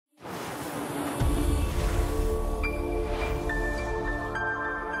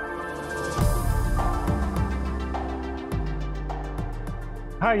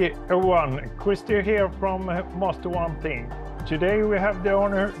Hi everyone, Christer here from Master One Thing. Today we have the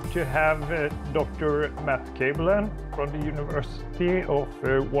honor to have Dr. Matt Kaeberlein from the University of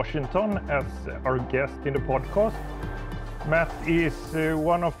Washington as our guest in the podcast. Matt is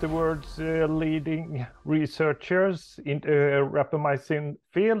one of the world's leading researchers in the rapamycin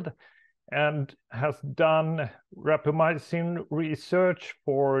field and has done rapamycin research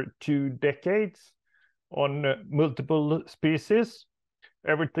for 2 decades on multiple species.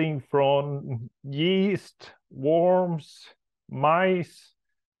 Everything from yeast, worms, mice,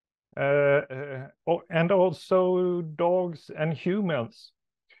 and also dogs and humans.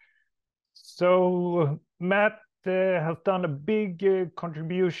 So Matt has done a big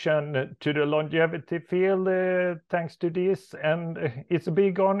contribution to the longevity field thanks to this, and it's a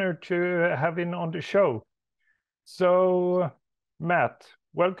big honor to have him on the show. So Matt,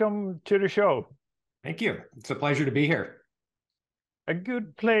 welcome to the show. Thank you. It's a pleasure to be here. A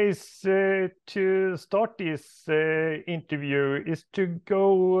good place to start this interview is to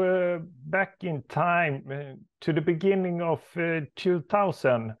go back in time to the beginning of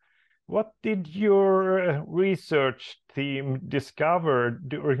 2000. What did your research team discover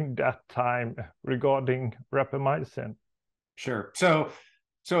during that time regarding rapamycin? Sure.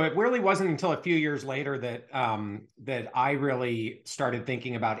 So it really wasn't until a few years later that that I really started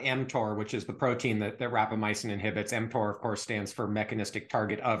thinking about mTOR, which is the protein that rapamycin inhibits. mTOR, of course, stands for mechanistic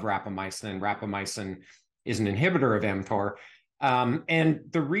target of rapamycin, and rapamycin is an inhibitor of mTOR. And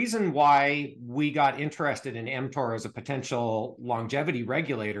the reason why we got interested in mTOR as a potential longevity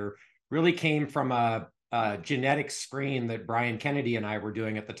regulator really came from a genetic screen that Brian Kennedy and I were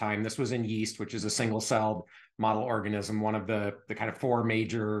doing at the time. This was in yeast, which is a single-celled model organism, one of the kind of 4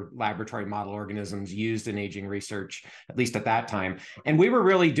 major laboratory model organisms used in aging research, at least at that time. And we were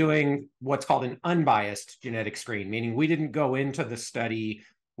really doing what's called an unbiased genetic screen, meaning we didn't go into the study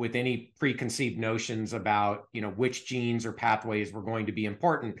with any preconceived notions about, which genes or pathways were going to be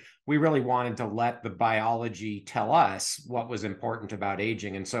important. We really wanted to let the biology tell us what was important about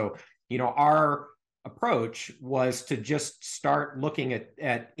aging. And so, our approach was to just start looking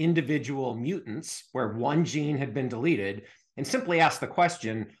at individual mutants where one gene had been deleted and simply ask the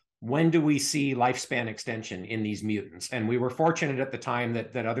question, when do we see lifespan extension in these mutants? And we were fortunate at the time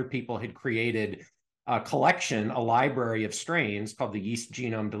that other people had created a collection, a library of strains called the Yeast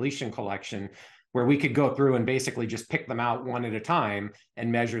Genome Deletion Collection, where we could go through and basically just pick them out one at a time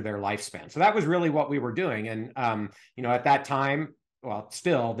and measure their lifespan. So that was really what we were doing. And, at that time, well,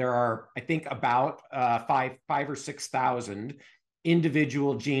 still, there are, I think, about 5 or 6,000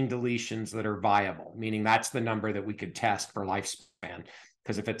 individual gene deletions that are viable, meaning that's the number that we could test for lifespan.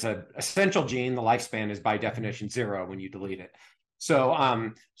 Because if it's an essential gene, the lifespan is by definition 0 when you delete it.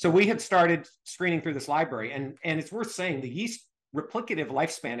 So, so we had started screening through this library, and it's worth saying the yeast replicative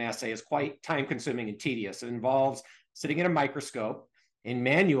lifespan assay is quite time-consuming and tedious. It involves sitting in a microscope and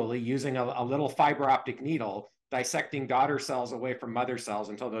manually using a little fiber optic needle, dissecting daughter cells away from mother cells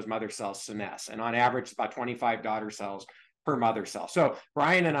until those mother cells senesce. And on average, it's about 25 daughter cells per mother cell. So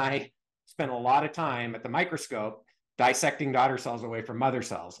Brian and I spent a lot of time at the microscope dissecting daughter cells away from mother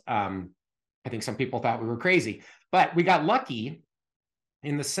cells. I think some people thought we were crazy, but we got lucky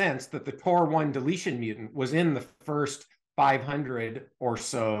in the sense that the TOR1 deletion mutant was in the first 500 or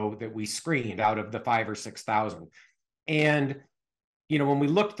so that we screened out of the 5 or 6,000. And, when we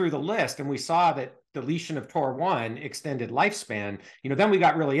looked through the list and we saw that deletion of TOR1 extended lifespan, then we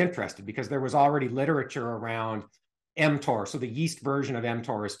got really interested because there was already literature around mTOR. So the yeast version of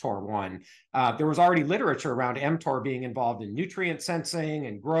mTOR is TOR1. There was already literature around mTOR being involved in nutrient sensing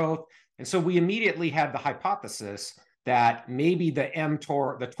and growth. And so we immediately had the hypothesis that maybe the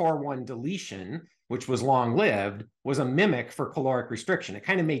TOR1 deletion, which was long-lived, was a mimic for caloric restriction. It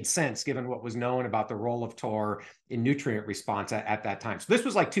kind of made sense given what was known about the role of TOR in nutrient response at that time. So this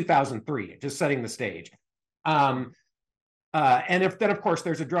was like 2003, just setting the stage. And then, of course,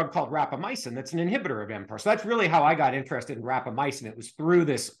 there's a drug called rapamycin that's an inhibitor of mTOR. So that's really how I got interested in rapamycin. It was through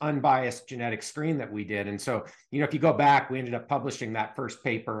this unbiased genetic screen that we did. And so, if you go back, we ended up publishing that first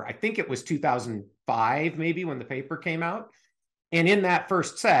paper. I think it was 2005, maybe, when the paper came out. And in that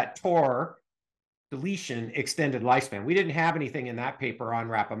first set, TOR deletion extended lifespan. We didn't have anything in that paper on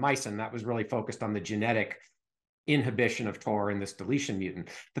rapamycin. That was really focused on the genetic inhibition of TOR in this deletion mutant.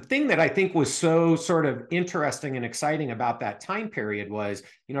 The thing that I think was so sort of interesting and exciting about that time period was,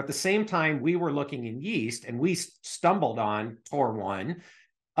 at the same time we were looking in yeast and we stumbled on TOR1,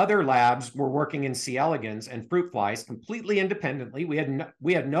 other labs were working in C. elegans and fruit flies completely independently. We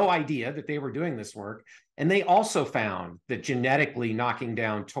had no idea that they were doing this work. And they also found that genetically knocking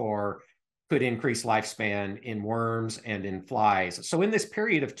down TOR could increase lifespan in worms and in flies. So in this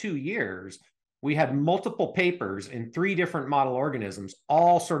period of 2 years, we had multiple papers in 3 different model organisms,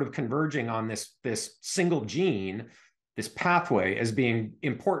 all sort of converging on this single gene, this pathway, as being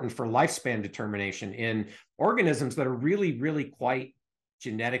important for lifespan determination in organisms that are really, really quite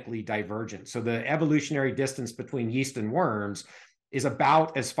genetically divergent. So the evolutionary distance between yeast and worms is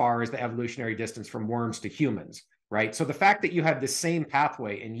about as far as the evolutionary distance from worms to humans, right? So the fact that you had the same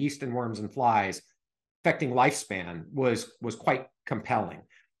pathway in yeast and worms and flies affecting lifespan was quite compelling.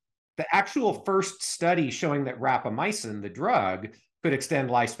 The actual first study showing that rapamycin, the drug, could extend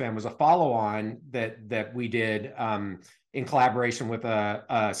lifespan was a follow-on that we did in collaboration with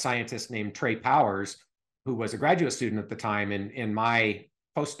a scientist named Trey Powers, who was a graduate student at the time in my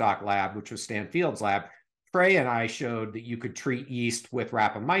postdoc lab, which was Stan Field's lab. Trey and I showed that you could treat yeast with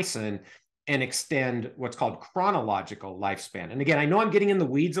rapamycin and extend what's called chronological lifespan. And again, I know I'm getting in the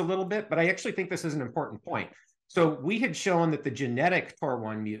weeds a little bit, but I actually think this is an important point. So we had shown that the genetic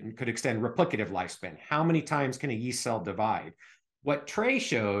TOR1 mutant could extend replicative lifespan. How many times can a yeast cell divide? What Trey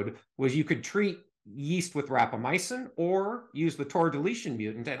showed was you could treat yeast with rapamycin or use the TOR deletion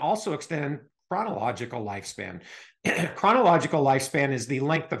mutant and also extend chronological lifespan. Chronological lifespan is the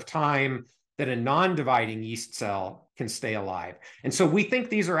length of time that a non-dividing yeast cell can stay alive. And so we think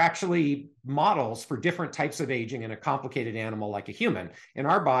these are actually models for different types of aging in a complicated animal like a human. In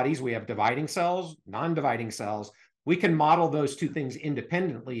our bodies, we have dividing cells, non-dividing cells. We can model those 2 things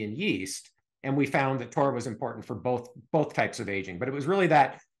independently in yeast, and we found that TOR was important for both types of aging. But it was really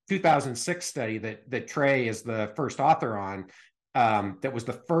that 2006 study that Trey is the first author on that was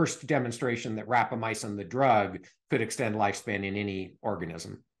the first demonstration that rapamycin, the drug, could extend lifespan in any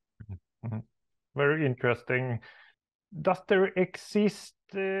organism. Mm-hmm. Very interesting. Does there exist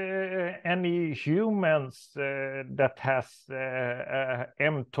any humans that has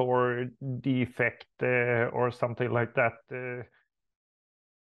mTOR defect or something like that?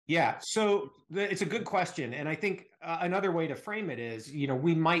 Yeah, so it's a good question. And I think another way to frame it is,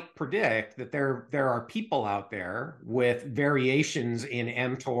 we might predict that there are people out there with variations in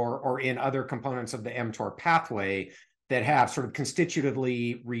mTOR or in other components of the mTOR pathway that have sort of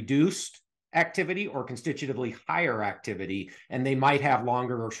constitutively reduced activity or constitutively higher activity, and they might have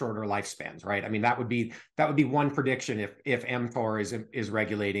longer or shorter lifespans, right? I mean, that would be one prediction if mTOR is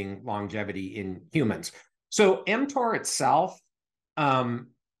regulating longevity in humans. So mTOR itself,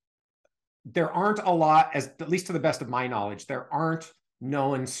 there aren't a lot, at least to the best of my knowledge, there aren't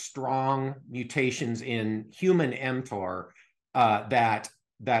known strong mutations in human mTOR that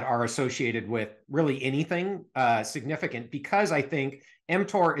are associated with really anything significant, because I think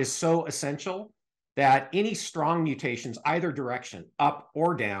mTOR is so essential that any strong mutations, either direction, up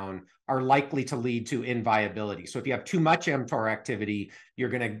or down, are likely to lead to inviability. So if you have too much mTOR activity, you're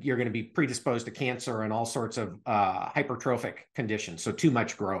gonna be predisposed to cancer and all sorts of hypertrophic conditions, so too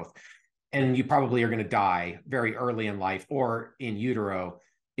much growth. And you probably are going to die very early in life or in utero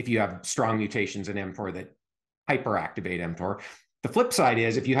if you have strong mutations in mTOR that hyperactivate mTOR. The flip side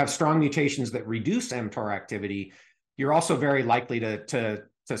is if you have strong mutations that reduce mTOR activity, you're also very likely to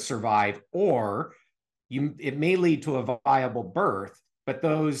survive, or it may lead to a viable birth, but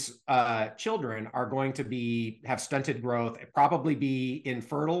those children are going to have stunted growth, probably be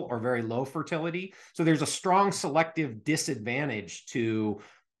infertile or very low fertility. So there's a strong selective disadvantage to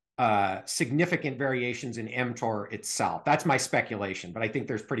significant variations in mTOR itself. That's my speculation, but I think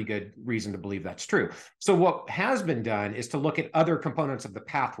there's pretty good reason to believe that's true. So what has been done is to look at other components of the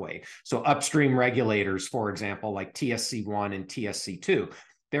pathway. So upstream regulators, for example, like TSC1 and TSC2.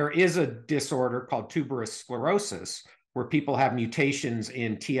 There is a disorder called tuberous sclerosis where people have mutations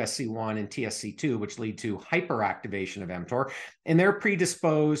in TSC1 and TSC2, which lead to hyperactivation of mTOR, and they're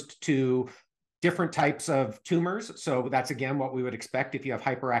predisposed to different types of tumors. So that's, again, what we would expect if you have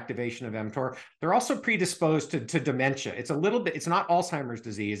hyperactivation of mTOR. They're also predisposed to dementia. It's not Alzheimer's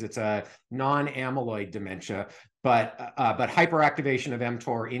disease. It's a non-amyloid dementia, but hyperactivation of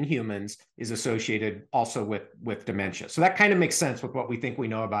mTOR in humans is associated also with dementia. So that kind of makes sense with what we think we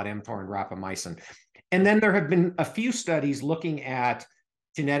know about mTOR and rapamycin. And then there have been a few studies looking at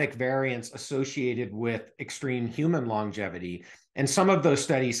genetic variants associated with extreme human longevity. And some of those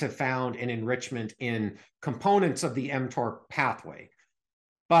studies have found an enrichment in components of the mTOR pathway.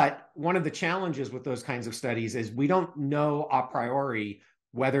 But one of the challenges with those kinds of studies is we don't know a priori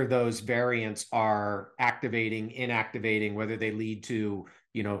whether those variants are activating, inactivating, whether they lead to,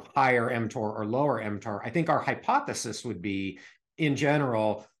 higher mTOR or lower mTOR. I think our hypothesis would be, in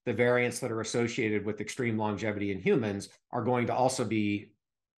general, the variants that are associated with extreme longevity in humans are going to also be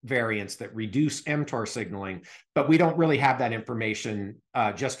variants that reduce mTOR signaling, but we don't really have that information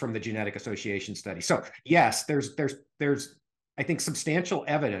just from the genetic association study. So yes, there's I think substantial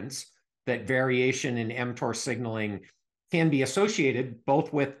evidence that variation in mTOR signaling can be associated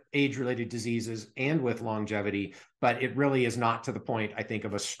both with age-related diseases and with longevity, but it really is not to the point, I think,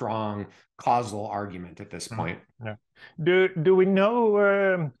 of a strong causal argument at this point. Yeah. Do we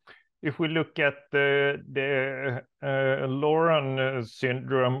know if we look at the Laron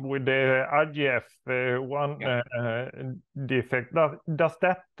syndrome with the IGF-1 defect, does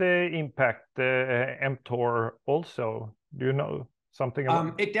that impact mTOR also? Do you know something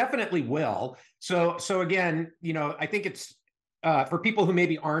about it? Definitely will. So again, you know, I think it's for people who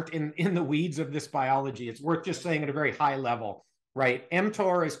maybe aren't in the weeds of this biology, it's worth just saying at a very high level, right?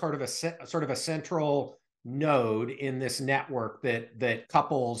 mTOR is sort of a central node in this network that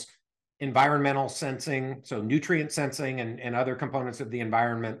couples environmental sensing, so nutrient sensing and other components of the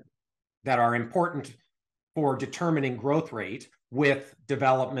environment that are important for determining growth rate with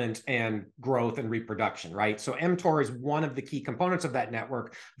development and growth and reproduction, right? So mTOR is one of the key components of that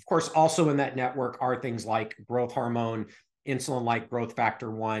network. Of course, also in that network are things like growth hormone, insulin-like growth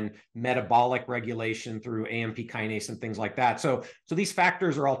factor 1, metabolic regulation through AMP kinase and things like that. So these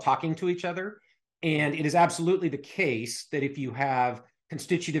factors are all talking to each other. And it is absolutely the case that if you have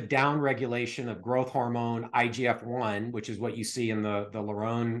constitutive downregulation of growth hormone IGF-1, which is what you see in the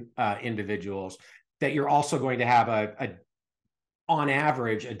Laron individuals, that you're also going to have on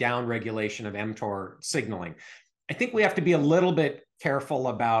average, a downregulation of mTOR signaling. I think we have to be a little bit careful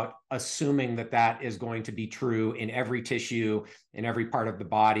about assuming that that is going to be true in every tissue, in every part of the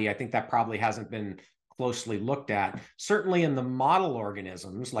body. I think that probably hasn't been closely looked at. Certainly in the model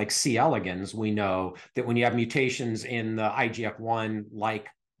organisms like C. elegans, we know that when you have mutations in the IGF-1-like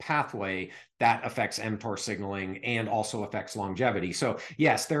pathway, that affects mTOR signaling and also affects longevity. So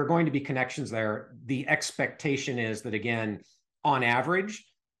yes, there are going to be connections there. The expectation is that, again, on average,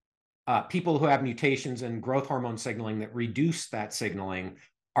 people who have mutations in growth hormone signaling that reduce that signaling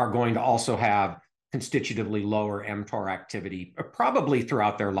are going to also have constitutively lower mTOR activity, probably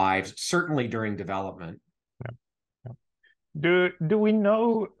throughout their lives, certainly during development. Do we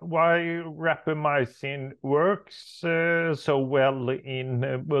know why rapamycin works so well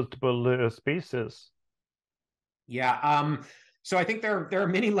in multiple species? Yeah, so I think there are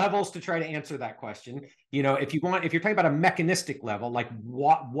many levels to try to answer that question. You know, if you're talking about a mechanistic level, like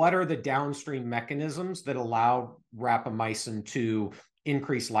what are the downstream mechanisms that allow rapamycin to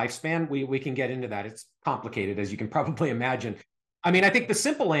increase lifespan, we can get into that. It's complicated, as you can probably imagine. I mean, I think the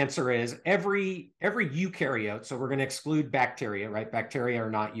simple answer is every eukaryote, so we're going to exclude bacteria, right? Bacteria are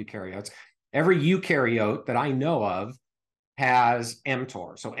not eukaryotes. Every eukaryote that I know of has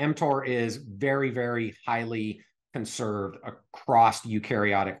mTOR. So mTOR is very, very highly conserved across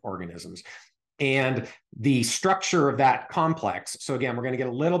eukaryotic organisms. And the structure of that complex, so again, we're going to get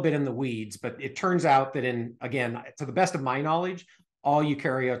a little bit in the weeds, but it turns out that again, to the best of my knowledge, all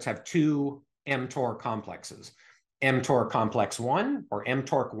eukaryotes have two mTOR complexes, mTOR complex 1 or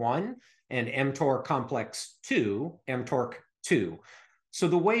mTORC1 and mTOR complex 2, mTORC2. So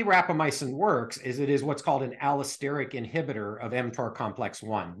the way rapamycin works is it is what's called an allosteric inhibitor of mTOR complex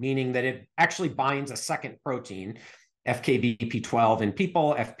 1, meaning that it actually binds a second protein, FKBP12 in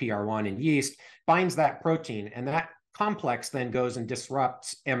people, FPR1 in yeast, binds that protein, and that complex then goes and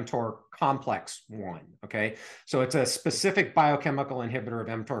disrupts mTOR complex 1, okay? So it's a specific biochemical inhibitor of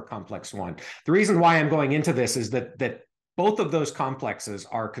mTOR complex 1. The reason why I'm going into this is that both of those complexes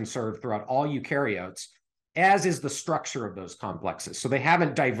are conserved throughout all eukaryotes, as is the structure of those complexes. So they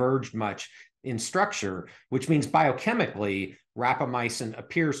haven't diverged much in structure, which means biochemically, rapamycin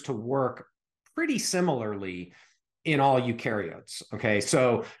appears to work pretty similarly in all eukaryotes, okay?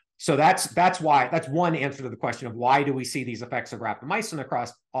 So that's one answer to the question of why do we see these effects of rapamycin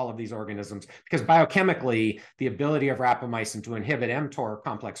across all of these organisms? Because biochemically, the ability of rapamycin to inhibit mTOR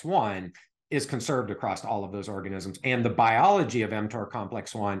complex 1 is conserved across all of those organisms. And the biology of mTOR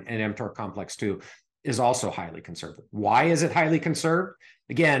complex 1 and mTOR complex 2 is also highly conserved. Why is it highly conserved?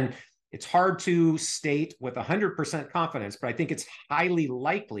 Again, it's hard to state with 100% confidence, but I think it's highly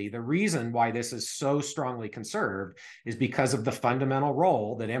likely the reason why this is so strongly conserved is because of the fundamental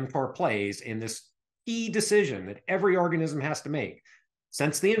role that mTOR plays in this key decision that every organism has to make: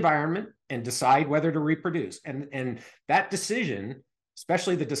 sense the environment and decide whether to reproduce. And that decision,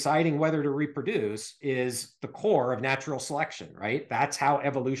 especially the deciding whether to reproduce, is the core of natural selection, right? That's how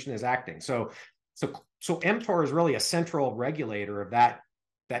evolution is acting. So mTOR is really a central regulator of that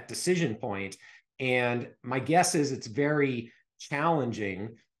decision point. And my guess is it's very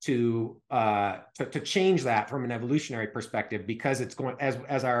challenging to change that from an evolutionary perspective, because it's going,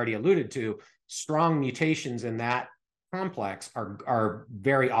 as I already alluded to, strong mutations in that complex are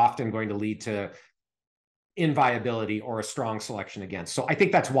very often going to lead to inviability or a strong selection against. So I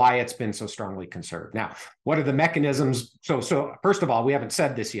think that's why it's been so strongly conserved. Now, what are the mechanisms? So first of all, we haven't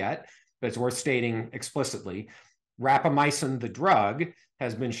said this yet, but it's worth stating explicitly. Rapamycin, the drug,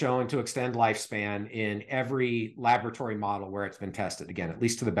 has been shown to extend lifespan in every laboratory model where it's been tested, again, at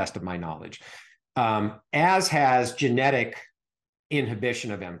least to the best of my knowledge, as has genetic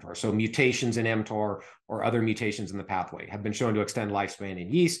inhibition of mTOR. So mutations in mTOR or other mutations in the pathway have been shown to extend lifespan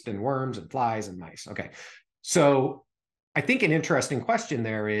in yeast and worms and flies and mice. Okay, so I think an interesting question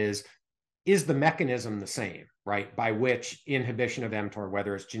there is the mechanism the same, right? By which inhibition of mTOR,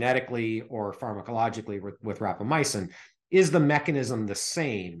 whether it's genetically or pharmacologically with rapamycin, is the mechanism the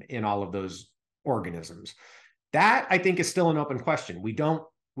same in all of those organisms? That, I think, is still an open question. We don't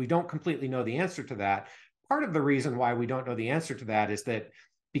completely know the answer to that. Part of the reason why we don't know the answer to that is that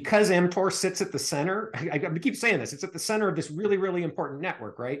because mTOR sits at the center, I keep saying this, it's at the center of this really, really important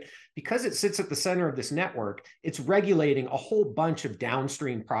network, right? Because it sits at the center of this network, it's regulating a whole bunch of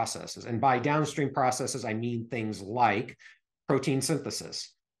downstream processes. And by downstream processes, I mean things like protein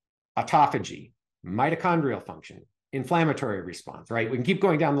synthesis, autophagy, mitochondrial function, inflammatory response, right? We can keep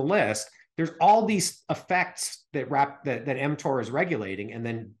going down the list. There's all these effects that mTOR is regulating, and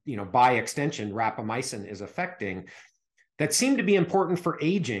then, by extension, rapamycin is affecting, that seem to be important for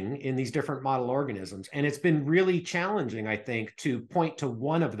aging in these different model organisms. And it's been really challenging, I think, to point to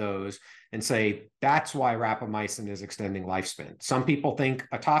one of those and say, that's why rapamycin is extending lifespan. Some people think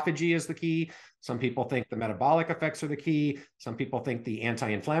autophagy is the key. Some people think the metabolic effects are the key. Some people think the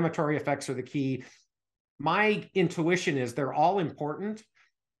anti-inflammatory effects are the key. My intuition is they're all important,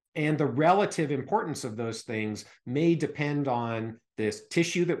 and the relative importance of those things may depend on this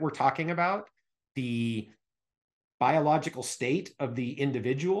tissue that we're talking about, the biological state of the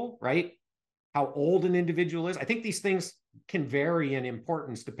individual, right? How old an individual is. I think these things can vary in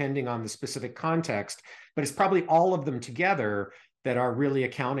importance depending on the specific context, but it's probably all of them together that are really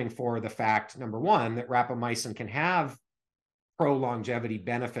accounting for the fact, number one, that rapamycin can have pro-longevity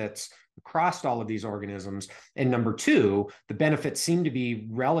benefits across all of these organisms. And number two, the benefits seem to be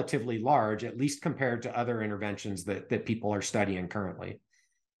relatively large, at least compared to other interventions that people are studying currently.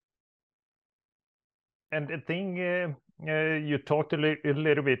 And the thing you talked a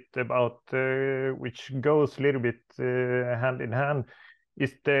little bit about, which goes a little bit hand in hand,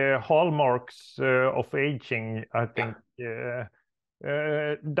 is the hallmarks of aging, I think. Yeah. Do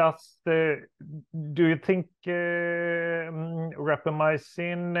you think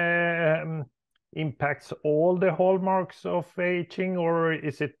rapamycin impacts all the hallmarks of aging, or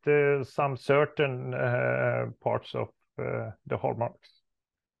is it some certain parts of the hallmarks?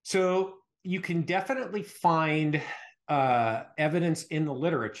 So you can definitely find evidence in the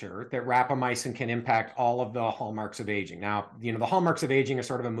literature that rapamycin can impact all of the hallmarks of aging. Now, the hallmarks of aging are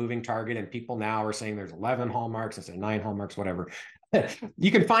sort of a moving target, and people now are saying there's 11 hallmarks, and say 9 hallmarks, whatever.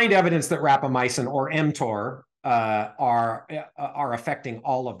 You can find evidence that rapamycin or mTOR are affecting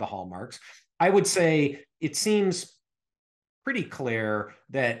all of the hallmarks. I would say it seems pretty clear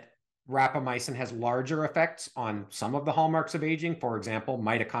that rapamycin has larger effects on some of the hallmarks of aging. For example,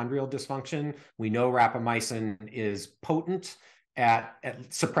 mitochondrial dysfunction. We know rapamycin is potent at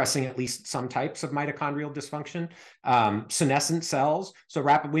suppressing at least some types of mitochondrial dysfunction. Senescent cells. So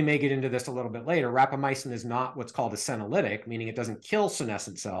we may get into this a little bit later. Rapamycin is not what's called a senolytic, meaning it doesn't kill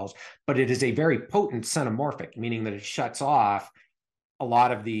senescent cells, but it is a very potent senomorphic, meaning that it shuts off a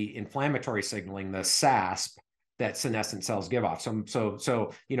lot of the inflammatory signaling, the SASP, that senescent cells give off.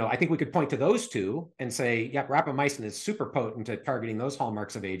 So I think we could point to those two and say, yeah, rapamycin is super potent at targeting those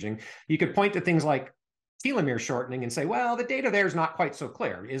hallmarks of aging. You could point to things like telomere shortening and say, well, the data there is not quite so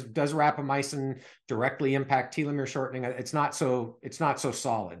clear. Does rapamycin directly impact telomere shortening? It's not so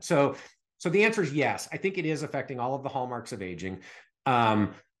solid. So the answer is yes. I think it is affecting all of the hallmarks of aging.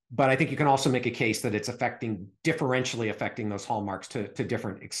 But I think you can also make a case that it's differentially affecting those hallmarks to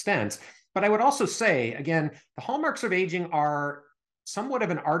different extents. But I would also say, again, the hallmarks of aging are somewhat of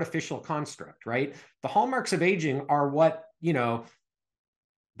an artificial construct, right? The hallmarks of aging are what,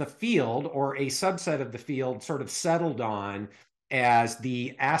 the field or a subset of the field sort of settled on as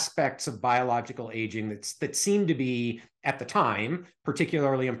the aspects of biological aging that seem to be, at the time,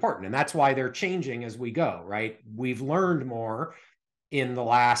 particularly important. And that's why they're changing as we go, right? We've learned more in the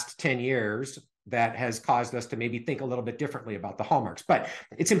last 10 years that has caused us to maybe think a little bit differently about the hallmarks. But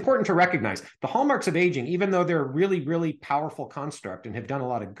it's important to recognize the hallmarks of aging, even though they're a really, really powerful construct and have done a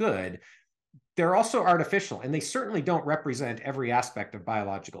lot of good, they're also artificial, and they certainly don't represent every aspect of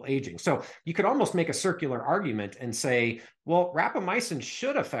biological aging. So you could almost make a circular argument and say, well, rapamycin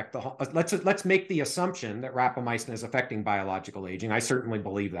should affect the, let's make the assumption that rapamycin is affecting biological aging. I certainly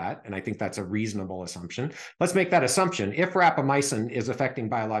believe that, and I think that's a reasonable assumption. Let's make that assumption. If rapamycin is affecting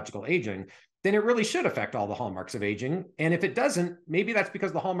biological aging, then it really should affect all the hallmarks of aging. And if it doesn't, maybe that's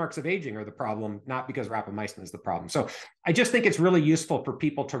because the hallmarks of aging are the problem, not because rapamycin is the problem. So I just think it's really useful for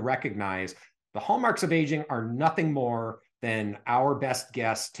people to recognize the hallmarks of aging are nothing more than our best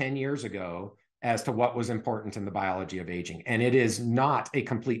guess 10 years ago as to what was important in the biology of aging. And it is not a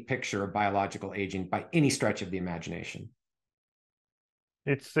complete picture of biological aging by any stretch of the imagination.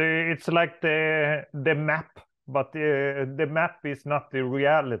 It's like the map, but the map is not the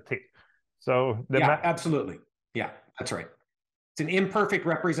reality. So the map. Absolutely. Yeah, that's right. It's an imperfect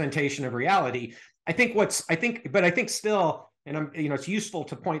representation of reality. I think still, and I'm, it's useful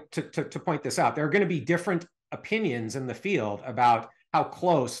to point this out. There are going to be different opinions in the field about how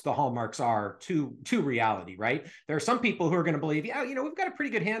close the hallmarks are to reality, right? There are some people who are going to believe, yeah, we've got a pretty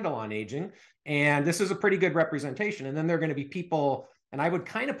good handle on aging, and this is a pretty good representation. And then there are going to be people, and I would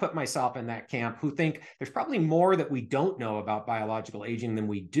kind of put myself in that camp, who think there's probably more that we don't know about biological aging than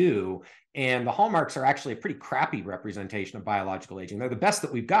we do. And the hallmarks are actually a pretty crappy representation of biological aging. They're the best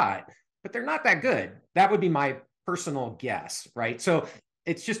that we've got, but they're not that good. That would be my personal guess, right? So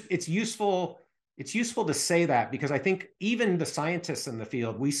it's useful to say that, because I think even the scientists in the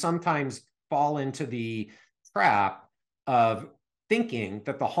field, we sometimes fall into the trap of thinking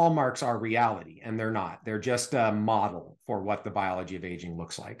that the hallmarks are reality, and they're not. They're just a model for what the biology of aging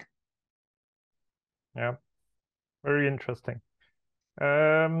looks like. Yeah, very interesting.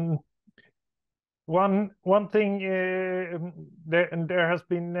 One thing, there has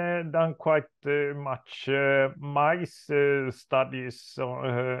been done quite much mice studies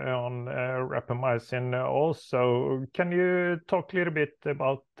on rapamycin also. Can you talk a little bit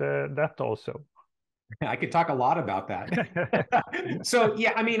about that also? I could talk a lot about that. So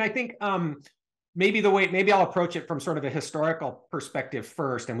yeah, I mean, I think maybe I'll approach it from sort of a historical perspective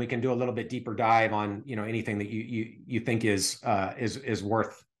first, and we can do a little bit deeper dive on anything that you think is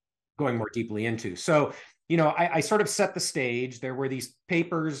worth going more deeply into. So, I sort of set the stage. There were these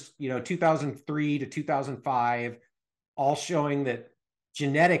papers, 2003 to 2005, all showing that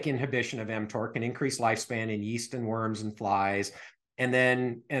genetic inhibition of mTOR can increase lifespan in yeast and worms and flies. And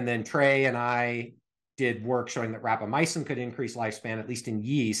then Trey and I did work showing that rapamycin could increase lifespan, at least in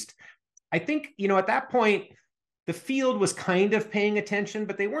yeast. I think, at that point, the field was kind of paying attention,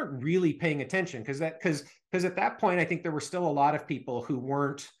 but they weren't really paying attention because at that point, I think there were still a lot of people who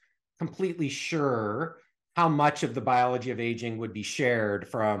weren't completely sure how much of the biology of aging would be shared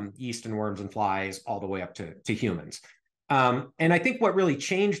from yeast and worms and flies all the way up to humans. And I think what really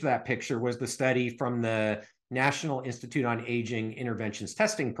changed that picture was the study from the National Institute on Aging Interventions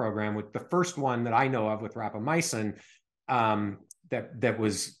Testing Program, with the first one that I know of with rapamycin,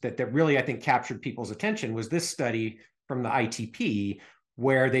 that really, I think, captured people's attention, was this study from the ITP,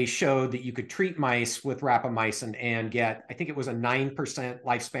 where they showed that you could treat mice with rapamycin and get, I think it was a 9%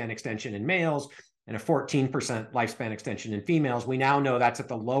 lifespan extension in males and a 14% lifespan extension in females. We now know that's at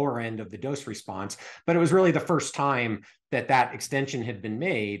the lower end of the dose response, but it was really the first time that extension had been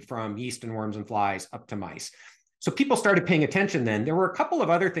made from yeast and worms and flies up to mice. So people started paying attention then. There were a couple of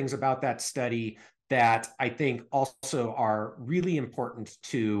other things about that study that I think also are really important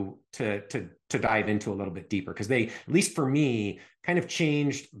to dive into a little bit deeper, because they, at least for me, kind of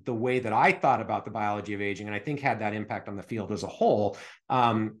changed the way that I thought about the biology of aging, and I think had that impact on the field as a whole.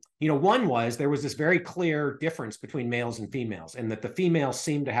 One was there was this very clear difference between males and females, and that the females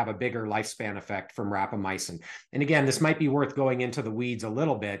seemed to have a bigger lifespan effect from rapamycin. And again, this might be worth going into the weeds a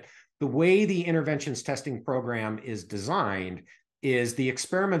little bit. The way the interventions testing program is designed is the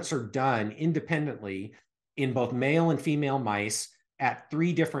experiments are done independently in both male and female mice at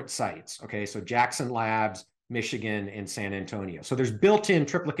 3 different sites. Okay, so Jackson Labs, Michigan, and San Antonio. So there's built-in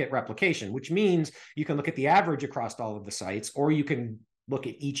triplicate replication, which means you can look at the average across all of the sites, or you can look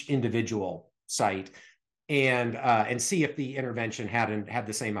at each individual site and see if the intervention had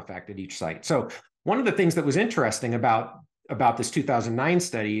the same effect at each site. So one of the things that was interesting about this 2009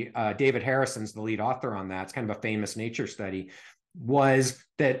 study, David Harrison's the lead author on that, it's kind of a famous Nature study, was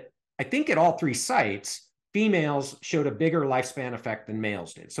that I think at all 3 sites, females showed a bigger lifespan effect than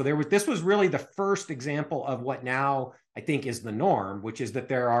males did. So this was really the first example of what now I think is the norm, which is that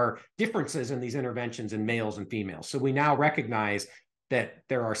there are differences in these interventions in males and females. So we now recognize that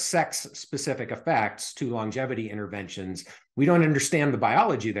there are sex-specific effects to longevity interventions. We don't understand the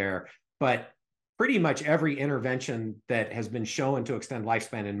biology there, but pretty much every intervention that has been shown to extend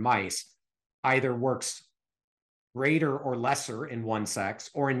lifespan in mice either works greater or lesser in one sex,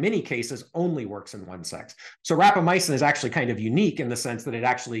 or in many cases only works in one sex. So rapamycin is actually kind of unique in the sense that it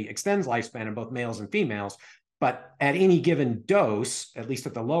actually extends lifespan in both males and females, but at any given dose, at least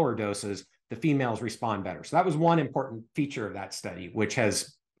at the lower doses, the females respond better. So that was one important feature of that study, which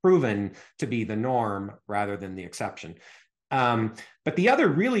has proven to be the norm rather than the exception. But the other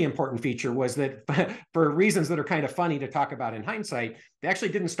really important feature was that for reasons that are kind of funny to talk about in hindsight, they actually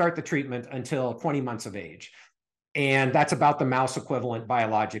didn't start the treatment until 20 months of age. And that's about the mouse equivalent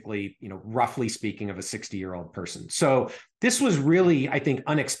biologically, roughly speaking, of a 60-year-old person. So this was really, I think,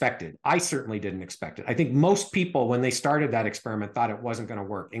 unexpected. I certainly didn't expect it. I think most people, when they started that experiment, thought it wasn't going to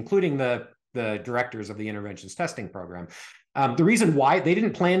work, including the directors of the interventions testing program. The reason why they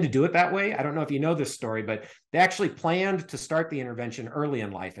didn't plan to do it that way, I don't know if you know this story, but they actually planned to start the intervention early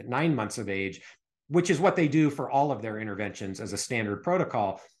in life at 9 months of age, which is what they do for all of their interventions as a standard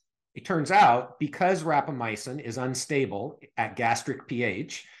protocol. It turns out, because rapamycin is unstable at gastric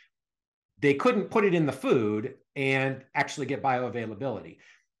pH, they couldn't put it in the food and actually get bioavailability.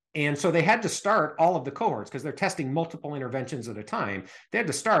 And so they had to start all of the cohorts, because they're testing multiple interventions at a time. They had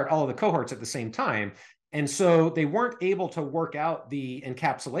to start all of the cohorts at the same time. And so they weren't able to work out the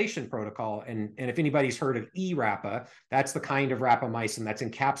encapsulation protocol. And if anybody's heard of E-Rapa, that's the kind of rapamycin, that's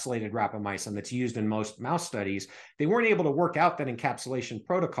encapsulated rapamycin that's used in most mouse studies. They weren't able to work out that encapsulation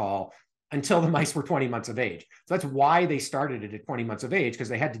protocol until the mice were 20 months of age. So that's why they started it at 20 months of age, because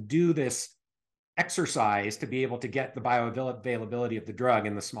they had to do this exercise to be able to get the bioavailability of the drug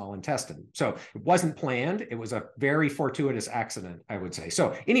in the small intestine. So it wasn't planned. It was a very fortuitous accident, I would say.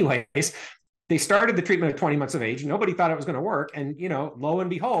 So anyways, they started the treatment at 20 months of age. Nobody thought it was going to work. And, lo and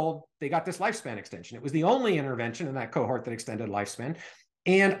behold, they got this lifespan extension. It was the only intervention in that cohort that extended lifespan.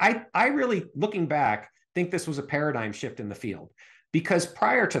 And I really, looking back, think this was a paradigm shift in the field. Because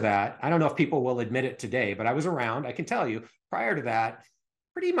prior to that, I don't know if people will admit it today, but I was around, I can tell you, prior to that,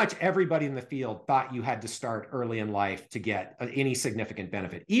 pretty much everybody in the field thought you had to start early in life to get any significant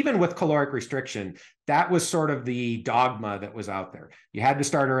benefit. Even with caloric restriction, that was sort of the dogma that was out there. You had to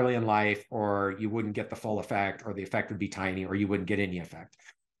start early in life, or you wouldn't get the full effect, or the effect would be tiny, or you wouldn't get any effect.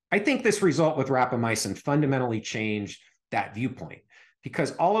 I think this result with rapamycin fundamentally changed that viewpoint,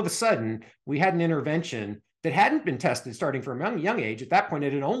 because all of a sudden we had an intervention that hadn't been tested starting from a young age. At that point,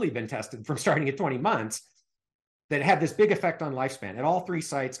 it had only been tested from starting at 20 months. That had this big effect on lifespan at all 3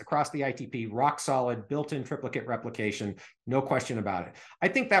 sites across the ITP, rock solid, built-in triplicate replication, no question about it. I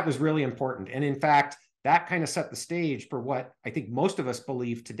think that was really important. And in fact, that kind of set the stage for what I think most of us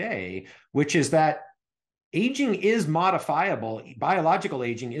believe today, which is that aging is modifiable. Biological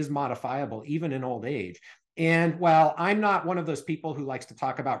aging is modifiable even in old age. And while I'm not one of those people who likes to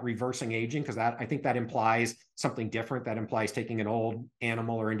talk about reversing aging, because I think that implies something different, that implies taking an old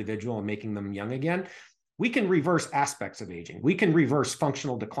animal or individual and making them young again. We can reverse aspects of aging. We can reverse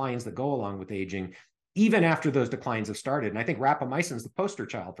functional declines that go along with aging, even after those declines have started. And I think rapamycin is the poster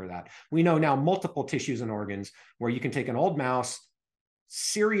child for that. We know now multiple tissues and organs where you can take an old mouse,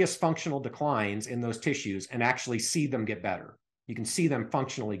 serious functional declines in those tissues, and actually see them get better. You can see them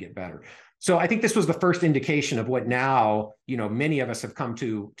functionally get better. So I think this was the first indication of what now, many of us have come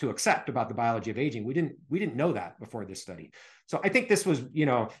to accept about the biology of aging. We didn't know that before this study. So I think this was,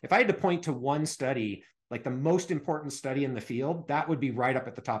 if I had to point to one study, like the most important study in the field, that would be right up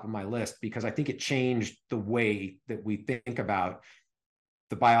at the top of my list, because I think it changed the way that we think about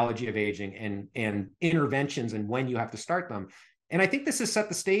the biology of aging and interventions and when you have to start them. And I think this has set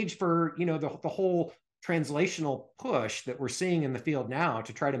the stage for, the whole translational push that we're seeing in the field now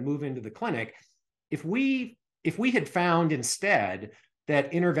to try to move into the clinic. If we had found instead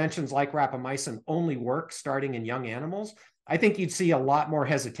that interventions like rapamycin only work starting in young animals, I think you'd see a lot more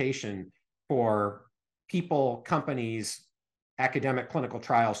hesitation for people, companies, academic clinical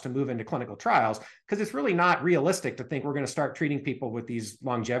trials to move into clinical trials, because it's really not realistic to think we're going to start treating people with these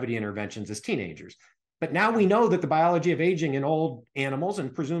longevity interventions as teenagers. But now we know that the biology of aging in old animals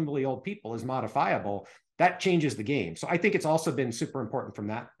and presumably old people is modifiable. That changes the game. So I think it's also been super important from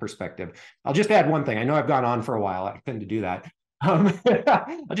that perspective. I'll just add one thing. I know I've gone on for a while. I tend to do that. I'll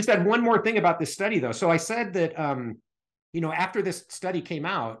just add one more thing about this study, though. So I said that, after this study came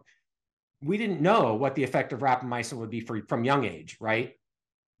out, we didn't know what the effect of rapamycin would be from young age, right?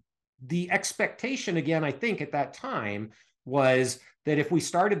 The expectation, again, I think at that time was that if we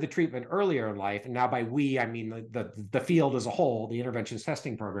started the treatment earlier in life, and now by we, I mean the field as a whole, the interventions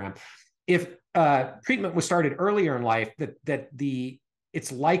testing program, if treatment was started earlier in life,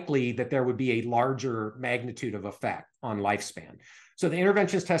 it's likely that there would be a larger magnitude of effect on lifespan. So the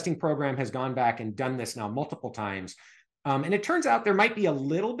interventions testing program has gone back and done this now multiple times. And it turns out there might be a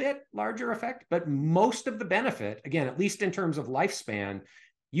little bit larger effect, but most of the benefit, again, at least in terms of lifespan,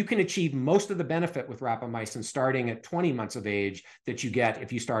 you can achieve most of the benefit with rapamycin starting at 20 months of age that you get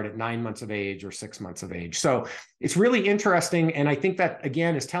if you start at 9 months of age or 6 months of age. So it's really interesting. And I think that,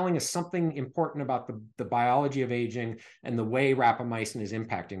 again, is telling us something important about the biology of aging and the way rapamycin is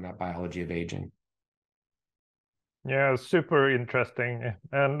impacting that biology of aging. Yeah, super interesting.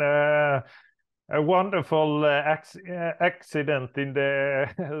 And a wonderful accident in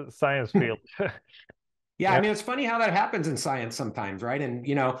the science field. Yeah, I mean, it's funny how that happens in science sometimes, right? And,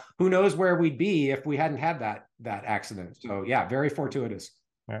 you know, who knows where we'd be if we hadn't had that accident. So yeah, very fortuitous.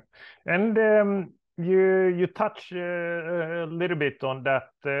 Yeah. And you touch a little bit on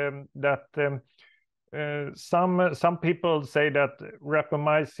that some people say that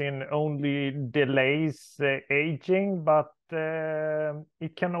rapamycin only delays aging, but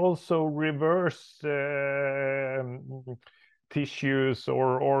it can also reverse tissues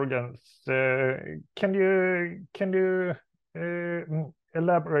or organs. Can you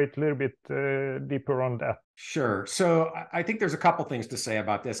elaborate a little bit deeper on that? Sure. So I think there's a couple things to say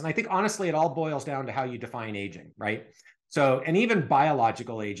about this. And I think honestly, it all boils down to how you define aging, right? So, and even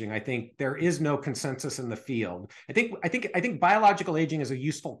biological aging, I think there is no consensus in the field. I think biological aging is a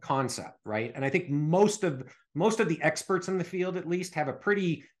useful concept, right? And I think most of the experts in the field, at least, have a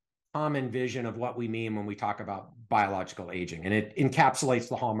pretty common vision of what we mean when we talk about biological aging. And it encapsulates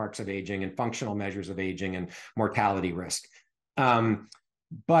the hallmarks of aging and functional measures of aging and mortality risk.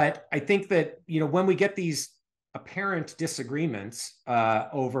 But I think that, you know, when we get these apparent disagreements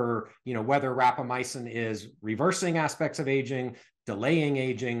over, you know, whether rapamycin is reversing aspects of aging, delaying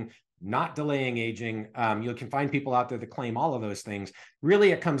aging, not delaying aging, you can find people out there that claim all of those things.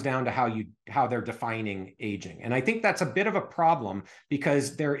 Really, it comes down to how they're defining aging. And I think that's a bit of a problem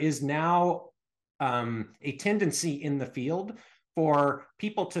because there is now a tendency in the field for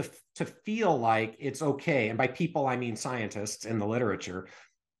people to feel like it's okay, and by people I mean scientists in the literature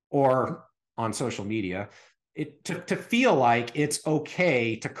or on social media, to feel like it's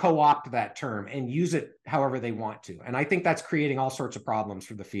okay to co-opt that term and use it however they want to. And I think that's creating all sorts of problems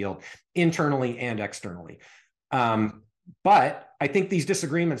for the field, internally and externally. But I think these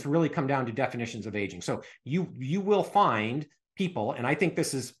disagreements really come down to definitions of aging. So you will find people, and I think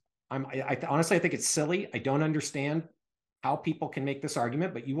this is, honestly, I think it's silly. I don't understand how people can make this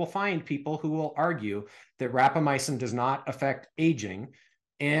argument, but you will find people who will argue that rapamycin does not affect aging.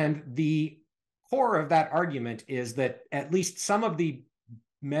 And the core of that argument is that at least some of the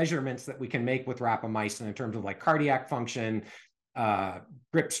measurements that we can make with rapamycin in terms of like cardiac function,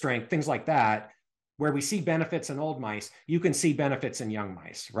 grip strength, things like that, where we see benefits in old mice, you can see benefits in young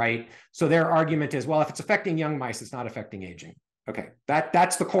mice, right? So their argument is, well, if it's affecting young mice, it's not affecting aging. Okay,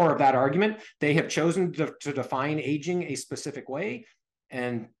 that's the core of that argument. They have chosen to define aging a specific way,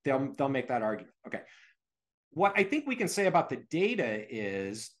 and they'll make that argument. Okay, what I think we can say about the data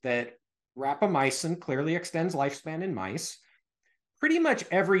is that rapamycin clearly extends lifespan in mice. Pretty much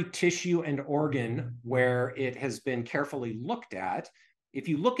every tissue and organ where it has been carefully looked at, if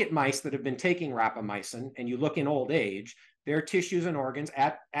you look at mice that have been taking rapamycin and you look in old age, their tissues and organs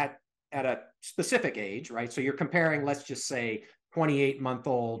at a specific age, right? So you're comparing, let's just say,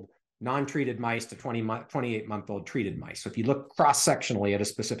 28-month-old non-treated mice to 28-month-old treated mice. So if you look cross-sectionally at a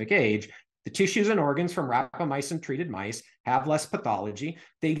specific age, the tissues and organs from rapamycin-treated mice have less pathology.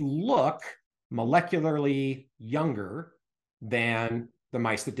 They look molecularly younger than the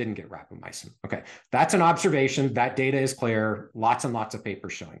mice that didn't get rapamycin. Okay, that's an observation. That data is clear. Lots and lots of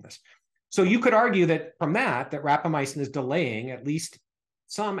papers showing this. So you could argue that from that rapamycin is delaying at least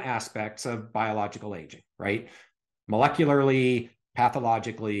some aspects of biological aging, right? Molecularly,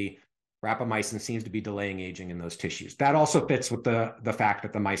 pathologically, rapamycin seems to be delaying aging in those tissues. That also fits with the fact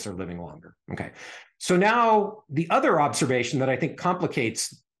that the mice are living longer. Okay, so now the other observation that I think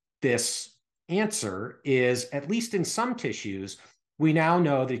complicates this answer is, at least in some tissues, we now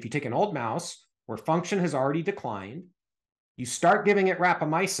know that if you take an old mouse where function has already declined, you start giving it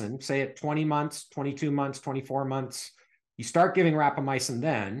rapamycin, say at 20 months, 22 months, 24 months, you start giving rapamycin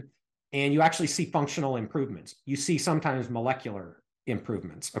then, and you actually see functional improvements. You see sometimes molecular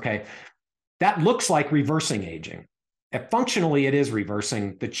improvements, okay? That looks like reversing aging. Functionally, it is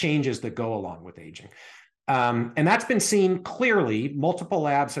reversing the changes that go along with aging. And that's been seen clearly. Multiple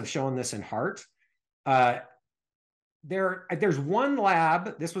labs have shown this in heart. There's one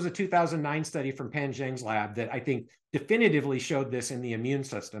lab, this was a 2009 study from Pan Zheng's lab, that I think definitively showed this in the immune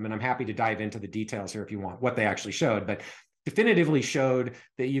system. And I'm happy to dive into the details here if you want, what they actually showed. But definitively showed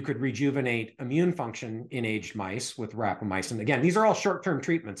that you could rejuvenate immune function in aged mice with rapamycin. Again, these are all short-term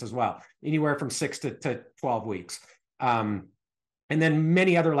treatments as well, anywhere from 6 to 12 weeks. And then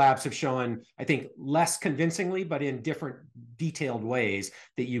many other labs have shown, I think, less convincingly, but in different detailed ways,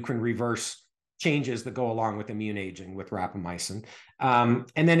 that you can reverse changes that go along with immune aging with rapamycin. And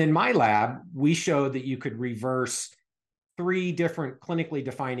then in my lab, we showed that you could reverse 3 different clinically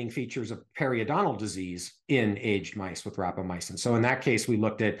defining features of periodontal disease in aged mice with rapamycin. So in that case, we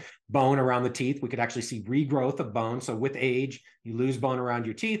looked at bone around the teeth. We could actually see regrowth of bone. So with age, you lose bone around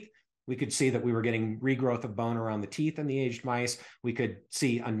your teeth. We could see that we were getting regrowth of bone around the teeth in the aged mice. We could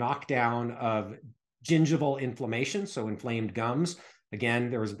see a knockdown of gingival inflammation, so inflamed gums. Again,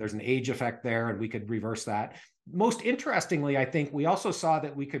 there's an age effect there, and we could reverse that. Most interestingly, I think we also saw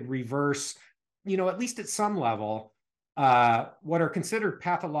that we could reverse, at least at some level, what are considered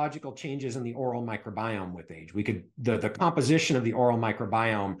pathological changes in the oral microbiome with age. The composition of the oral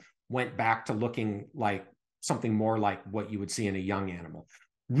microbiome went back to looking like something more like what you would see in a young animal.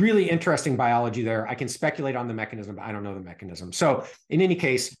 Really interesting biology there. I can speculate on the mechanism, but I don't know the mechanism. So in any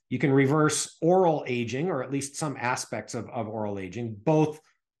case, you can reverse oral aging, or at least some aspects of oral aging, both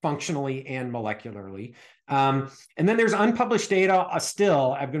functionally and molecularly. And then there's unpublished data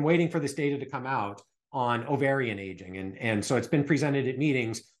still. I've been waiting for this data to come out on ovarian aging. And so it's been presented at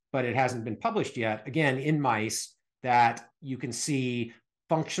meetings, but it hasn't been published yet. Again, in mice, that you can see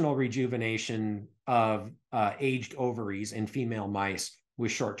functional rejuvenation of aged ovaries in female mice with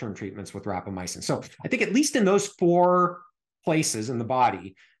short-term treatments with rapamycin. So I think at least in those 4 places in the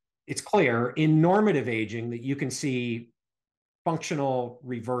body, it's clear in normative aging that you can see functional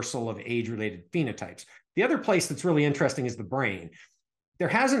reversal of age-related phenotypes. The other place that's really interesting is the brain. There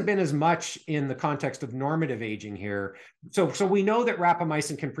hasn't been as much in the context of normative aging here. So we know that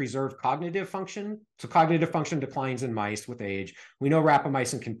rapamycin can preserve cognitive function. So cognitive function declines in mice with age. We know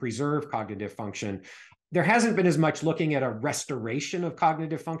rapamycin can preserve cognitive function. There hasn't been as much looking at a restoration of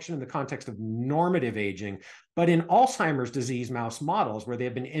cognitive function in the context of normative aging, but in Alzheimer's disease mouse models where they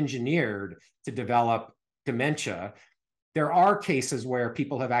have been engineered to develop dementia, there are cases where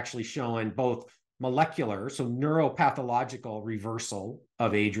people have actually shown both molecular, so neuropathological reversal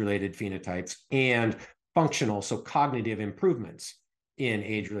of age-related phenotypes, and functional, so cognitive improvements in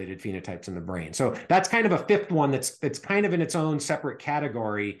age-related phenotypes in the brain. So that's kind of a 5th one that's kind of in its own separate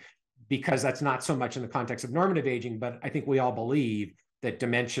category, because that's not so much in the context of normative aging, but I think we all believe that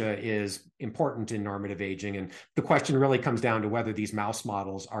dementia is important in normative aging. And the question really comes down to whether these mouse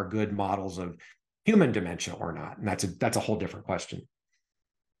models are good models of human dementia or not. And that's a whole different question.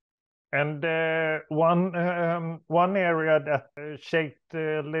 And one area that shaped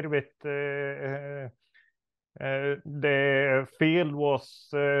a little bit the field was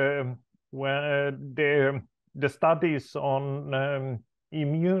when the studies on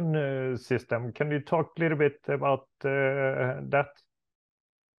immune system. Can you talk a little bit about that?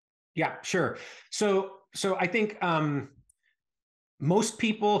 Yeah, sure. So I think most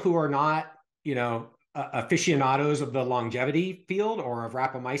people who are not, aficionados of the longevity field or of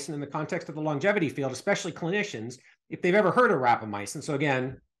rapamycin in the context of the longevity field, especially clinicians, if they've ever heard of rapamycin. So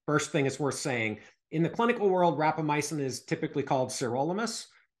again, first thing it's worth saying, in the clinical world, rapamycin is typically called sirolimus.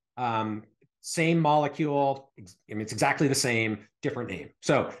 Same molecule, it's exactly the same, different name.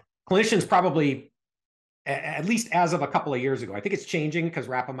 So clinicians probably, at least as of a couple of years ago, I think it's changing because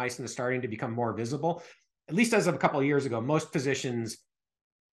rapamycin is starting to become more visible. At least as of a couple of years ago, most physicians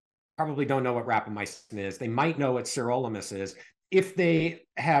probably don't know what rapamycin is. They might know what sirolimus is. If they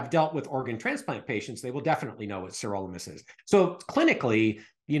have dealt with organ transplant patients, they will definitely know what sirolimus is. So clinically,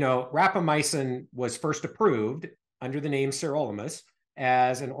 rapamycin was first approved under the name sirolimus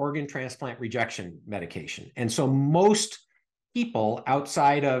as an organ transplant rejection medication. And so most people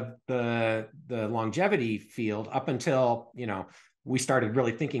outside of the longevity field, up until, we started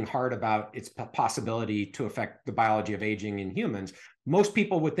really thinking hard about its possibility to affect the biology of aging in humans, most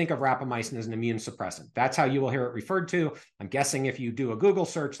people would think of rapamycin as an immune suppressant. That's how you will hear it referred to. I'm guessing if you do a Google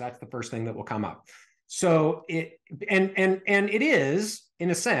search, that's the first thing that will come up. So it is, in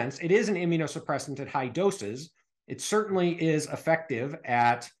a sense, it is an immunosuppressant at high doses. It certainly is effective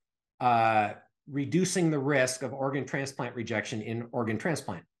at reducing the risk of organ transplant rejection in organ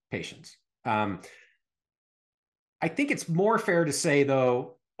transplant patients. I think it's more fair to say,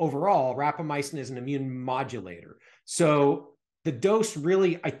 though, overall, rapamycin is an immune modulator. So the dose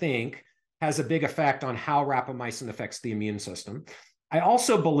really, I think, has a big effect on how rapamycin affects the immune system. I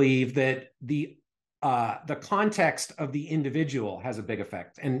also believe that the context of the individual has a big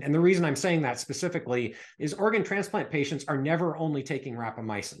effect. And the reason I'm saying that specifically is organ transplant patients are never only taking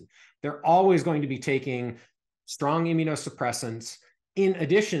rapamycin. They're always going to be taking strong immunosuppressants in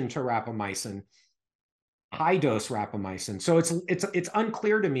addition to rapamycin, high dose rapamycin. So it's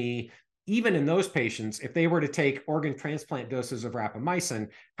unclear to me even in those patients, if they were to take organ transplant doses of rapamycin,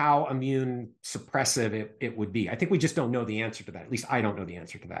 how immune suppressive it would be. I think we just don't know the answer to that. At least I don't know the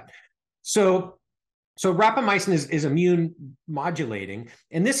answer to that. So rapamycin is immune modulating,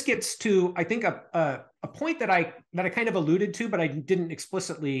 and this gets to, I think, a point that I kind of alluded to, but I didn't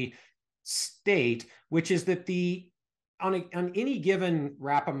explicitly state, which is that on any given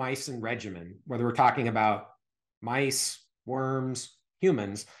rapamycin regimen, whether we're talking about mice, worms,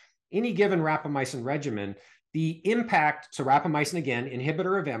 humans, any given rapamycin regimen, the impact, so rapamycin, again,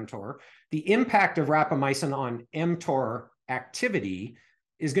 inhibitor of mTOR, the impact of rapamycin on mTOR activity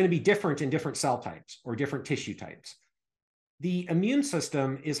is going to be different in different cell types or different tissue types. The immune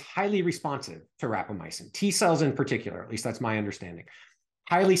system is highly responsive to rapamycin, T cells in particular, at least that's my understanding,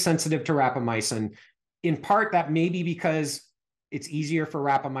 highly sensitive to rapamycin. In part, that may be because it's easier for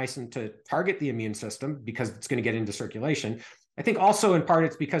rapamycin to target the immune system because it's going to get into circulation. I think also in part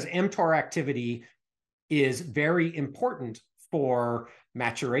it's because mTOR activity is very important for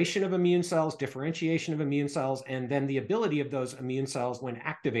maturation of immune cells, differentiation of immune cells, and then the ability of those immune cells when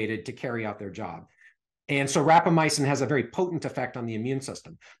activated to carry out their job. And so rapamycin has a very potent effect on the immune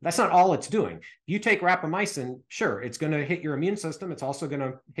system. That's not all it's doing. You take rapamycin, sure, it's going to hit your immune system. It's also going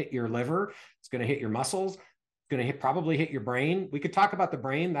to hit your liver. It's going to hit your muscles. It's going to probably hit your brain. We could talk about the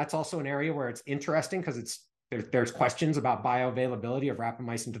brain. That's also an area where it's interesting because there's questions about bioavailability of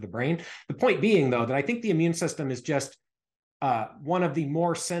rapamycin to the brain. The point being, though, that I think the immune system is just one of the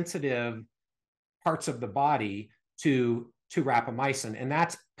more sensitive parts of the body to rapamycin. And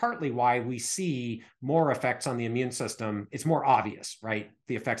that's partly why we see more effects on the immune system. It's more obvious, right?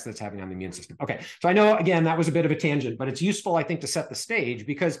 The effects that's having on the immune system. Okay, so I know, again, that was a bit of a tangent, but it's useful, I think, to set the stage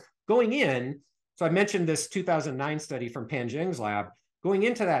because going in, so I mentioned this 2009 study from Pan Zheng's lab. Going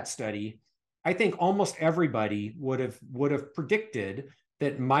into that study, I think almost everybody would have predicted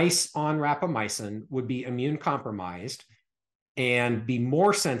that mice on rapamycin would be immune compromised and be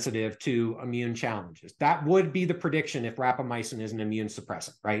more sensitive to immune challenges. That would be the prediction if rapamycin is an immune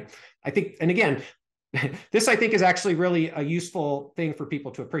suppressant, right? I think, and again, this I think is actually really a useful thing for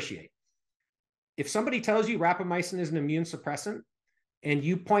people to appreciate. If somebody tells you rapamycin is an immune suppressant, and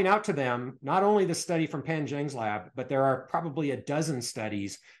you point out to them not only the study from Pan Zheng's lab, but there are probably a dozen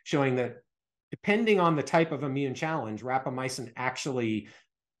studies showing that depending on the type of immune challenge, rapamycin actually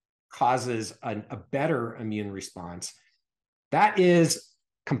causes a better immune response. That is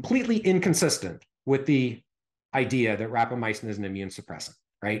completely inconsistent with the idea that rapamycin is an immune suppressant,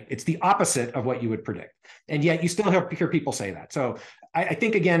 right? It's the opposite of what you would predict. And yet you still hear people say that. So I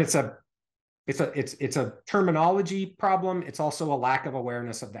think, again, it's a terminology problem. It's also a lack of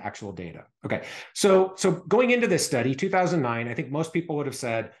awareness of the actual data. Okay, so going into this study, 2009, I think most people would have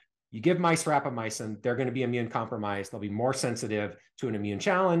said, you give mice rapamycin, they're going to be immune compromised. They'll be more sensitive to an immune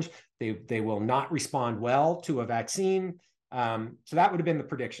challenge. They will not respond well to a vaccine. So that would have been the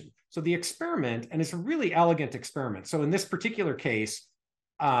prediction. So the experiment, and it's a really elegant experiment. So in this particular case,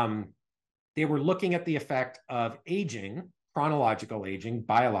 they were looking at the effect of aging, chronological aging,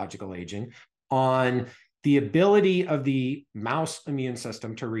 biological aging, on the ability of the mouse immune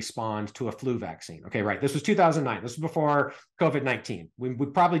system to respond to a flu vaccine. Okay, right. This was 2009. This was before COVID-19. We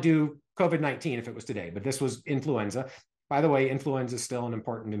would probably do COVID-19 if it was today, but this was influenza. By the way, influenza is still an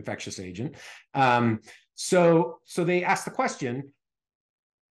important infectious agent. So they asked the question,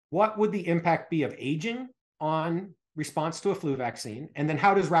 what would the impact be of aging on response to a flu vaccine? And then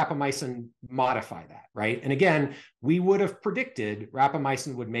how does rapamycin modify that, right? And again, we would have predicted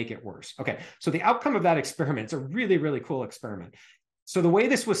rapamycin would make it worse. Okay, so the outcome of that experiment, it's a really, really cool experiment. So the way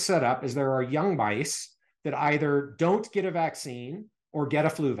this was set up is there are young mice that either don't get a vaccine or get a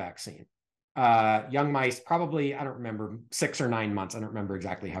flu vaccine. Young mice, probably, I don't remember, 6 or 9 months. I don't remember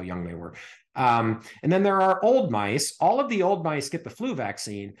exactly how young they were. And then there are old mice. All of the old mice get the flu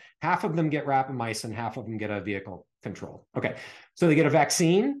vaccine. Half of them get rapamycin, half of them get a vehicle control. Okay, so they get a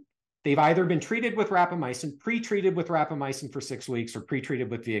vaccine. They've either been treated with rapamycin, pre-treated with rapamycin for 6 weeks, or pre-treated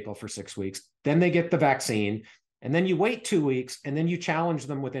with vehicle for 6 weeks. Then they get the vaccine, and then you wait 2 weeks, and then you challenge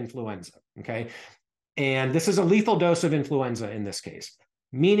them with influenza, okay? And this is a lethal dose of influenza in this case,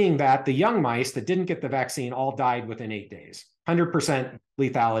 meaning that the young mice that didn't get the vaccine all died within 8 days, 100%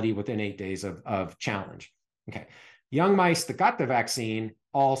 lethality within 8 days of challenge. Okay, young mice that got the vaccine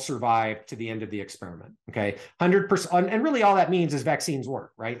all survived to the end of the experiment, okay? 100%, and really all that means is vaccines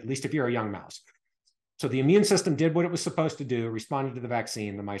work, right? At least if you're a young mouse. So the immune system did what it was supposed to do, responded to the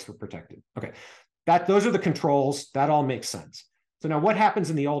vaccine, the mice were protected. Okay, those are the controls, that all makes sense. So now what happens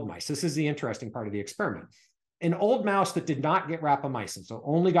in the old mice? This is the interesting part of the experiment. An old mouse that did not get rapamycin, so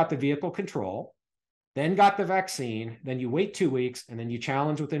only got the vehicle control, then got the vaccine, then you wait 2 weeks, and then you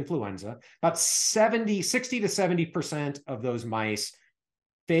challenge with influenza, about 60 to 70% of those mice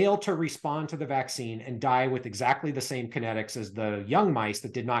fail to respond to the vaccine and die with exactly the same kinetics as the young mice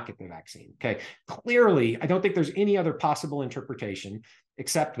that did not get the vaccine. Okay, clearly, I don't think there's any other possible interpretation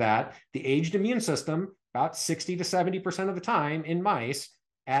except that the aged immune system, about 60 to 70% of the time in mice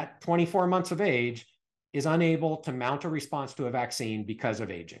at 24 months of age, is unable to mount a response to a vaccine because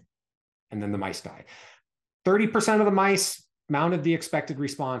of aging. And then the mice die. 30% of the mice mounted the expected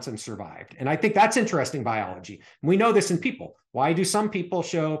response and survived. And I think that's interesting biology. We know this in people. Why do some people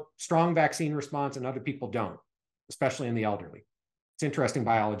show strong vaccine response and other people don't, especially in the elderly? It's interesting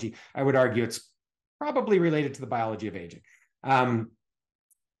biology. I would argue it's probably related to the biology of aging.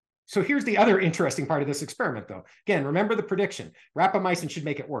 So here's the other interesting part of this experiment, though. Again, remember the prediction. Rapamycin should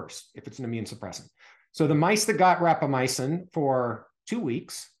make it worse if it's an immune suppressant. So the mice that got rapamycin for 2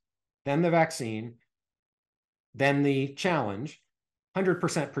 weeks, then the vaccine, then the challenge,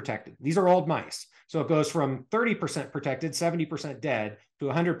 100% protected. These are old mice. So it goes from 30% protected, 70% dead, to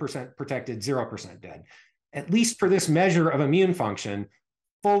 100% protected, 0% dead. At least for this measure of immune function,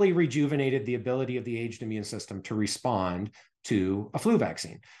 fully rejuvenated the ability of the aged immune system to respond to a flu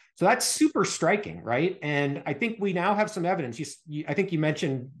vaccine. So that's super striking, right? And I think we now have some evidence. I think you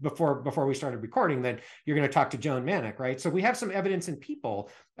mentioned before we started recording that you're going to talk to Joan Manick, right? So we have some evidence in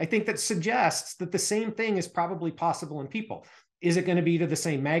people, I think, that suggests that the same thing is probably possible in people. Is it going to be to the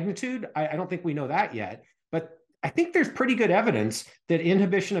same magnitude? I don't think we know that yet, but I think there's pretty good evidence that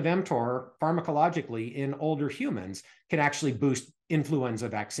inhibition of mTOR pharmacologically in older humans can actually boost influenza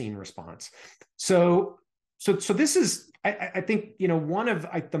vaccine response. So this is, I think, one of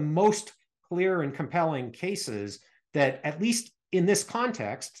the most clear and compelling cases that, at least in this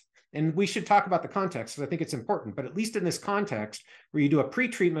context, and we should talk about the context because I think it's important, but at least in this context where you do a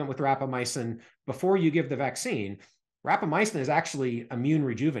pre-treatment with rapamycin before you give the vaccine, rapamycin is actually immune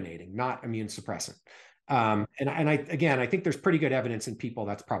rejuvenating, not immune suppressant. I think there's pretty good evidence in people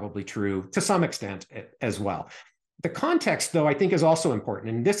that's probably true to some extent as well. The context, though, I think is also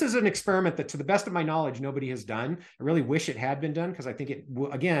important. And this is an experiment that, to the best of my knowledge, nobody has done. I really wish it had been done because I think it,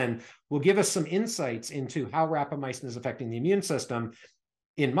 again, will give us some insights into how rapamycin is affecting the immune system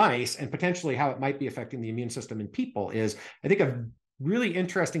in mice and potentially how it might be affecting the immune system in people. I think a really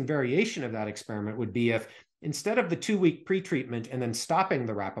interesting variation of that experiment would be if, instead of the 2-week pre-treatment and then stopping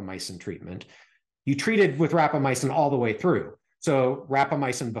the rapamycin treatment, you treated with rapamycin all the way through. So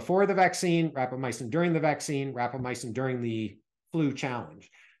rapamycin before the vaccine, rapamycin during the vaccine, rapamycin during the flu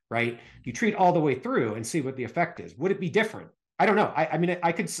challenge, right? You treat all the way through and see what the effect is. Would it be different? I don't know. I mean,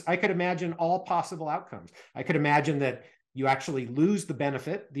 I could imagine all possible outcomes. I could imagine that you actually lose the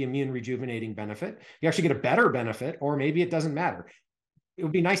benefit, the immune rejuvenating benefit. You actually get a better benefit, or maybe it doesn't matter. It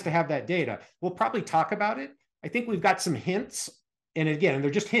would be nice to have that data. We'll probably talk about it. I think we've got some hints. And again,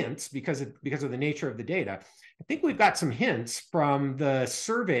 they're just hints because of the nature of the data. I think we've got some hints from the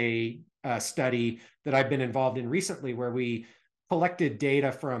survey study that I've been involved in recently, where we collected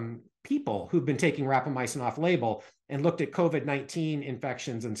data from people who've been taking rapamycin off label and looked at COVID-19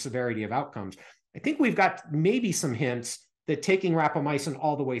 infections and severity of outcomes. I think we've got maybe some hints that taking rapamycin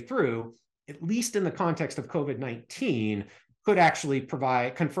all the way through, at least in the context of COVID-19, could actually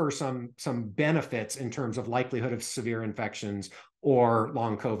confer some benefits in terms of likelihood of severe infections or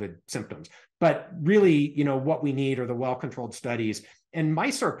long COVID symptoms. But really, what we need are the well-controlled studies. And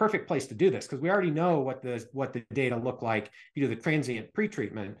mice are a perfect place to do this because we already know what the data look like. You do the transient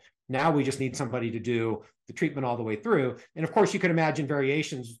pre-treatment. Now we just need somebody to do the treatment all the way through. And of course, you could imagine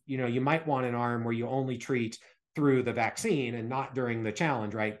variations. You might want an arm where you only treat through the vaccine and not during the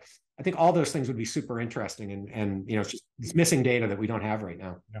challenge, right? I think all those things would be super interesting, and it's missing data that we don't have right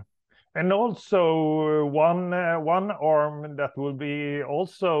now. Yeah. And also one arm that will be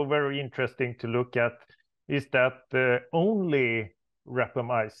also very interesting to look at is that only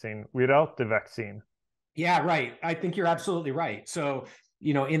rapamycin without the vaccine. Yeah, right. I think you're absolutely right. So,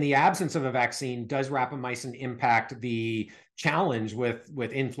 in the absence of a vaccine, does rapamycin impact the challenge with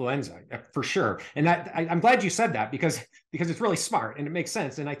influenza? For sure. And I'm glad you said that because it's really smart and it makes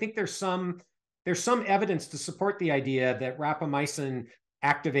sense. And I think there's some evidence to support the idea that rapamycin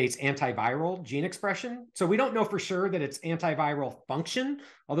activates antiviral gene expression. So we don't know for sure that it's antiviral function,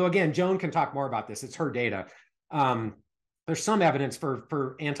 although again, Joan can talk more about this. It's her data. There's some evidence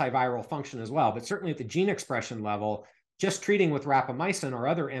for antiviral function as well, but certainly at the gene expression level, just treating with rapamycin or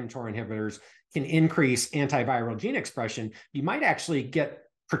other mTOR inhibitors can increase antiviral gene expression. You might actually get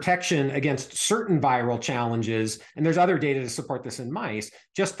protection against certain viral challenges, and there's other data to support this in mice,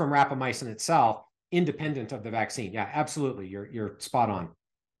 just from rapamycin itself, independent of the vaccine. Yeah, absolutely. You're spot on.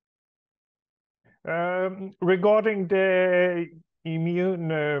 Regarding the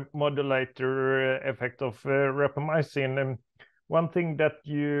immune modulator effect of rapamycin, one thing that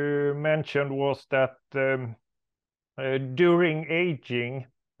you mentioned was that during aging,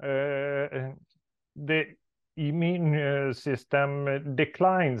 the immune system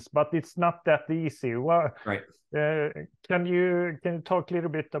declines, but it's not that easy. Well, Right. can you talk a little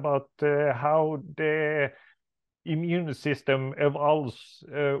bit about how the immune system evolves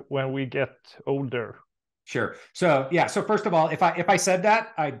when we get older? Sure. So yeah. So first of all, if I said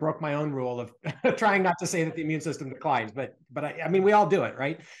that, I broke my own rule of trying not to say that the immune system declines. But I mean, we all do it,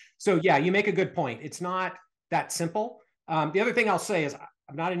 right? So yeah, you make a good point. It's not that simple. The other thing I'll say is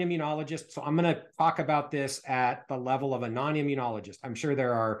I'm not an immunologist, so I'm going to talk about this at the level of a non-immunologist. I'm sure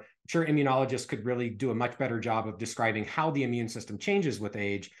immunologists could really do a much better job of describing how the immune system changes with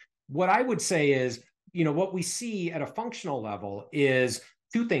age. What I would say is, what we see at a functional level is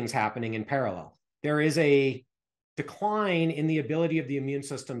two things happening in parallel. There is a decline in the ability of the immune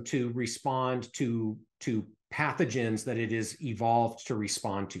system to respond to pathogens that it is evolved to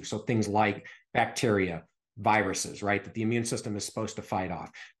respond to. So things like bacteria, viruses, right, that the immune system is supposed to fight off.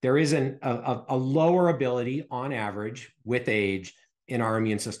 There is a lower ability on average with age in our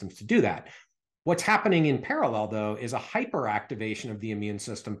immune systems to do that. What's happening in parallel, though, is a hyperactivation of the immune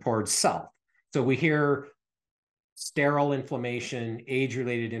system towards self. So we hear sterile inflammation,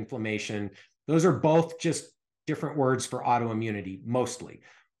 age-related inflammation. Those are both just different words for autoimmunity, mostly.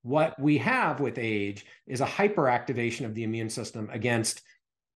 What we have with age is a hyperactivation of the immune system against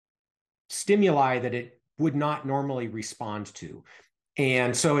stimuli that it would not normally respond to.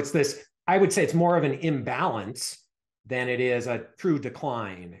 And so it's this, I would say it's more of an imbalance than it is a true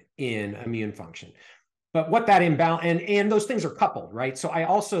decline in immune function. But what that imbalance, and those things are coupled, right? So I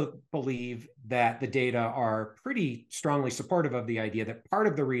also believe that the data are pretty strongly supportive of the idea that part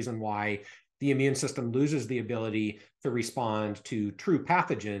of the reason why the immune system loses the ability to respond to true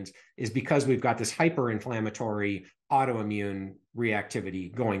pathogens is because we've got this hyperinflammatory autoimmune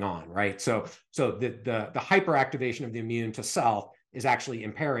reactivity going on, right? So the hyperactivation of the immune to self is actually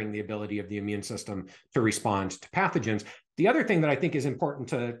impairing the ability of the immune system to respond to pathogens. The other thing that I think is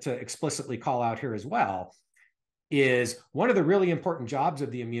important to explicitly call out here as well is one of the really important jobs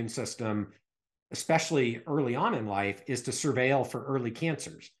of the immune system, especially early on in life, is to surveil for early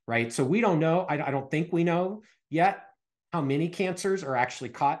cancers, right? So we don't know, I don't think we know yet how many cancers are actually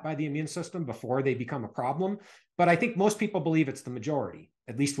caught by the immune system before they become a problem. But I think most people believe it's the majority,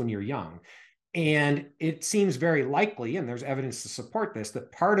 at least when you're young. And it seems very likely, and there's evidence to support this,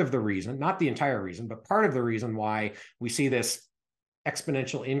 that part of the reason, not the entire reason, but part of the reason why we see this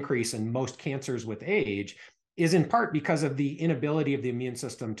exponential increase in most cancers with age is in part because of the inability of the immune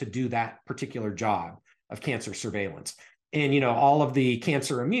system to do that particular job of cancer surveillance. And, all of the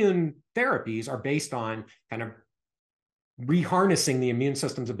cancer immune therapies are based on kind of reharnessing the immune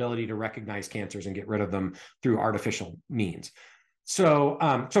system's ability to recognize cancers and get rid of them through artificial means. So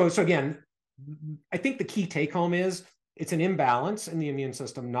again, I think the key take home is it's an imbalance in the immune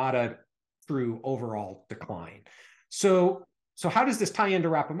system, not a true overall decline. So how does this tie into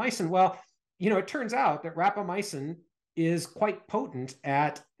rapamycin? Well, it turns out that rapamycin is quite potent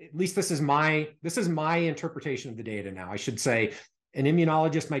at least this is my interpretation of the data now. I should say an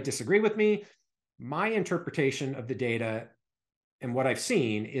immunologist might disagree with me. My interpretation of the data and what I've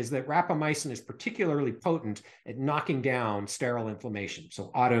seen is that rapamycin is particularly potent at knocking down sterile inflammation,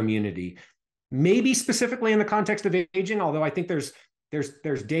 so autoimmunity, maybe specifically in the context of aging, although I think there's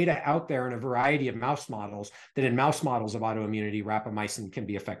data out there in a variety of mouse models that in mouse models of autoimmunity, rapamycin can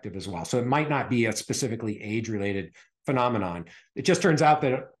be effective as well. So it might not be a specifically age-related phenomenon. It just turns out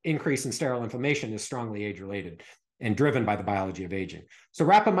that an increase in sterile inflammation is strongly age-related and driven by the biology of aging. So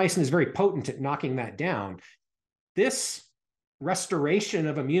rapamycin is very potent at knocking that down. This restoration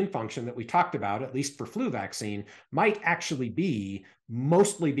of immune function that we talked about, at least for flu vaccine, might actually be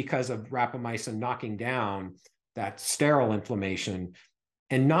mostly because of rapamycin knocking down that sterile inflammation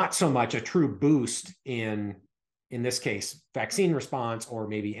and not so much a true boost in this case, vaccine response or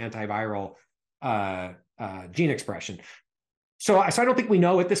maybe antiviral gene expression. So I don't think we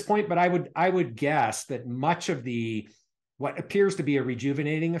know at this point, but I would guess that much of what appears to be a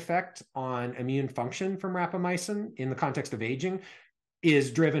rejuvenating effect on immune function from rapamycin in the context of aging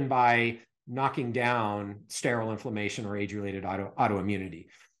is driven by knocking down sterile inflammation or age-related autoimmunity.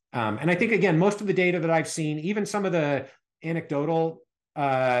 And I think, again, most of the data that I've seen, even some of the anecdotal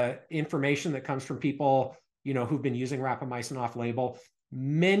information that comes from people, who've been using rapamycin off-label,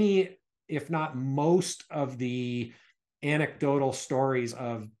 many, if not most of the anecdotal stories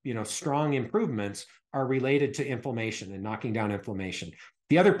of, strong improvements are related to inflammation and knocking down inflammation.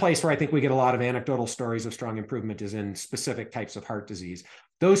 The other place where I think we get a lot of anecdotal stories of strong improvement is in specific types of heart disease.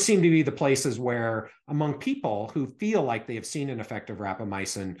 Those seem to be the places where, among people who feel like they have seen an effect of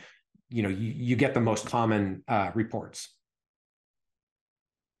rapamycin, you get the most common reports.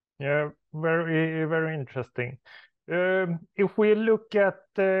 Yeah, very, very interesting. If we look at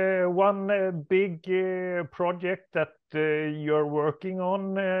one big project that you're working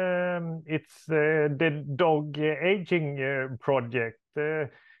on, it's the dog aging project.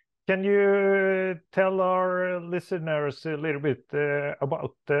 Can you tell our listeners a little bit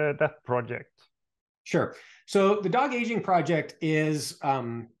about that project? Sure. So the dog aging project is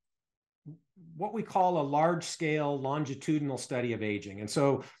what we call a large-scale longitudinal study of aging. And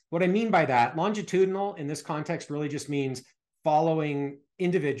so what I mean by that, longitudinal in this context really just means following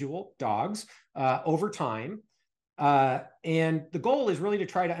individual dogs over time. And the goal is really to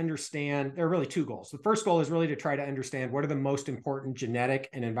try to understand, there are really two goals. The first goal is really to try to understand what are the most important genetic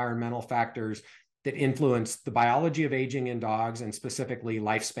and environmental factors that influence the biology of aging in dogs, and specifically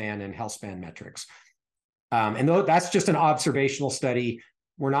lifespan and health span metrics. And though that's just an observational study,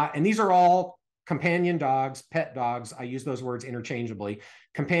 and these are all companion dogs, pet dogs, I use those words interchangeably,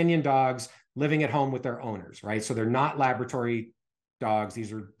 companion dogs living at home with their owners, right? So they're not laboratory dogs.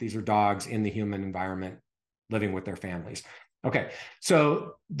 These are dogs in the human environment living with their families. Okay,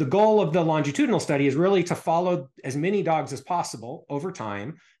 so the goal of the longitudinal study is really to follow as many dogs as possible over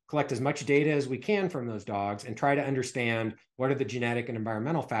time, collect as much data as we can from those dogs, and try to understand what are the genetic and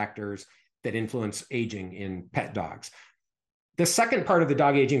environmental factors that influence aging in pet dogs. The second part of the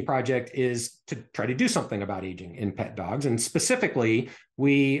dog aging project is to try to do something about aging in pet dogs. And specifically,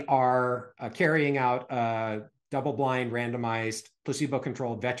 we are carrying out a double-blind, randomized,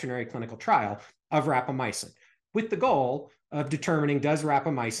 placebo-controlled veterinary clinical trial of rapamycin, with the goal of determining, does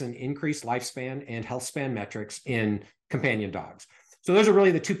rapamycin increase lifespan and health span metrics in companion dogs? So those are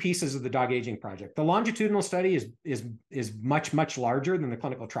really the two pieces of the dog aging project. The longitudinal study is much, much larger than the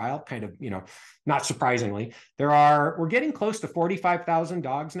clinical trial, kind of, not surprisingly. We're getting close to 45,000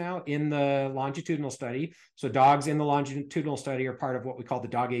 dogs now in the longitudinal study. So dogs in the longitudinal study are part of what we call the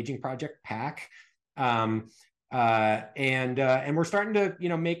Dog Aging Project, PAC. And we're starting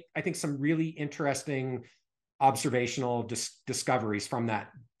to, make, I think, some really interesting observational discoveries from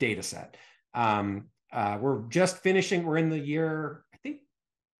that data set. We're just finishing, we're in the year, I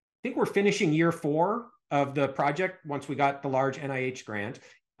think we're finishing year 4 of the project once we got the large NIH grant.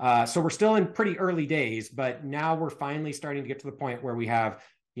 So we're still in pretty early days, but now we're finally starting to get to the point where we have,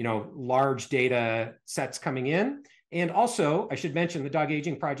 large data sets coming in. And also, I should mention, the Dog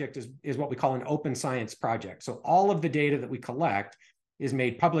Aging Project is what we call an open science project. So all of the data that we collect is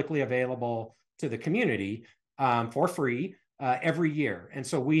made publicly available to the community for free every year. And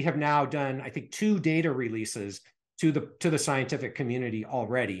so we have now done, I think, 2 data releases to the scientific community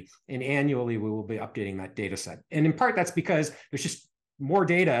already. And annually, we will be updating that data set. And in part, that's because there's just more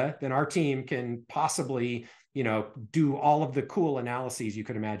data than our team can possibly, do all of the cool analyses you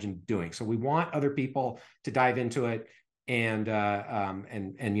could imagine doing. So we want other people to dive into it and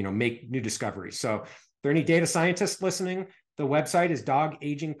make new discoveries. So if there are any data scientists listening, the website is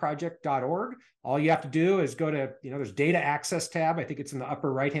dogagingproject.org. All you have to do is go to, there's data access tab. I think it's in the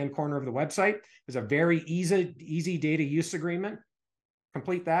upper right-hand corner of the website. There's a very easy data use agreement.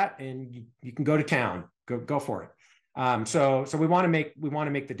 Complete that, and you can go to town. Go for it. So we want to make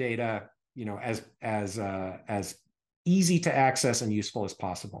the data, as easy to access and useful as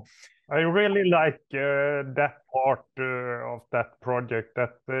possible. I really like that part of that project,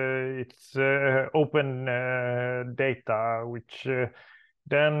 that it's open data, which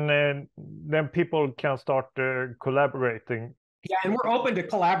then people can start collaborating. Yeah, and we're open to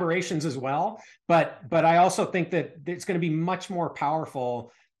collaborations as well, but I also think that it's going to be much more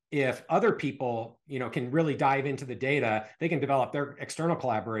powerful if other people, can really dive into the data. They can develop their external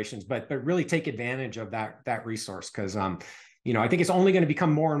collaborations, but really take advantage of that resource, because I think it's only going to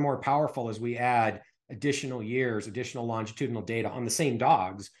become more and more powerful as we add additional years, additional longitudinal data on the same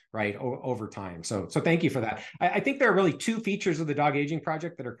dogs, right, over time. So thank you for that. I think there are really 2 features of the Dog Aging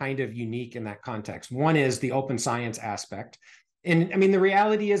Project that are kind of unique in that context. One is the open science aspect. And I mean, the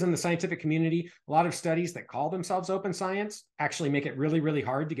reality is, in the scientific community, a lot of studies that call themselves open science actually make it really, really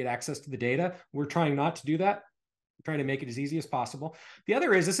hard to get access to the data. We're trying not to do that. We're trying to make it as easy as possible. The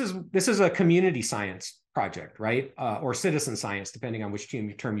other is, this is a community science project, right? Or citizen science, depending on which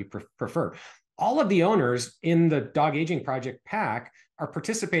term you prefer. All of the owners in the Dog Aging Project PAC are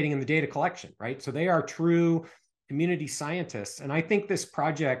participating in the data collection, right? So they are true community scientists. And I think this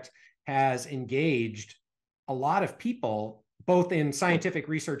project has engaged a lot of people, both in scientific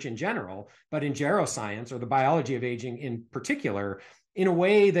research in general, but in geroscience, or the biology of aging in particular, in a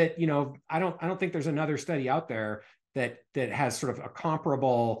way that, you know, I don't think there's another study out there that has sort of a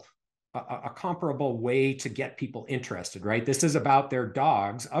comparable way to get people interested, right? This is about their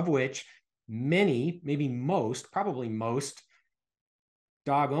dogs, of which many, maybe most, probably most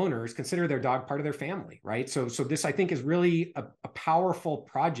dog owners consider their dog part of their family, right? So this, I think, is really a powerful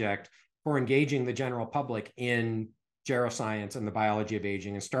project for engaging the general public in geroscience and the biology of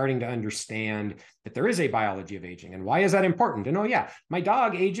aging, and starting to understand that there is a biology of aging. And why is that important? And oh yeah, my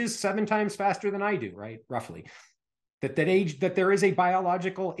dog ages 7 times faster than I do, right? Roughly. That there is a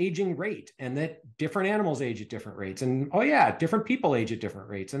biological aging rate, and that different animals age at different rates. And oh yeah, different people age at different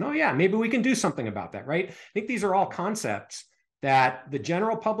rates. And oh yeah, maybe we can do something about that, right? I think these are all concepts that the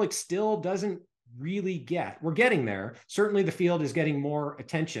general public still doesn't really get. We're getting there. Certainly the field is getting more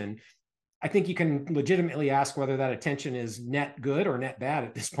attention. I think you can legitimately ask whether that attention is net good or net bad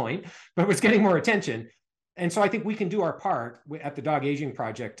at this point, but it's getting more attention. And so I think we can do our part at the Dog Aging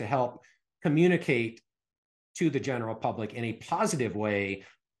Project to help communicate to the general public in a positive way,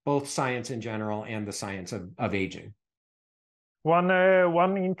 both science in general and the science of aging. One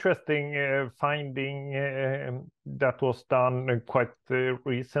interesting finding that was done quite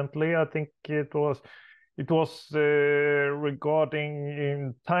recently, I think it was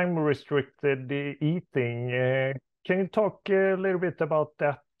regarding time restricted eating. Can you talk a little bit about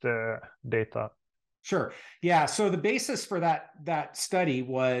that data? Sure. Yeah. So the basis for that study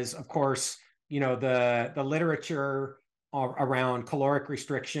was, of course, you know, the literature around caloric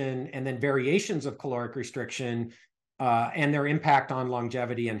restriction, and then variations of caloric restriction, and their impact on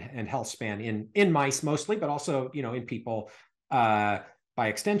longevity and health span in mice mostly, but also, you know, in people by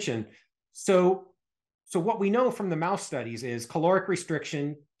extension. So what we know from the mouse studies is caloric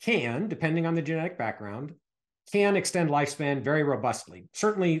restriction can, depending on the genetic background, can extend lifespan very robustly,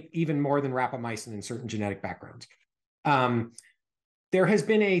 certainly even more than rapamycin in certain genetic backgrounds. There has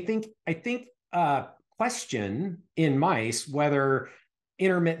been I think question in mice whether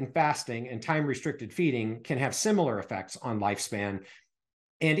intermittent fasting and time-restricted feeding can have similar effects on lifespan.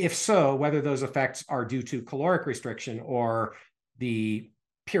 And if so, whether those effects are due to caloric restriction or the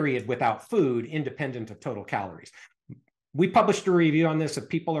period without food, independent of total calories. We published a review on this. If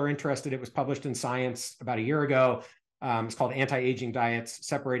people are interested, it was published in Science about a year ago. It's called Anti-Aging Diets,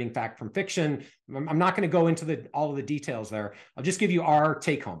 Separating Fact from Fiction. I'm not going to go into all of the details there. I'll just give you our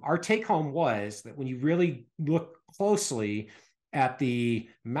take home. Our take home was that when you really look closely at the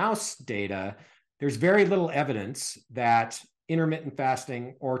mouse data, there's very little evidence that intermittent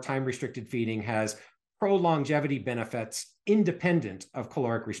fasting or time-restricted feeding has pro-longevity benefits independent of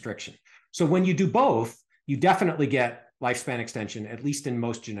caloric restriction. So when you do both, you definitely get lifespan extension, at least in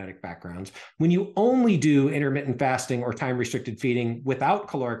most genetic backgrounds. When you only do intermittent fasting or time-restricted feeding without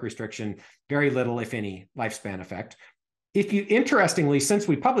caloric restriction, very little, if any, lifespan effect. Interestingly, since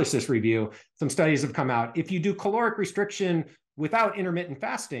we published this review, some studies have come out. If you do caloric restriction without intermittent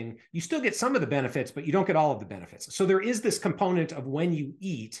fasting, you still get some of the benefits, but you don't get all of the benefits. So there is this component of when you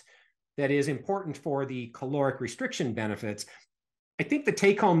eat that is important for the caloric restriction benefits. I think the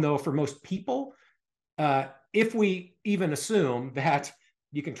take home, though, for most people, if we even assume that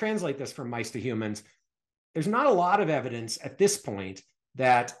you can translate this from mice to humans, there's not a lot of evidence at this point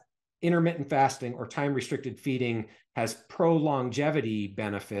that intermittent fasting or time-restricted feeding has pro-longevity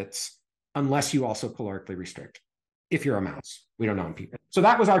benefits unless you also calorically restrict. If you're a mouse, we don't know in people. So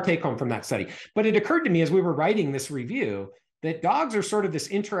that was our take home from that study. But it occurred to me as we were writing this review that dogs are sort of this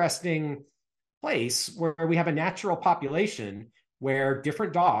interesting place where we have a natural population where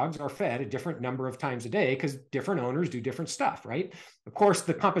different dogs are fed a different number of times a day because different owners do different stuff, right? Of course,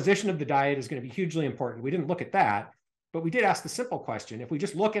 the composition of the diet is going to be hugely important. We didn't look at that, but we did ask the simple question. If we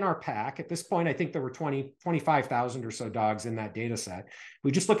just look in our pack, at this point, I think there were 25,000 or so dogs in that data set.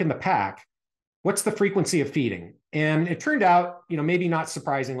 We just look in the pack, what's the frequency of feeding? And it turned out, you know, maybe not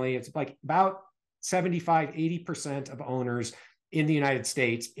surprisingly, it's like about 75, 80% of owners in the United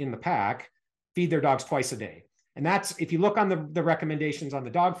States in the pack feed their dogs twice a day. And that's, if you look on the recommendations on the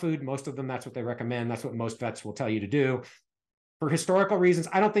dog food, most of them, that's what they recommend. That's what most vets will tell you to do. For historical reasons,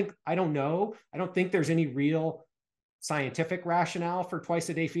 I don't think there's any real scientific rationale for twice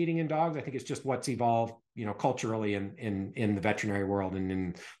a day feeding in dogs. I think it's just what's evolved, you know, culturally in the veterinary world and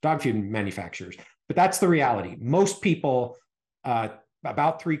in dog food manufacturers. But that's the reality. Most people,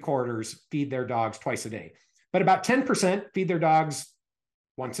 about 3/4 feed their dogs twice a day, but about 10% feed their dogs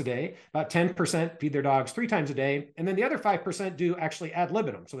once a day, about 10% feed their dogs 3 times a day, and then the other 5% do actually ad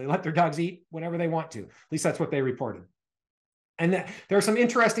libitum. So they let their dogs eat whenever they want to. At least that's what they reported. And there's some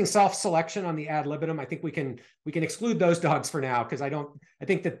interesting self-selection on the ad libitum. I think we can exclude those dogs for now because I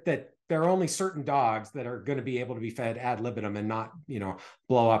think that there are only certain dogs that are going to be able to be fed ad libitum and not,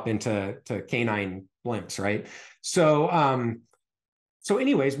 blow up into canine blimps, right? So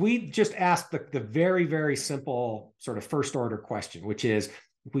anyways, we just asked the very, very simple sort of first order question, which is,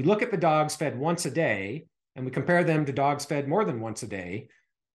 if we look at the dogs fed once a day and we compare them to dogs fed more than once a day,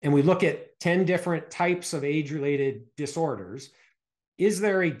 and we look at 10 different types of age-related disorders, is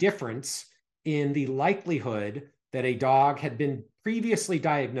there a difference in the likelihood that a dog had been previously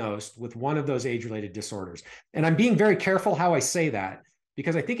diagnosed with one of those age-related disorders? And I'm being very careful how I say that,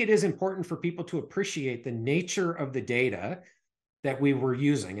 because I think it is important for people to appreciate the nature of the data that we were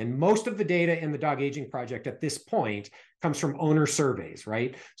using. And most of the data in the Dog Aging Project at this point comes from owner surveys,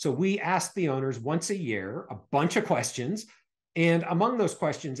 right? So we ask the owners once a year a bunch of questions. And among those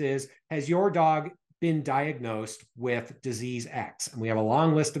questions is, has your dog been diagnosed with disease X? And we have a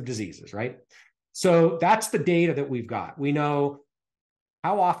long list of diseases, right? So that's the data that we've got. We know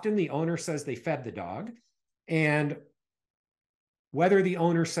how often the owner says they fed the dog, and whether the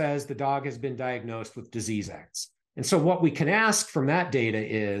owner says the dog has been diagnosed with disease X. And so what we can ask from that data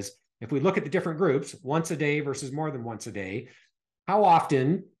is, if we look at the different groups, once a day versus more than once a day, how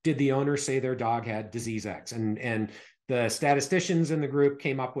often did the owner say their dog had disease X? And the statisticians in the group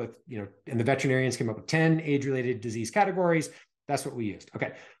came up with, and the veterinarians came up with 10 age-related disease categories. That's what we used.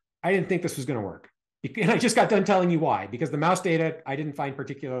 Okay. I didn't think this was going to work. And I just got done telling you why, because the mouse data I didn't find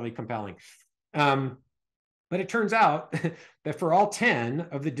particularly compelling. But it turns out that for all 10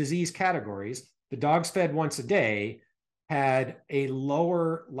 of the disease categories, the dogs fed once a day had a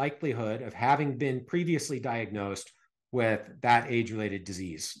lower likelihood of having been previously diagnosed with that age-related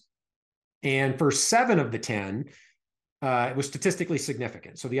disease. And for 7 of the 10, it was statistically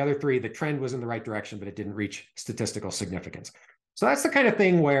significant. So the other 3, the trend was in the right direction, but it didn't reach statistical significance. So that's the kind of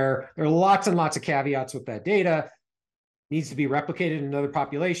thing where there are lots and lots of caveats with that data. Needs to be replicated in another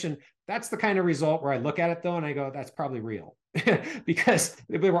population. That's the kind of result where I look at it though, and I go, that's probably real. Because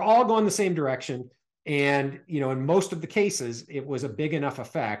we were all going the same direction. And, in most of the cases, it was a big enough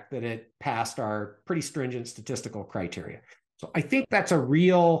effect that it passed our pretty stringent statistical criteria. So I think that's a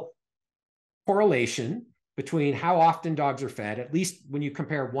real correlation between how often dogs are fed, at least when you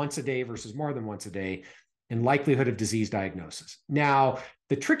compare once a day versus more than once a day, and likelihood of disease diagnosis. Now,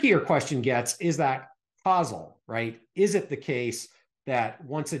 the trickier question gets, is that causal, right? Is it the case that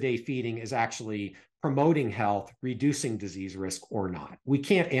once a day feeding is actually promoting health, reducing disease risk or not? We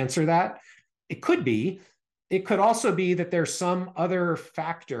can't answer that. It could be. It could also be that there's some other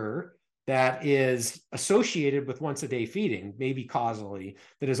factor that is associated with once a day feeding, maybe causally,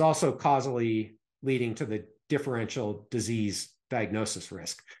 that is also causally leading to the differential disease diagnosis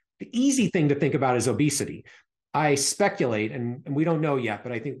risk. The easy thing to think about is obesity. I speculate, and we don't know yet,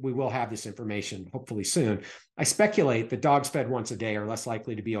 but I think we will have this information hopefully soon. I speculate that dogs fed once a day are less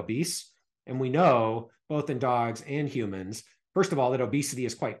likely to be obese. And we know, both in dogs and humans, first of all, that obesity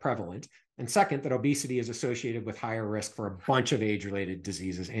is quite prevalent. And second, that obesity is associated with higher risk for a bunch of age-related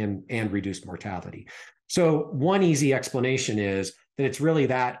diseases and reduced mortality. So one easy explanation is that it's really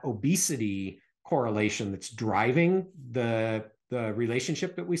that obesity correlation that's driving the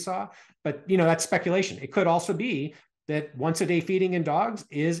relationship that we saw. But, that's speculation. It could also be that once a day feeding in dogs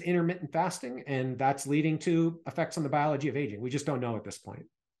is intermittent fasting, and that's leading to effects on the biology of aging. We just don't know at this point.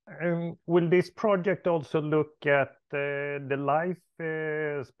 Will this project also look at the life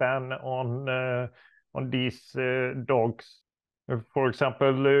span on these dogs? For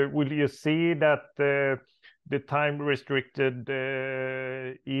example, will you see that the time-restricted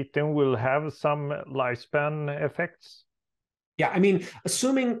eating will have some lifespan effects? Yeah, I mean,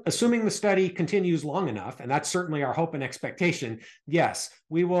 assuming the study continues long enough, and that's certainly our hope and expectation, yes,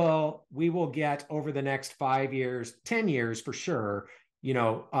 we will get over the next 5 years, 10 years for sure,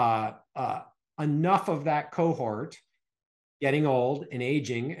 enough of that cohort getting old and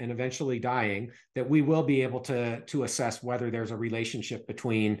aging and eventually dying that we will be able to assess whether there's a relationship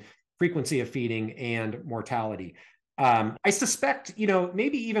between frequency of feeding and mortality. I suspect,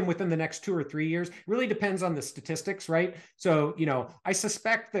 maybe even within the next 2 or 3 years, really depends on the statistics, right? So, I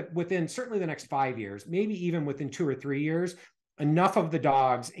suspect that within certainly the next 5 years, maybe even within 2 or 3 years, enough of the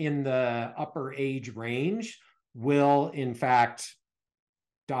dogs in the upper age range will in fact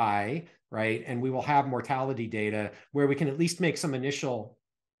die, right? And we will have mortality data where we can at least make some initial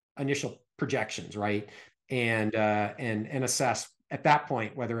projections, right? And assess at that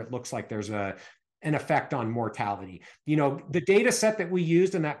point whether it looks like there's an effect on mortality. The data set that we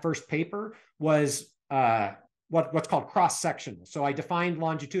used in that first paper was what's called cross-sectional. So I defined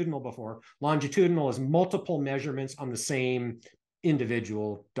longitudinal before. Longitudinal is multiple measurements on the same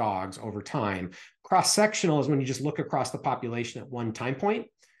individual dogs over time. Cross-sectional is when you just look across the population at one time point.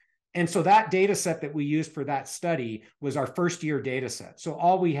 And so that data set that we used for that study was our first year data set. So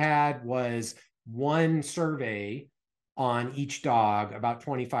all we had was one survey on each dog, about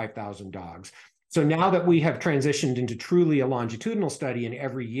 25,000 dogs. So now that we have transitioned into truly a longitudinal study, and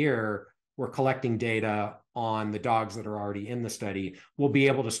every year we're collecting data on the dogs that are already in the study, we'll be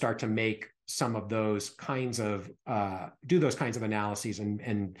able to start to make some of those kinds of, do those kinds of analyses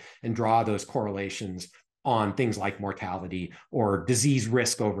and draw those correlations on things like mortality or disease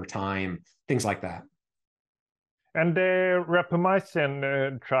risk over time, things like that. And the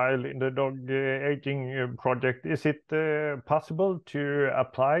rapamycin trial in the dog aging project, is it possible to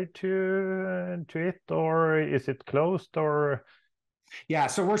apply to it, or is it closed, or? Yeah,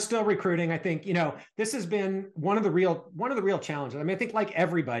 so we're still recruiting. I think, you know, this has been one of the real challenges. I mean, I think like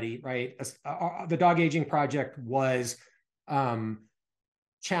everybody, right, the dog aging project was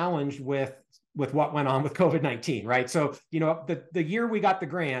challenged with what went on with COVID-19, right? So, you know, the year we got the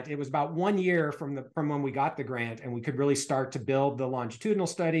grant, it was about 1 year from when we got the grant, and we could really start to build the longitudinal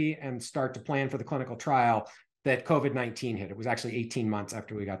study and start to plan for the clinical trial, that COVID-19 hit. It was actually 18 months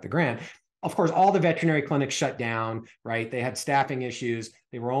after we got the grant. Of course, all the veterinary clinics shut down, right? They had staffing issues.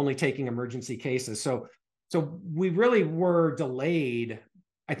 They were only taking emergency cases. So we really were delayed,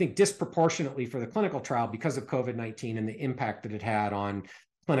 I think, disproportionately for the clinical trial because of COVID-19 and the impact that it had on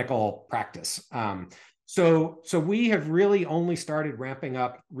clinical practice. So we have really only started ramping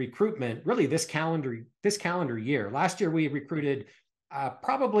up recruitment really this calendar year. Last year we recruited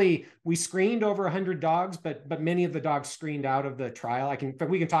we screened over 100 dogs, but many of the dogs screened out of the trial.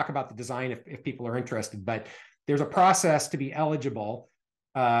 We can talk about the design if people are interested, but there's a process to be eligible.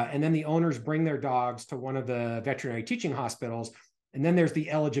 And then the owners bring their dogs to one of the veterinary teaching hospitals. And then there's the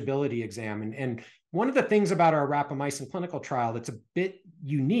eligibility exam. And one of the things about our rapamycin clinical trial that's a bit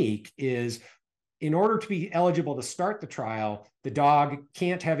unique is, in order to be eligible to start the trial, the dog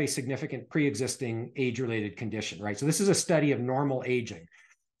can't have a significant pre-existing age-related condition, right? So this is a study of normal aging.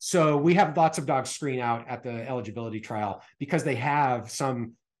 So we have lots of dogs screen out at the eligibility trial because they have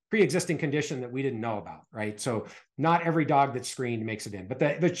some pre-existing condition that we didn't know about, right? So not every dog that's screened makes it in. But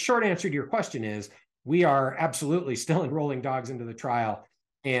the short answer to your question is, we are absolutely still enrolling dogs into the trial.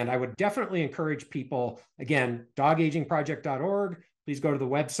 And I would definitely encourage people, again, dogagingproject.org. Please go to the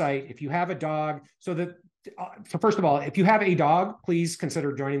website. If you have a dog, so first of all, if you have a dog, please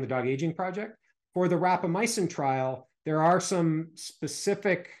consider joining the Dog Aging Project. For the rapamycin trial, there are some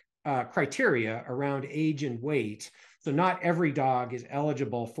specific criteria around age and weight. So not every dog is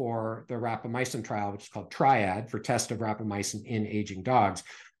eligible for the rapamycin trial, which is called Triad, for test of rapamycin in aging dogs.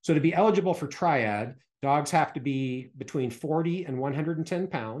 So to be eligible for Triad, dogs have to be between 40 and 110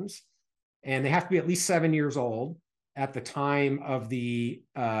 pounds, and they have to be at least 7 years old at the time of the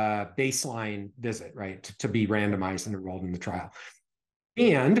baseline visit, right, to be randomized and enrolled in the trial.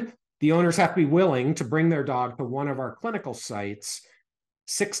 And the owners have to be willing to bring their dog to one of our clinical sites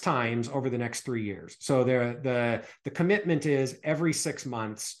 6 times over the next 3 years. So the commitment is every 6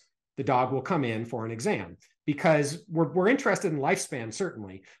 months, the dog will come in for an exam, because we're interested in lifespan,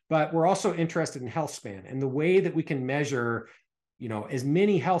 certainly, but we're also interested in health span. And the way that we can measure, you know, as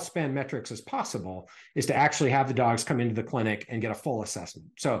many health span metrics as possible is to actually have the dogs come into the clinic and get a full assessment.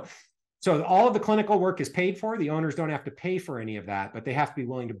 So all of the clinical work is paid for. The owners don't have to pay for any of that, but they have to be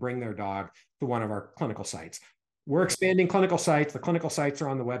willing to bring their dog to one of our clinical sites. We're expanding clinical sites. The clinical sites are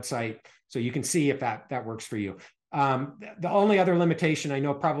on the website, so you can see if that works for you. The only other limitation, I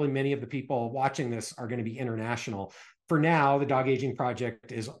know probably many of the people watching this are going to be international. For now, the Dog Aging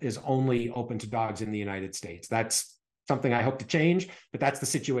Project is only open to dogs in the United States. That's something I hope to change, but that's the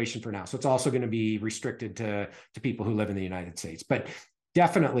situation for now. So it's also going to be restricted to people who live in the United States. But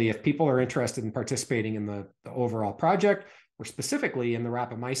definitely, if people are interested in participating in the overall project, or specifically in the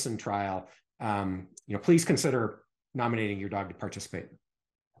rapamycin trial, you know, please consider nominating your dog to participate.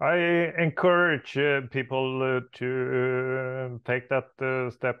 I encourage people to take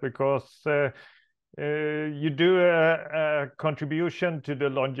that step, because you do a contribution to the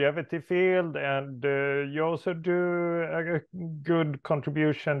longevity field, and you also do a good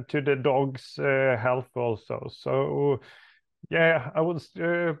contribution to the dog's health also. So yeah, I will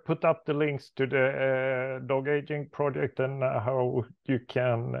put up the links to the Dog Aging Project and how you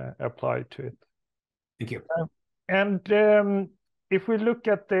can apply to it. Thank you. And if we look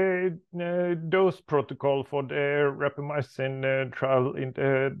at the dose protocol for the rapamycin trial in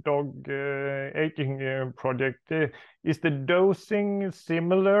the dog aging project, is the dosing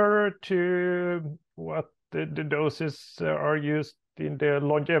similar to what the doses are used in the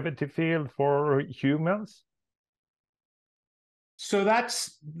longevity field for humans? So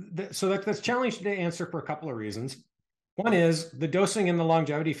that's challenging to answer for a couple of reasons. One is the dosing in the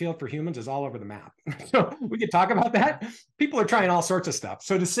longevity field for humans is all over the map. So we could talk about that. People are trying all sorts of stuff.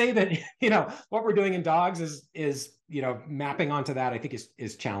 So to say that, what we're doing in dogs is mapping onto that, I think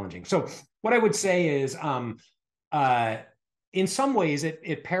is challenging. So what I would say is, in some ways,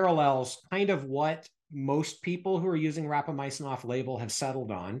 it parallels kind of what most people who are using rapamycin off-label have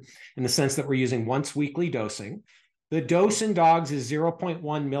settled on, in the sense that we're using once weekly dosing. The dose in dogs is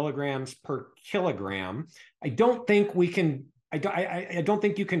 0.1 milligrams per kilogram. I don't think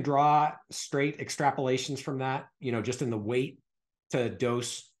you can draw straight extrapolations from that, just in the weight to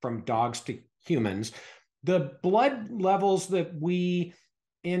dose from dogs to humans. The blood levels that we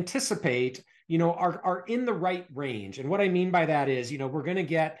anticipate, are in the right range. And what I mean by that is, we're going to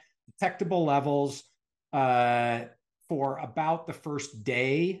get detectable levels for about the first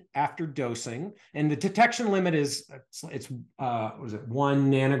day after dosing. And the detection limit is, what is it,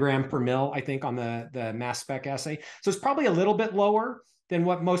 1 nanogram per mil, I think, on the mass spec assay. So it's probably a little bit lower than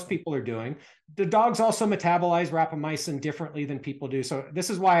what most people are doing. The dogs also metabolize rapamycin differently than people do. So this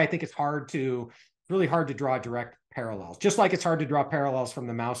is why I think it's really hard to draw direct parallels, just like it's hard to draw parallels from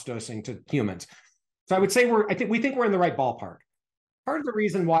the mouse dosing to humans. So I would say we think we're in the right ballpark. Part of the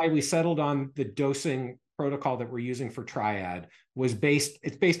reason why we settled on the dosing protocol that we're using for Triad was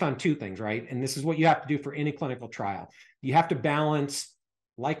based on two things, right? And this is what you have to do for any clinical trial. You have to balance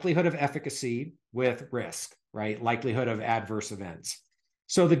likelihood of efficacy with risk, right? Likelihood of adverse events.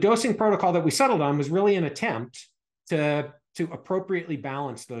 So the dosing protocol that we settled on was really an attempt to appropriately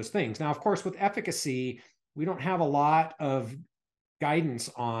balance those things. Now, of course, with efficacy, we don't have a lot of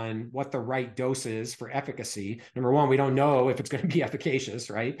guidance on what the right dose is for efficacy. Number one, we don't know if it's going to be efficacious,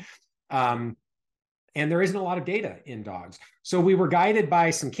 right? And there isn't a lot of data in dogs. So we were guided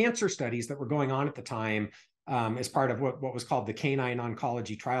by some cancer studies that were going on at the time, as part of what was called the Canine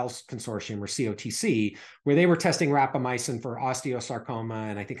Oncology Trials Consortium, or COTC, where they were testing rapamycin for osteosarcoma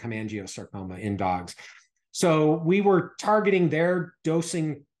and I think hemangiosarcoma in dogs. So we were targeting their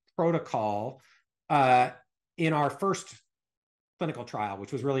dosing protocol in our first clinical trial,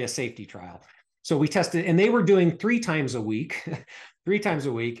 which was really a safety trial. So we tested, and they were doing 3 times a week,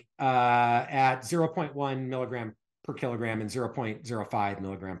 at 0.1 milligram per kilogram and 0.05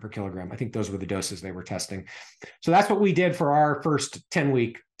 milligram per kilogram. I think those were the doses they were testing. So that's what we did for our first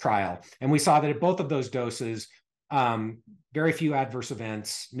 10-week trial. And we saw that at both of those doses, very few adverse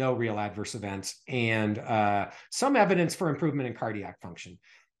events, no real adverse events, and some evidence for improvement in cardiac function.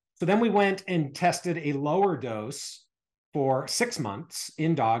 So then we went and tested a lower dose for 6 months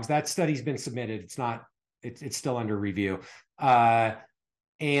in dogs. That study's been submitted. It's still under review. And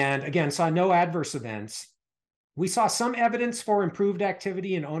again, saw no adverse events. We saw some evidence for improved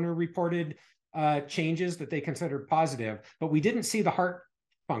activity and owner-reported changes that they considered positive, but we didn't see the heart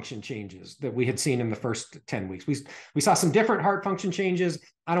function changes that we had seen in the first 10 weeks. We saw some different heart function changes.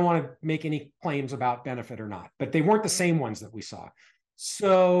 I don't want to make any claims about benefit or not, but they weren't the same ones that we saw.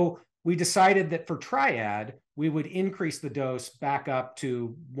 So we decided that for Triad, we would increase the dose back up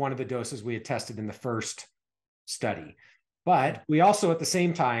to one of the doses we had tested in the first study. But we also, at the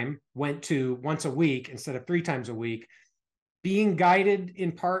same time, went to once a week instead of 3 times a week, being guided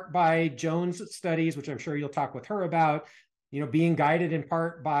in part by Joan's studies, which I'm sure you'll talk with her about, being guided in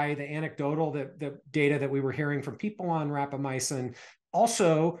part by the anecdotal the data that we were hearing from people on rapamycin,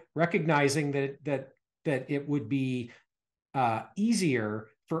 also recognizing that it would be easier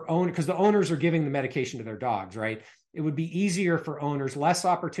for owners, because the owners are giving the medication to their dogs, right? It would be easier for owners, less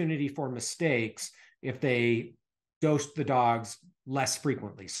opportunity for mistakes if they dosed the dogs less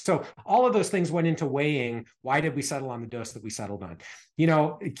frequently. So all of those things went into weighing, why did we settle on the dose that we settled on?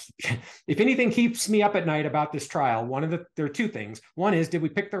 If anything keeps me up at night about this trial, there are 2 things. One is, did we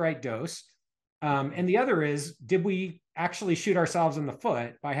pick the right dose? And the other is, did we actually shoot ourselves in the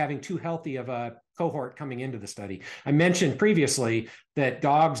foot by having too healthy of a cohort coming into the study? I mentioned previously that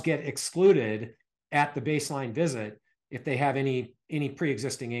dogs get excluded at the baseline visit if they have any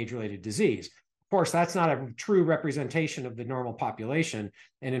pre-existing age-related disease. Of course, that's not a true representation of the normal population.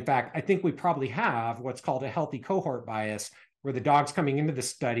 And in fact, I think we probably have what's called a healthy cohort bias, where the dogs coming into the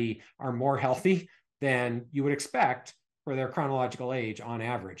study are more healthy than you would expect for their chronological age on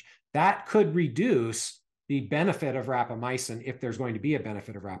average. That could reduce the benefit of rapamycin if there's going to be a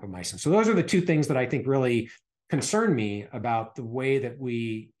benefit of rapamycin. So those are the 2 things that I think really concern me about the way that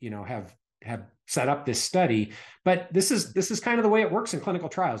we, have set up this study. But this is kind of the way it works in clinical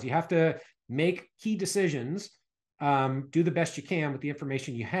trials. You have to make key decisions, do the best you can with the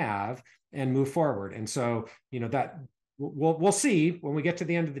information you have, and move forward. And so, that we'll see when we get to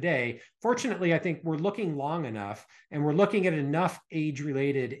the end of the day. Fortunately, I think we're looking long enough, and we're looking at enough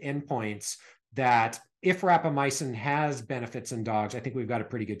age-related endpoints that if rapamycin has benefits in dogs, I think we've got a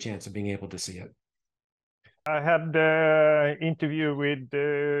pretty good chance of being able to see it. I had an interview with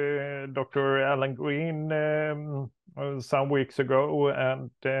Dr. Alan Green some weeks ago,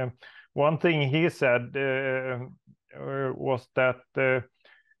 and one thing he said was that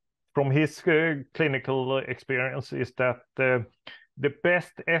from his clinical experience is that the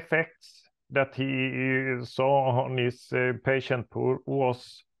best effects that he saw on his patient pool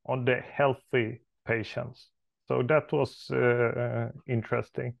was on the healthy patients. So that was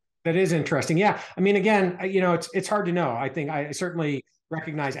interesting. That is interesting. Yeah. I mean, again, it's hard to know. I think I certainly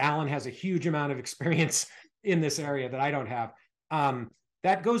recognize Alan has a huge amount of experience in this area that I don't have.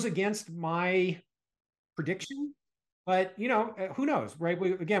 That goes against my prediction, but who knows, right?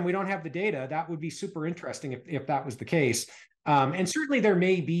 We don't have the data. That would be super interesting if that was the case. And certainly there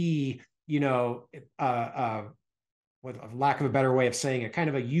may be, with lack of a better way of saying it, kind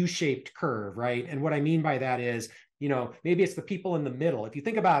of a U-shaped curve, right? And what I mean by that is, maybe it's the people in the middle. If you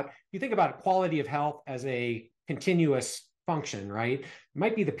think about quality of health as a continuous function, right? It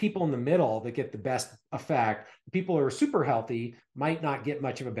might be the people in the middle that get the best effect. The people who are super healthy might not get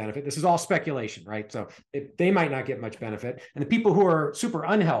much of a benefit. This is all speculation, right? So they might not get much benefit. And the people who are super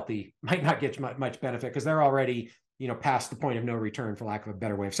unhealthy might not get much benefit because they're already, past the point of no return, for lack of a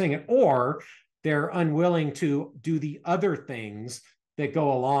better way of saying it, or they're unwilling to do the other things that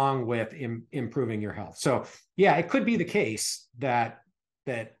go along with improving your health. So yeah, it could be the case that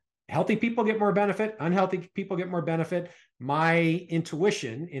healthy people get more benefit, unhealthy people get more benefit. My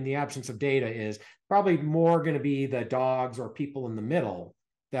intuition in the absence of data is probably more going to be the dogs or people in the middle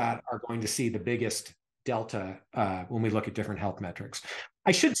that are going to see the biggest delta when we look at different health metrics.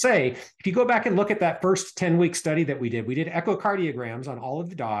 I should say, if you go back and look at that first 10-week study that we did echocardiograms on all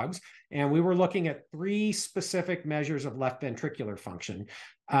of the dogs, and we were looking at 3 specific measures of left ventricular function.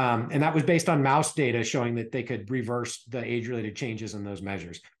 And that was based on mouse data showing that they could reverse the age-related changes in those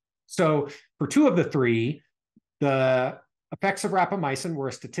measures. So for 2 of the 3, the effects of rapamycin were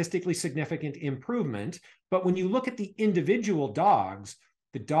a statistically significant improvement. But when you look at the individual dogs,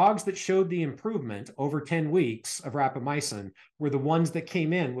 the dogs that showed the improvement over 10 weeks of rapamycin were the ones that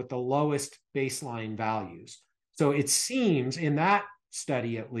came in with the lowest baseline values. So it seems in that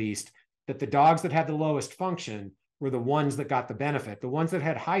study, at least, that the dogs that had the lowest function were the ones that got the benefit. The ones that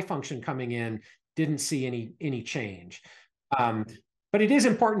had high function coming in didn't see any change. But it is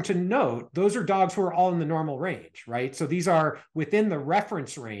important to note, those are dogs who are all in the normal range, right? So these are within the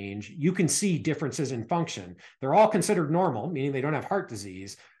reference range. You can see differences in function. They're all considered normal, meaning they don't have heart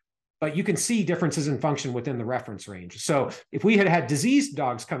disease, but you can see differences in function within the reference range. So if we had diseased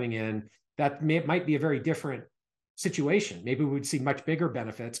dogs coming in, that might be a very different situation. Maybe we would see much bigger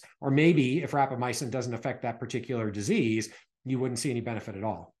benefits, or maybe if rapamycin doesn't affect that particular disease, you wouldn't see any benefit at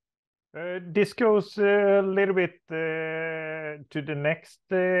all. This goes a little bit to the next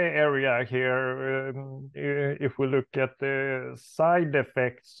area here. If we look at the side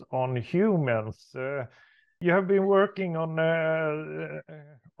effects on humans, you have been working on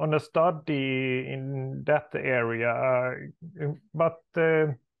a study in that area, but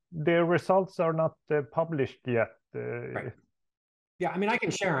the results are not published yet. Right. Yeah, I mean, I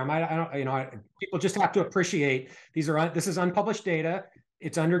can share them. I don't, people just have to appreciate this is unpublished data.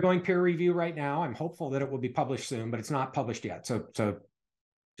 It's undergoing peer review right now. I'm hopeful that it will be published soon, but it's not published yet. So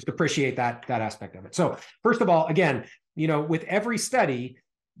just appreciate that aspect of it. So first of all, again, with every study,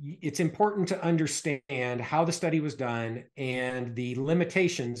 it's important to understand how the study was done and the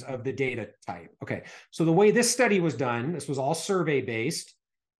limitations of the data type. Okay, so the way this study was done, this was all survey-based.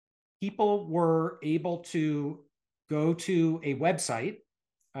 People were able to go to a website,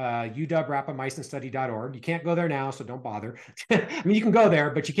 uw-rapamycinstudy.org. You can't go there now, so don't bother. I mean, you can go there,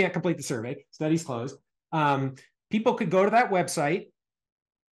 but you can't complete the survey. Study's closed. People could go to that website,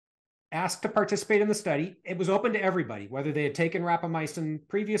 ask to participate in the study. It was open to everybody, whether they had taken rapamycin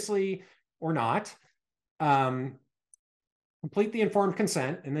previously or not. Complete the informed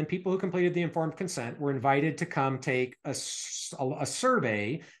consent, and then people who completed the informed consent were invited to come take a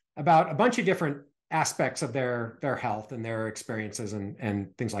survey about a bunch of different aspects of their health and their experiences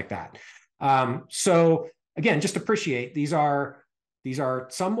and things like that. So again, just appreciate these are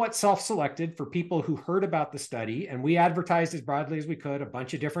somewhat self-selected for people who heard about the study, and we advertised as broadly as we could, a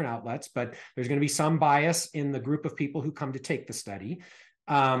bunch of different outlets, but there's going to be some bias in the group of people who come to take the study.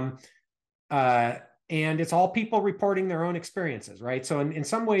 And it's all people reporting their own experiences, right? So in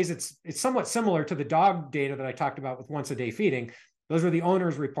some ways, it's somewhat similar to the dog data that I talked about with once-a-day feeding. Those were the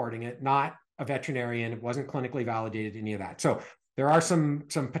owners reporting it, not a veterinarian. It wasn't clinically validated, any of that. So there are some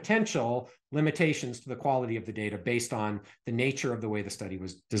potential limitations to the quality of the data based on the nature of the way the study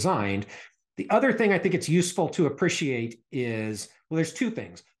was designed. The other thing I think it's useful to appreciate is, well, there's two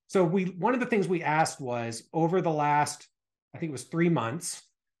things. So one of the things we asked was, over the last, I think it was 3 months,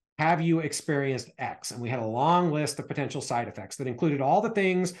 have you experienced X? And we had a long list of potential side effects that included all the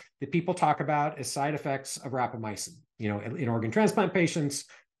things that people talk about as side effects of rapamycin, in organ transplant patients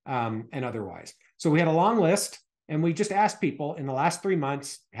and otherwise. So we had a long list, and we just asked people in the last 3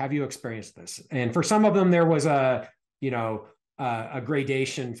 months, have you experienced this? And for some of them, there was a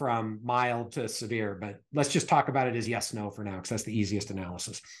gradation from mild to severe, but let's just talk about it as yes, no for now, because that's the easiest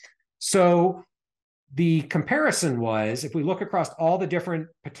analysis. So the comparison was, if we look across all the different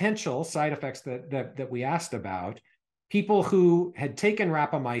potential side effects that we asked about, people who had taken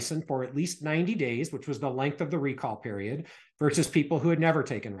rapamycin for at least 90 days, which was the length of the recall period, versus people who had never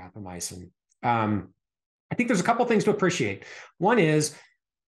taken rapamycin. I think there's a couple things to appreciate. One is,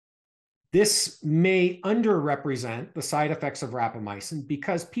 this may underrepresent the side effects of rapamycin,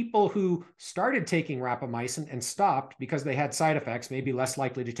 because people who started taking rapamycin and stopped because they had side effects may be less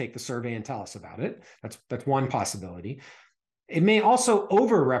likely to take the survey and tell us about it. That's one possibility. It may also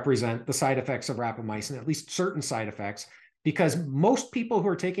overrepresent the side effects of rapamycin, at least certain side effects, because most people who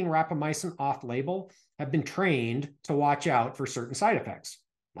are taking rapamycin off-label have been trained to watch out for certain side effects,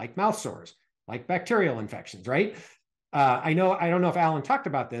 like mouth sores, like bacterial infections, right? I don't know if Alan talked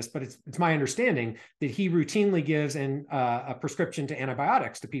about this, but it's my understanding that he routinely gives a prescription to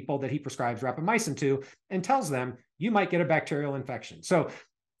antibiotics to people that he prescribes rapamycin to, and tells them, you might get a bacterial infection. So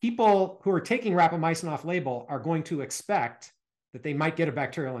people who are taking rapamycin off label are going to expect that they might get a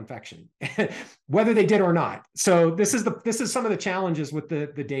bacterial infection, whether they did or not. So this is some of the challenges with the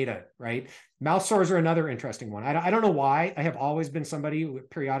data, right? Mouth sores are another interesting one. I don't know why. I have always been somebody who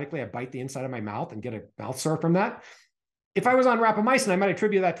periodically I bite the inside of my mouth and get a mouth sore from that. If I was on rapamycin, I might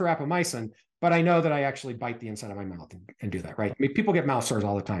attribute that to rapamycin, but I know that I actually bite the inside of my mouth and do that, right? I mean, people get mouth sores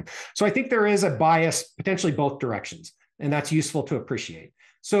all the time. So I think there is a bias, potentially both directions, and that's useful to appreciate.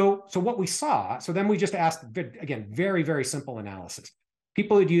 So what we saw, so then we just asked, again, very, very simple analysis.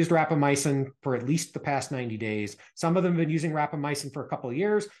 People who'd used rapamycin for at least the past 90 days. Some of them have been using rapamycin for a couple of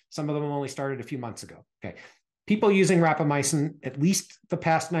years. Some of them only started a few months ago. Okay. People using rapamycin at least the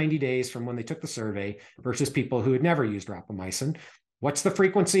past 90 days from when they took the survey versus people who had never used rapamycin. What's the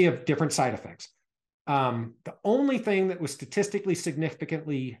frequency of different side effects? The only thing that was statistically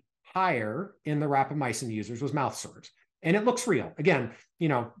significantly higher in the rapamycin users was mouth sores. And it looks real. Again,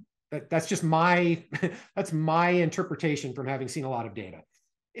 that's just that's my interpretation from having seen a lot of data.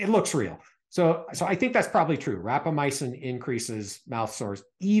 It looks real. So I think that's probably true. Rapamycin increases mouth sores,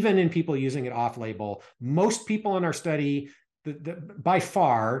 even in people using it off-label. Most people in our study, by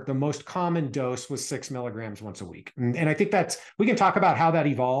far, the most common dose was 6 milligrams once a week. And I think we can talk about how that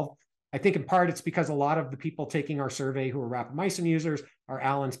evolved. I think in part it's because a lot of the people taking our survey who are rapamycin users are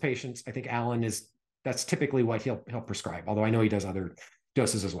Alan's patients. I think that's typically what he'll prescribe, although I know he does other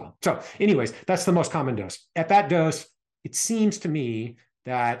doses as well. So anyways, that's the most common dose. At that dose, it seems to me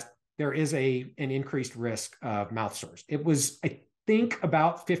that there is an increased risk of mouth sores. It was, I think,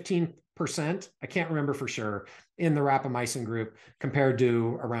 about 15%. I can't remember for sure in the rapamycin group compared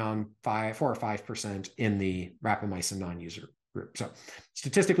to around 4 or 5% in the rapamycin non-user group. So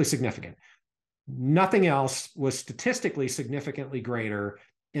statistically significant. Nothing else was statistically significantly greater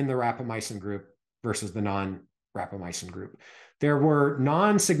in the rapamycin group versus the non-rapamycin group. There were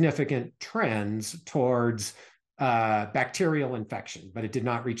non-significant trends towards bacterial infection, but it did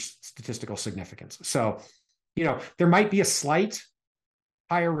not reach statistical significance. So, there might be a slight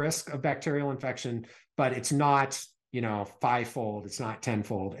higher risk of bacterial infection, but it's not, 5-fold, it's not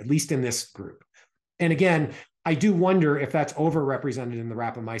 10-fold, at least in this group. And again, I do wonder if that's overrepresented in the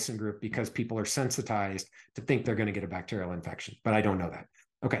rapamycin group because people are sensitized to think they're going to get a bacterial infection, but I don't know that.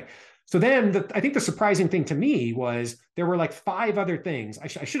 Okay. So then I think the surprising thing to me was there were like 5 other things. I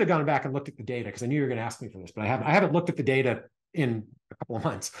should have gone back and looked at the data because I knew you were going to ask me for this, but I haven't looked at the data in a couple of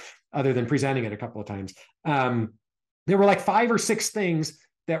months other than presenting it a couple of times. There were like 5 or 6 things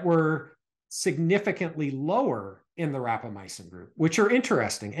that were significantly lower in the rapamycin group, which are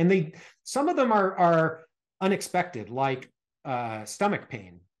interesting. And some of them are unexpected, like stomach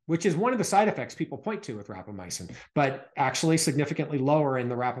pain, which is one of the side effects people point to with rapamycin, but actually significantly lower in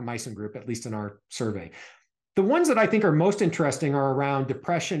the rapamycin group, at least in our survey. The ones that I think are most interesting are around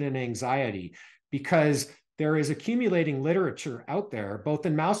depression and anxiety, because there is accumulating literature out there, both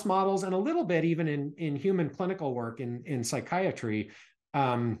in mouse models and a little bit even in human clinical work in psychiatry,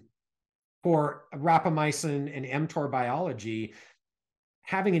 for rapamycin and mTOR biology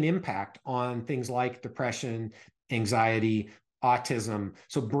having an impact on things like depression, anxiety, autism.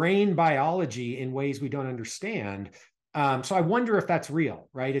 So brain biology in ways we don't understand So I wonder if that's real,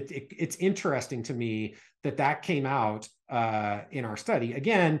 right? It's interesting to me that that came out in our study.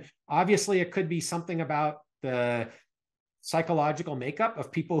 Again, obviously, it could be something about the psychological makeup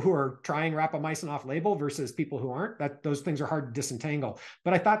of people who are trying rapamycin off label versus people who aren't. That those things are hard to disentangle.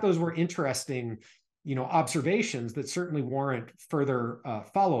 But I thought those were interesting, observations that certainly warrant further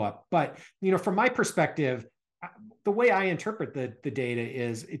follow-up. But from my perspective, the way I interpret the data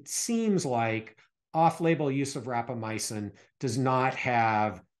is it seems like off-label use of rapamycin does not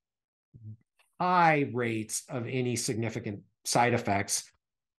have high rates of any significant side effects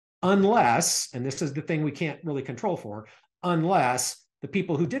unless, and this is the thing we can't really control for, unless the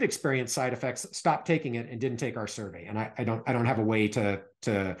people who did experience side effects stopped taking it and didn't take our survey. And I don't have a way to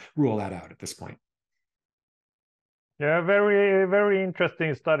rule that out at this point. Yeah, very, very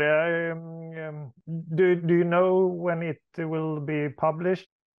interesting study. Do you know when it will be published?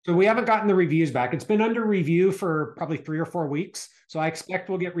 So we haven't gotten the reviews back. It's been under review for probably 3 or 4 weeks. So I expect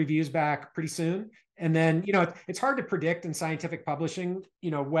we'll get reviews back pretty soon. And then, it's hard to predict in scientific publishing,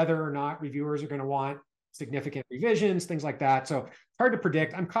 whether or not reviewers are going to want significant revisions, things like that. So it's hard to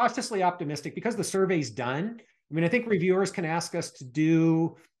predict. I'm cautiously optimistic because the survey's done. I mean, I think reviewers can ask us to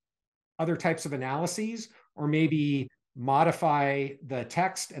do other types of analyses or maybe modify the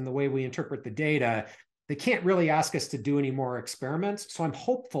text and the way we interpret the data. They can't really ask us to do any more experiments. So I'm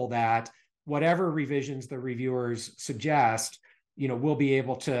hopeful that whatever revisions the reviewers suggest, we'll be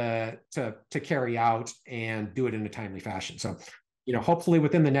able to carry out and do it in a timely fashion. So, hopefully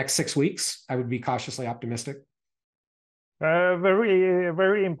within the next 6 weeks, I would be cautiously optimistic. Very,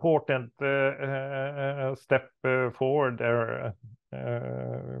 very important step forward there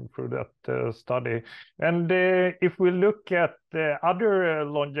through that study. And if we look at other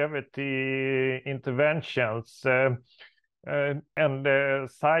longevity interventions and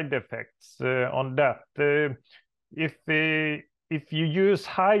side effects on that, if you use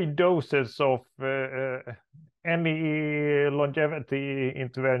high doses of any longevity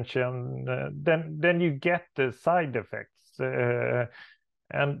intervention, then you get the side effects.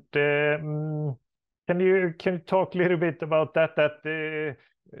 And can you talk a little bit about that? That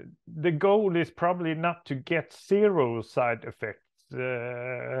the goal is probably not to get 0 side effects,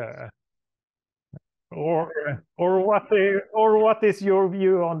 or what is your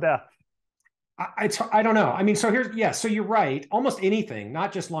view on that? I don't know. I mean, so you're right. Almost anything,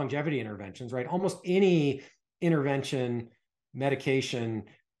 not just longevity interventions, right? Almost any intervention, medication,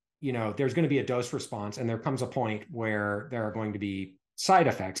 there's going to be a dose response, and there comes a point where there are going to be side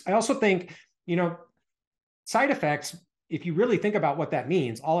effects. I also think, side effects, if you really think about what that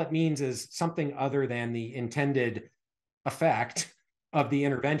means, all it means is something other than the intended effect of the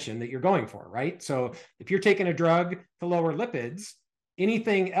intervention that you're going for, right? So if you're taking a drug to lower lipids,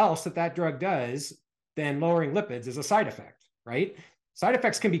 anything else that drug does than lowering lipids is a side effect, right? Side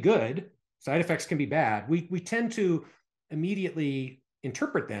effects can be good. Side effects can be bad. We tend to immediately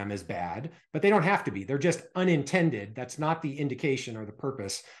interpret them as bad, but they don't have to be. They're just unintended. That's not the indication or the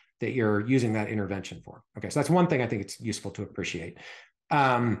purpose that you're using that intervention for. Okay, so that's one thing I think it's useful to appreciate.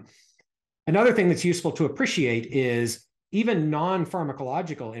 Another thing that's useful to appreciate is even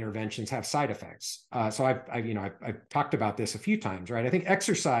non-pharmacological interventions have side effects. So I've talked about this a few times, right? I think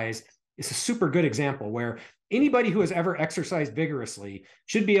exercise is a super good example where anybody who has ever exercised vigorously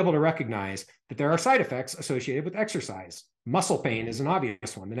should be able to recognize that there are side effects associated with exercise. Muscle pain is an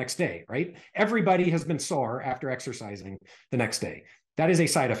obvious one the next day, right? Everybody has been sore after exercising the next day. That is a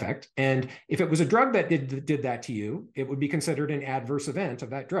side effect. And if it was a drug that did that to you, it would be considered an adverse event of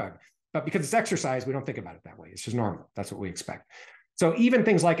that drug. But because it's exercise, we don't think about it that way. It's just normal. That's what we expect. So even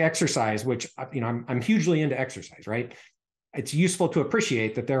things like exercise, which, I'm hugely into exercise, right? It's useful to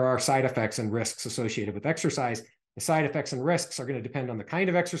appreciate that there are side effects and risks associated with exercise. The side effects and risks are going to depend on the kind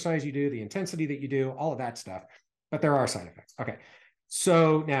of exercise you do, the intensity that you do, all of that stuff. But there are side effects. Okay.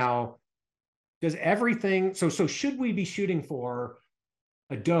 So now, does everything, so should we be shooting for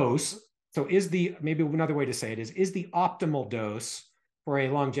a dose? So maybe another way to say it is the optimal dose for a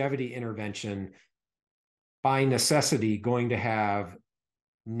longevity intervention by necessity going to have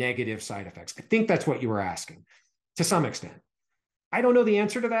negative side effects? I think that's what you were asking to some extent. I don't know the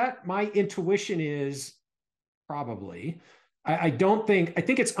answer to that. My intuition is probably. I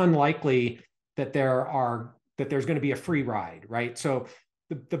think it's unlikely that there's going to be a free ride, right? So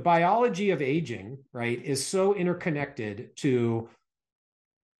the biology of aging, right, is so interconnected to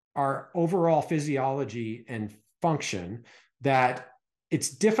our overall physiology and function that it's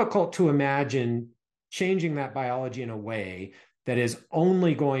difficult to imagine changing that biology in a way that is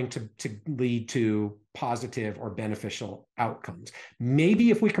only going to lead to positive or beneficial outcomes.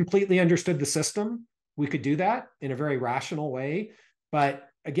 Maybe if we completely understood the system, we could do that in a very rational way. But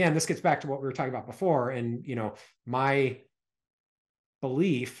again, this gets back to what we were talking about before. And, my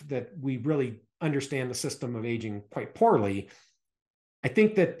belief that we really understand the system of aging quite poorly. I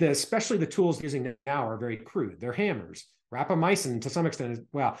think that especially the tools using now are very crude. They're hammers. Rapamycin, to some extent, is,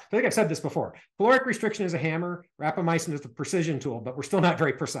 well, I think I've said this before. Caloric restriction is a hammer. Rapamycin is the precision tool, but we're still not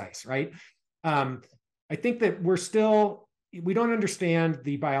very precise, right? I think that we don't understand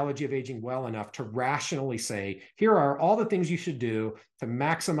the biology of aging well enough to rationally say, here are all the things you should do to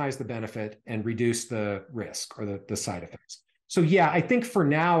maximize the benefit and reduce the risk or the side effects. So yeah, I think for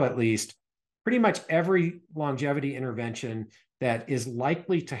now, at least, pretty much every longevity intervention that is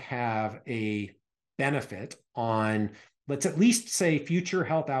likely to have a benefit on, let's at least say, future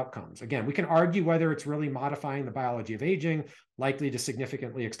health outcomes. Again, we can argue whether it's really modifying the biology of aging, likely to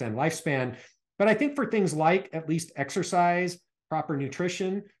significantly extend lifespan. But I think for things like at least exercise, proper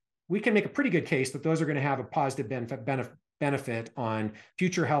nutrition, we can make a pretty good case that those are going to have a positive benefit on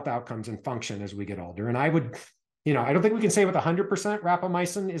future health outcomes and function as we get older. And I would, I don't think we can say with 100%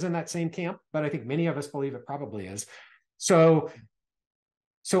 rapamycin is in that same camp, but I think many of us believe it probably is. So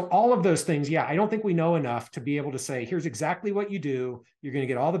all of those things, yeah, I don't think we know enough to be able to say, here's exactly what you do. You're going to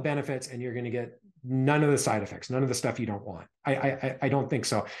get all the benefits and you're going to get none of the side effects, none of the stuff you don't want. I don't think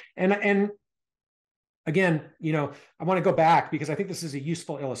so. And again, I want to go back because I think this is a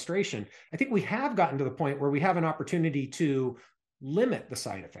useful illustration. I think we have gotten to the point where we have an opportunity to limit the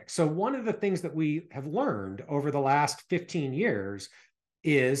side effects. So one of the things that we have learned over the last 15 years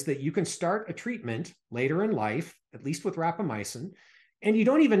is that you can start a treatment later in life, at least with rapamycin, and you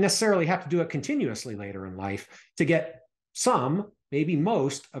don't even necessarily have to do it continuously later in life to get some, maybe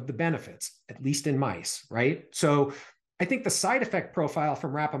most of the benefits, at least in mice, right? So I think the side effect profile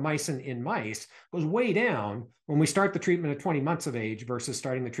from rapamycin in mice goes way down when we start the treatment at 20 months of age versus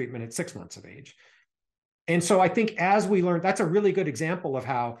starting the treatment at 6 months of age. And so I think as we learn, that's a really good example of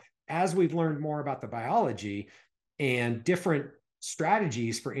how, as we've learned more about the biology and different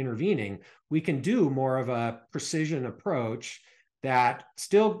strategies for intervening, we can do more of a precision approach that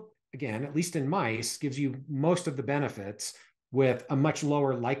still, again, at least in mice, gives you most of the benefits with a much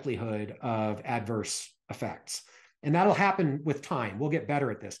lower likelihood of adverse effects. And that'll happen with time. We'll get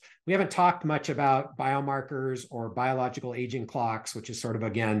better at this. We haven't talked much about biomarkers or biological aging clocks, which is sort of,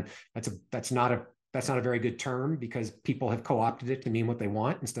 again, that's not a very good term because people have co-opted it to mean what they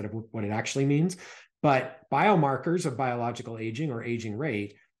want instead of what it actually means. But biomarkers of biological aging or aging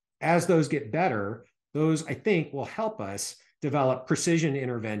rate, as those get better, those I think will help us develop precision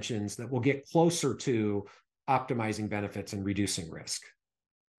interventions that will get closer to optimizing benefits and reducing risk.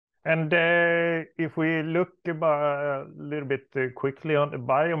 And if we look a little bit quickly on the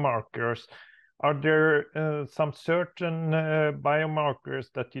biomarkers, are there some certain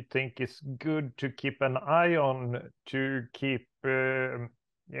biomarkers that you think is good to keep an eye on to keep risk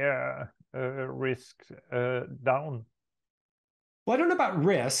down? Well, I don't know about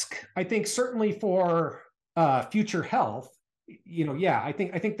risk. I think certainly for future health, I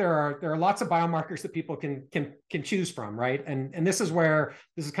think there are lots of biomarkers that people can choose from, right? And this is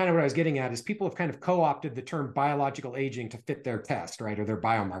kind of what I was getting at, is people have kind of co-opted the term biological aging to fit their test, right, or their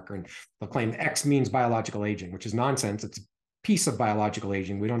biomarker, and they'll claim X means biological aging, which is nonsense. It's a piece of biological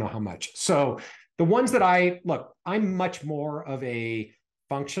aging. We don't know how much. So the ones that I'm much more of a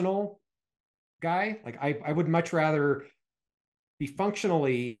functional guy. Like I would much rather be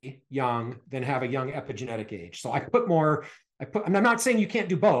functionally young than have a young epigenetic age. So and I'm not saying you can't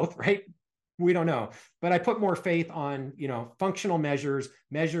do both, right? We don't know, but I put more faith on, functional measures,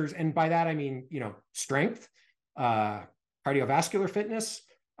 and by that I mean, strength, cardiovascular fitness,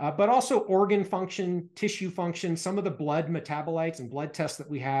 but also organ function, tissue function, some of the blood metabolites and blood tests that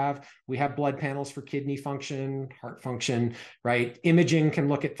we have blood panels for kidney function, heart function, right? Imaging can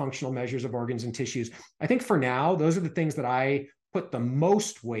look at functional measures of organs and tissues. I think for now, those are the things that I put the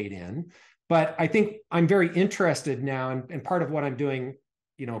most weight in. But I think I'm very interested now, and part of what I'm doing,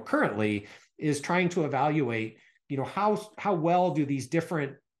 currently is trying to evaluate, how well do these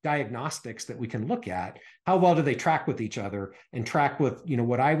different diagnostics that we can look at, how well do they track with each other and track with,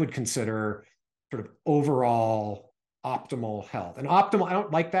 what I would consider sort of overall optimal health. And optimal, I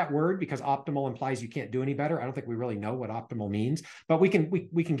don't like that word because optimal implies you can't do any better. I don't think we really know what optimal means, but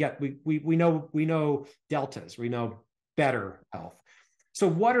we know deltas, we know better health. So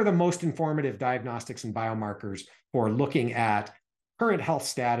what are the most informative diagnostics and biomarkers for looking at current health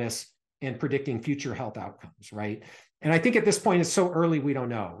status and predicting future health outcomes, right? And I think at this point, it's so early, we don't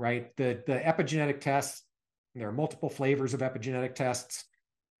know, right? The epigenetic tests, there are multiple flavors of epigenetic tests.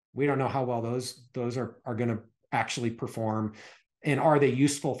 We don't know how well those are going to actually perform. And are they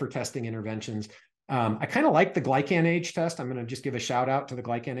useful for testing interventions? I kind of like the glycan age test. I'm going to just give a shout out to the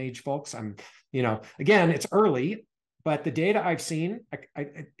glycan age folks. Again, it's early, but the data I've seen,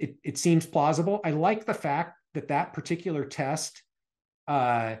 it seems plausible. I like the fact that that particular test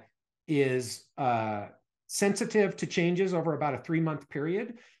is sensitive to changes over about a 3-month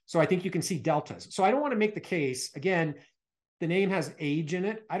period. So I think you can see deltas. So I don't want to make the case, again, the name has age in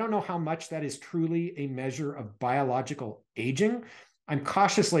it. I don't know how much that is truly a measure of biological aging. I'm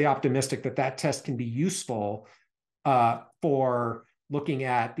cautiously optimistic that that test can be useful for looking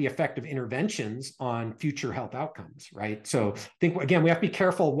at the effect of interventions on future health outcomes, right? So I think, again, we have to be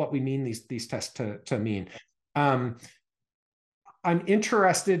careful what we mean these tests to mean. I'm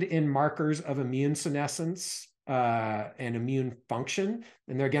interested in markers of immune senescence and immune function.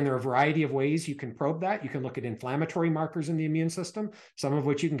 And there, again, there are a variety of ways you can probe that. You can look at inflammatory markers in the immune system, some of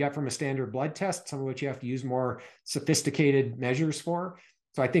which you can get from a standard blood test, some of which you have to use more sophisticated measures for.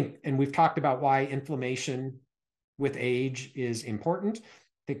 So I think, and we've talked about why inflammation with age is important.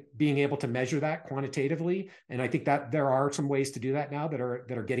 I think being able to measure that quantitatively, and I think that there are some ways to do that now that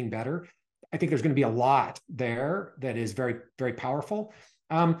are getting better. I think there's going to be a lot there that is very, very powerful.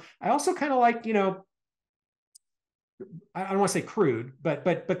 I also kind of like, I don't want to say crude, but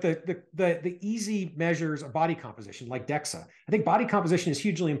the easy measures of body composition, like DEXA. I think body composition is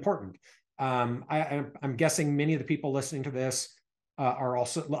hugely important. I'm guessing many of the people listening to this are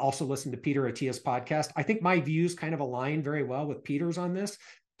also listening to Peter Attia's podcast. I think my views kind of align very well with Peter's on this,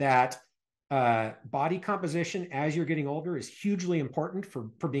 that body composition as you're getting older is hugely important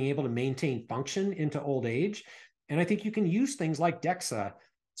for being able to maintain function into old age. And I think you can use things like DEXA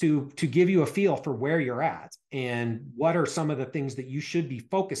to give you a feel for where you're at and what are some of the things that you should be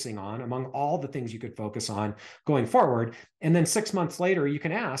focusing on among all the things you could focus on going forward. And then 6 months later, you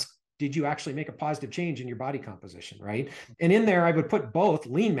can ask, did you actually make a positive change in your body composition, right? And in there, I would put both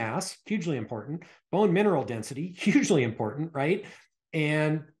lean mass, hugely important, bone mineral density, hugely important, right?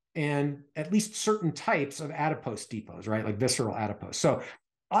 And at least certain types of adipose depots, right? Like visceral adipose. So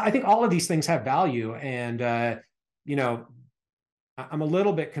I think all of these things have value. And, I'm a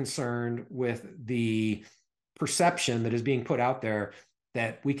little bit concerned with the perception that is being put out there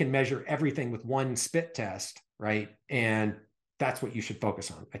that we can measure everything with one spit test, right? And that's what you should focus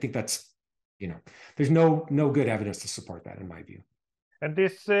on. I think that's, there's no good evidence to support that in my view. And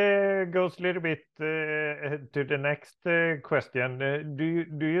this goes a little bit to the next question.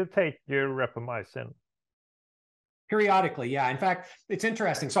 Do you take your rapamycin? Periodically, yeah. In fact, it's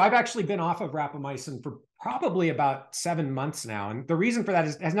interesting. So I've actually been off of rapamycin for probably about 7 months now. And the reason for that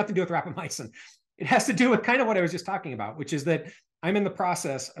has nothing to do with rapamycin. It has to do with kind of what I was just talking about, which is that I'm in the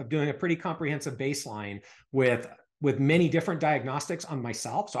process of doing a pretty comprehensive baseline with many different diagnostics on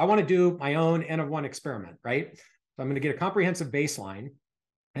myself. So I want to do my own N of 1 experiment, right? So I'm going to get a comprehensive baseline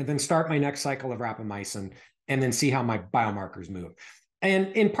and then start my next cycle of rapamycin and then see how my biomarkers move. And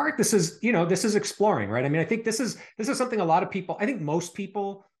in part, this is exploring, right? I mean, I think this is something a lot of people, I think most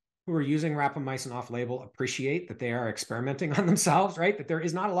people who are using rapamycin off-label appreciate that they are experimenting on themselves, right? That there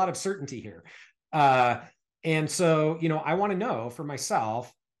is not a lot of certainty here. And so, I want to know for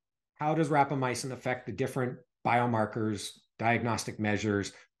myself, how does rapamycin affect the different biomarkers, diagnostic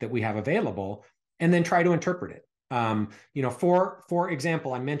measures that we have available, and then try to interpret it. For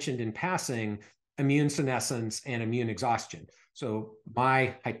example, I mentioned in passing immune senescence and immune exhaustion. So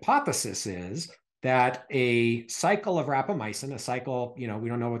my hypothesis is that a cycle of rapamycin, a cycle, we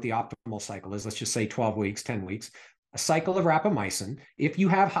don't know what the optimal cycle is, let's just say 12 weeks, 10 weeks, a cycle of rapamycin, if you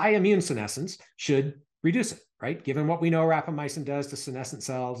have high immune senescence, should reduce it, right? Given what we know rapamycin does to senescent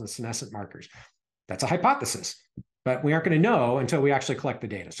cells and senescent markers. That's a hypothesis, but we aren't going to know until we actually collect the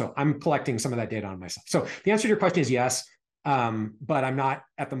data. So I'm collecting some of that data on myself. So the answer to your question is yes, but I'm not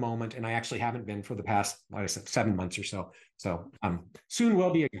at the moment, and I actually haven't been for the past, like I said, 7 months or so. So soon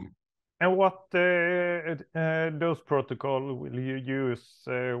will be again. And what dose protocol will you use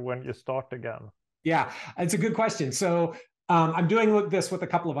when you start again? Yeah, it's a good question. So I'm doing this with a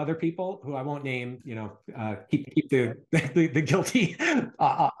couple of other people who I won't name, keep the guilty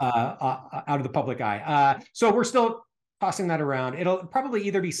out of the public eye. So we're still tossing that around. It'll probably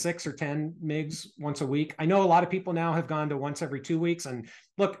either be 6 or 10 mgs once a week. I know a lot of people now have gone to once every 2 weeks. And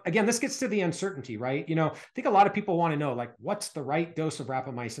look, again, this gets to the uncertainty, right? I think a lot of people want to know, like, what's the right dose of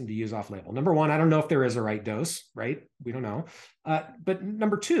rapamycin to use off label? Number one, I don't know if there is a right dose, right? We don't know. But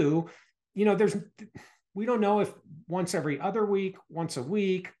number two, we don't know if once every other week, once a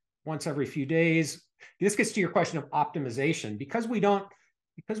week, once every few days. This gets to your question of optimization. Because we don't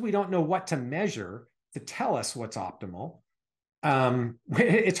know what to measure to tell us what's optimal,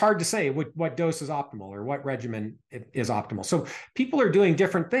 It's hard to say what dose is optimal or what regimen is optimal. So people are doing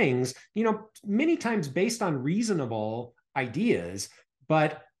different things, many times based on reasonable ideas,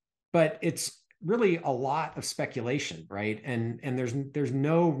 but it's really a lot of speculation, right? And there's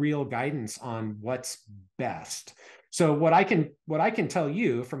no real guidance on what's best. So what I can tell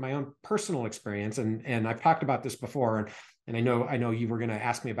you from my own personal experience, and I've talked about this before, and I know you were going to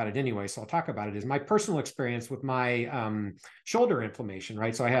ask me about it anyway, so I'll talk about it, is my personal experience with my shoulder inflammation,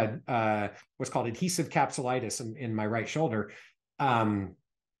 right? So I had what's called adhesive capsulitis in my right shoulder,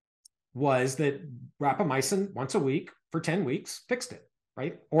 was that rapamycin once a week for 10 weeks fixed it,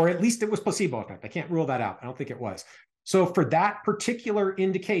 right? Or at least it was placebo effect. I can't rule that out. I don't think it was. So for that particular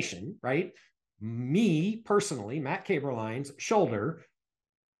indication, right, me personally, Matt Kaeberlein's shoulder,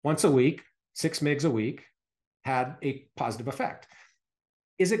 once a week, 6 mg a week, had a positive effect.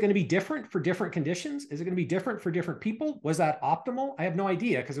 Is it going to be different for different conditions? Is it going to be different for different people? Was that optimal? I have no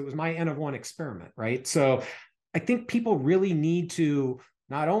idea because it was my N of 1 experiment, right? So I think people really need to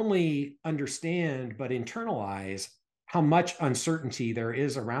not only understand, but internalize how much uncertainty there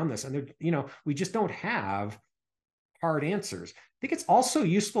is around this. And we just don't have hard answers. I think it's also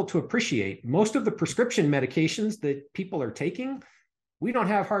useful to appreciate most of the prescription medications that people are taking. We don't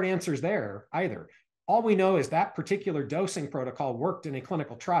have hard answers there either. All we know is that particular dosing protocol worked in a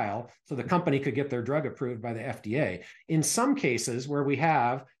clinical trial, so the company could get their drug approved by the FDA. In some cases where we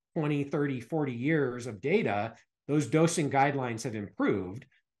have 20, 30, 40 years of data, those dosing guidelines have improved,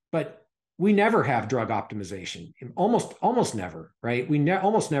 but we never have drug optimization, almost never, right? We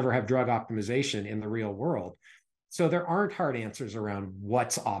almost never have drug optimization in the real world. So there aren't hard answers around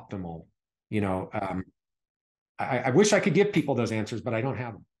what's optimal. I wish I could give people those answers, but I don't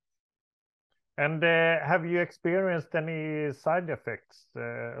have them. And have you experienced any side effects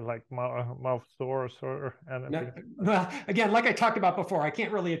like mouth sores or anything? No, well, again, like I talked about before, I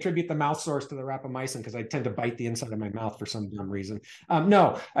can't really attribute the mouth sores to the rapamycin because I tend to bite the inside of my mouth for some dumb reason.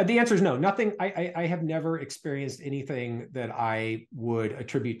 No, the answer is no. Nothing. I have never experienced anything that I would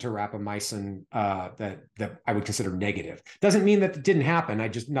attribute to rapamycin that I would consider negative. Doesn't mean that it didn't happen.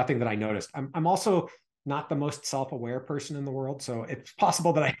 Nothing that I noticed. I'm also not the most self-aware person in the world, so it's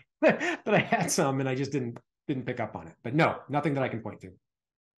possible that I had some and I just didn't pick up on it. But no, nothing that I can point to.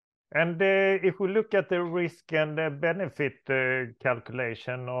 And if we look at the risk and benefit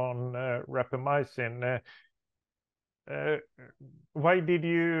calculation on rapamycin, why did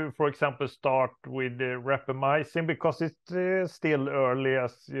you, for example, start with rapamycin? Because it's still early,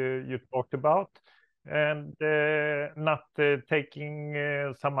 as you talked about, and not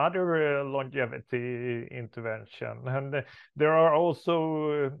taking some other longevity intervention. And there are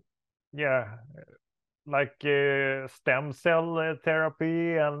also, like stem cell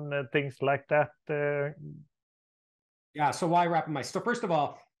therapy and things like that. Yeah, so why rapamycin? So first of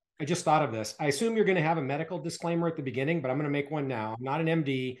all, I just thought of this. I assume you're going to have a medical disclaimer at the beginning, but I'm going to make one now. I'm not an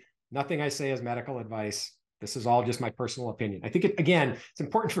MD. Nothing I say is medical advice. This is all just my personal opinion. I think, again, it's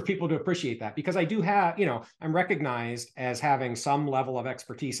important for people to appreciate that because I do have, I'm recognized as having some level of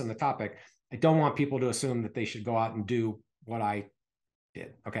expertise on the topic. I don't want people to assume that they should go out and do what I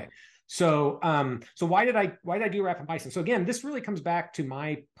did. Okay. So why did I do rapamycin? So again, this really comes back to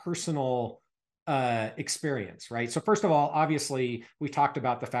my personal experience, right? So first of all, obviously, we talked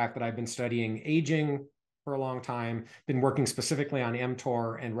about the fact that I've been studying aging for a long time, been working specifically on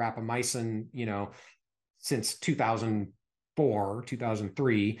mTOR and rapamycin, since 2004,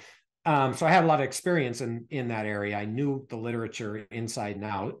 2003. So I had a lot of experience in that area. I knew the literature inside and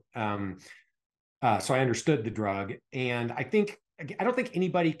out. So I understood the drug. And I don't think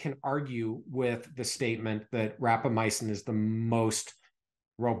anybody can argue with the statement that rapamycin is the most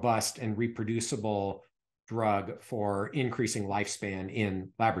robust and reproducible drug for increasing lifespan in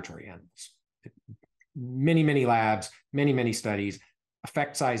laboratory animals. Many labs, many studies,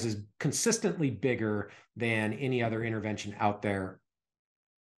 effect size is consistently bigger than any other intervention out there,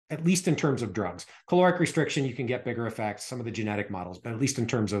 at least in terms of drugs. Caloric restriction, you can get bigger effects, some of the genetic models, but at least in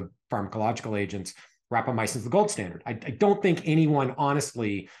terms of pharmacological agents, rapamycin is the gold standard. I don't think anyone,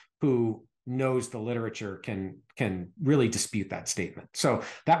 honestly, who knows the literature can really dispute that statement. So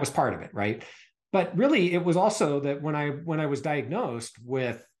that was part of it, right? But really, it was also that when I was diagnosed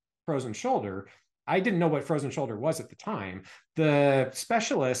with frozen shoulder, I didn't know what frozen shoulder was at the time. The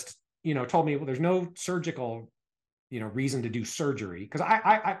specialist, told me, well, there's no surgical, reason to do surgery, because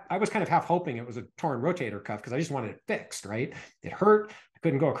I was kind of half hoping it was a torn rotator cuff because I just wanted it fixed, right? It hurt. I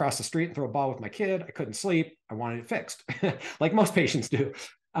couldn't go across the street and throw a ball with my kid. I couldn't sleep. I wanted it fixed, like most patients do.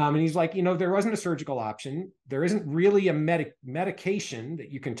 And he's like, there wasn't a surgical option. There isn't really a medication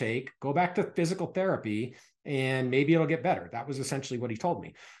that you can take. Go back to physical therapy and maybe it'll get better. That was essentially what he told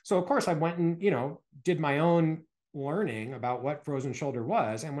me. So of course I went and, did my own learning about what frozen shoulder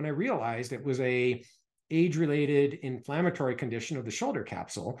was. And when I realized it was a age-related inflammatory condition of the shoulder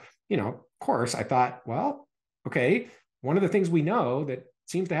capsule, of course I thought, well, okay, one of the things we know that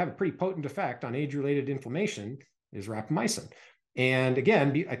seems to have a pretty potent effect on age-related inflammation is rapamycin. And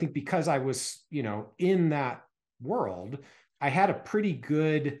again, I think because I was, in that world, I had a pretty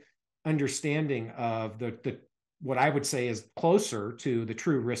good understanding of the what I would say is closer to the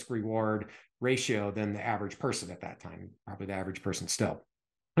true risk-reward ratio than the average person at that time, probably the average person still.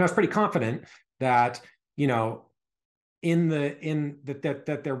 And I was pretty confident that, that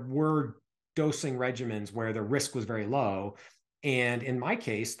there were dosing regimens where the risk was very low. And in my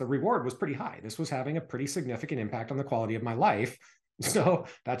case, the reward was pretty high. This was having a pretty significant impact on the quality of my life. So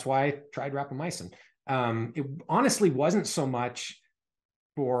that's why I tried rapamycin. It honestly wasn't so much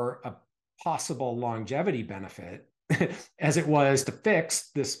for a possible longevity benefit as it was to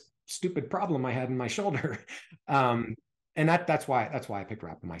fix this stupid problem I had in my shoulder. And that's why I picked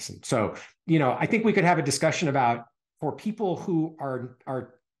rapamycin. So, I think we could have a discussion about, for people who are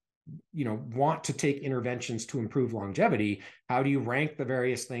want to take interventions to improve longevity, how do you rank the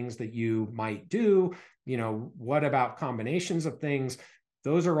various things that you might do? What about combinations of things?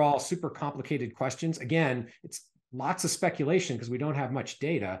 Those are all super complicated questions. Again, it's lots of speculation because we don't have much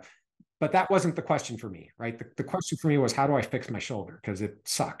data, but that wasn't the question for me, right? The question for me was, how do I fix my shoulder? Because it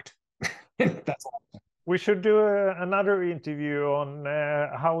sucked. That's all. We should do another interview on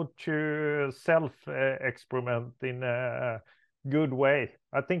how to self-experiment in a good way.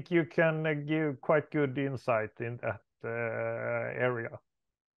 I think you can give quite good insight in that area.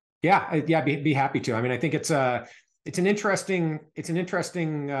 Yeah, be happy to. I mean, I think it's an interesting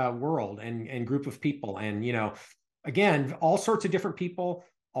world and group of people, and again, all sorts of different people,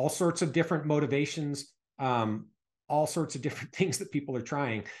 all sorts of different motivations, all sorts of different things that people are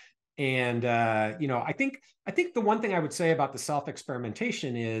trying. And I think the one thing I would say about the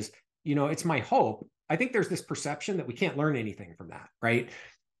self-experimentation is, it's my hope. I think there's this perception that we can't learn anything from that, right?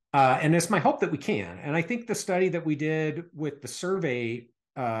 And it's my hope that we can. And I think the study that we did with the survey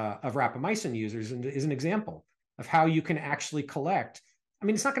of rapamycin users is an example of how you can actually collect. I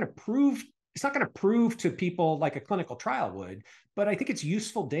mean, it's not going to prove to people like a clinical trial would, but I think it's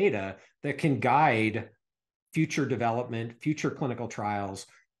useful data that can guide future development, future clinical trials.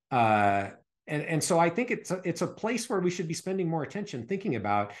 And so I think it's a place where we should be spending more attention, thinking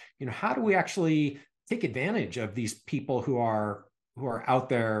about, how do we actually take advantage of these people who are out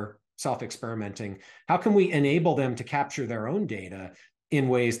there self-experimenting? How can we enable them to capture their own data in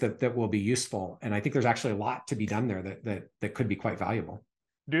ways that will be useful? And I think there's actually a lot to be done there that could be quite valuable.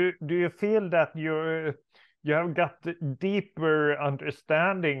 Do you feel that you have got deeper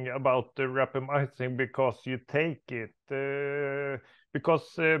understanding about the rapamycin because you take it?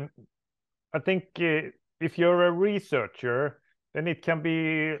 Because I think if you're a researcher, then it can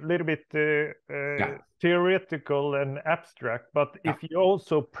be a little bit theoretical and abstract. But if you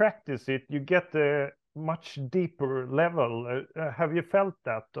also practice it, you get a much deeper level. Have you felt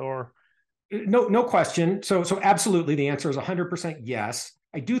that, or? No question. So absolutely, the answer is 100% yes.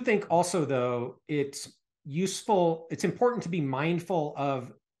 I do think also, though, it's useful. It's important to be mindful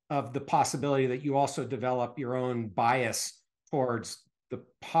of the possibility that you also develop your own bias towards the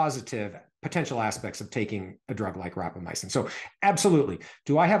positive potential aspects of taking a drug like rapamycin. So absolutely.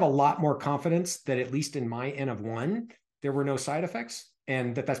 Do I have a lot more confidence that, at least in my N of 1, there were no side effects,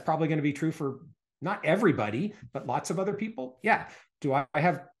 and that's probably going to be true for not everybody, but lots of other people? Yeah. Do I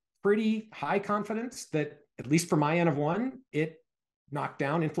have pretty high confidence that, at least for my N of 1, it knocked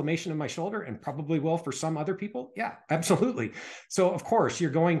down inflammation in my shoulder, and probably will for some other people? Yeah, absolutely. So of course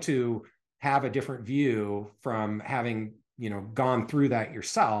you're going to have a different view from having gone through that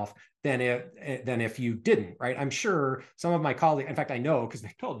yourself than if you didn't, right? I'm sure some of my colleagues, in fact, I know because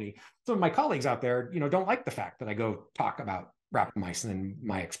they told me, some of my colleagues out there, don't like the fact that I go talk about rapamycin and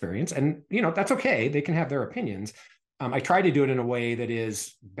my experience, and that's okay. They can have their opinions. I try to do it in a way that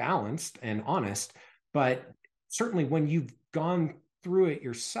is balanced and honest, but certainly when you've gone through it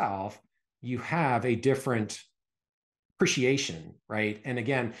yourself, you have a different appreciation, right? And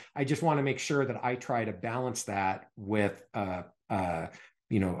again, I just want to make sure that I try to balance that with a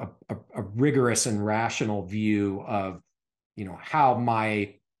rigorous and rational view of how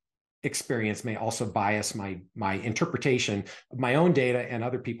my experience may also bias my interpretation of my own data and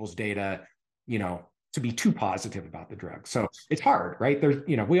other people's data, to be too positive about the drug. So it's hard, right? There's,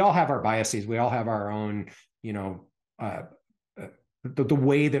 we all have our biases. We all have our own, the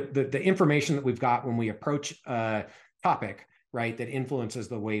way that the information that we've got when we approach a topic, right, that influences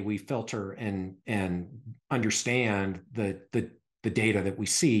the way we filter and understand the data that we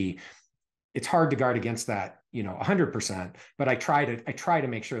see. It's hard to guard against that, 100%. But I try to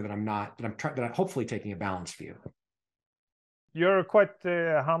make sure that I'm hopefully taking a balanced view. You're quite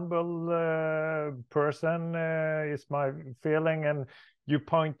a humble person, is my feeling, and you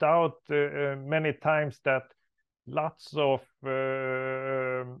point out many times that lots of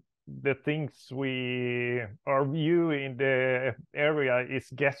the things we are viewing in the area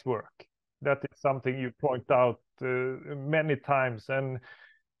is guesswork. That is something you point out many times, and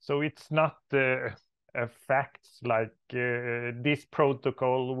so it's not facts like this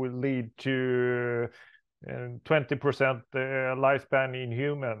protocol will lead to 20% lifespan in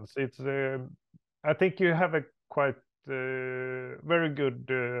humans. It's I think you have a quite very good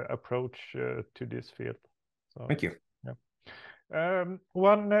approach to this field. So, thank you. Yeah.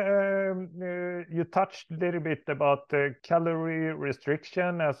 You touched a little bit about calorie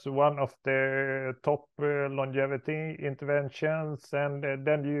restriction as one of the top longevity interventions, and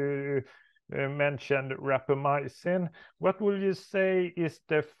then you mentioned rapamycin. What will you say is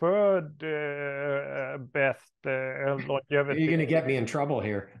the third best longevity? You're going to get me in trouble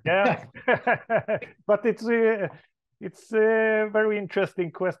here. Yeah, but it's a very interesting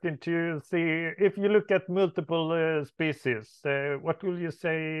question to see. If you look at multiple species, what will you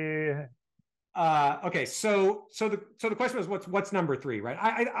say? Okay, so the question was what's number 3, right?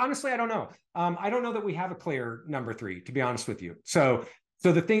 I honestly I don't know. I don't know that we have a clear number 3, to be honest with you. So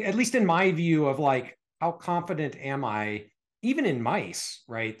the thing, at least in my view of like how confident am I, even in mice,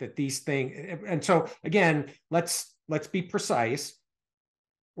 right, that these things, and so again, let's be precise.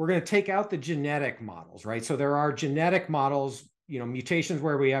 We're going to take out the genetic models, right? So there are genetic models, mutations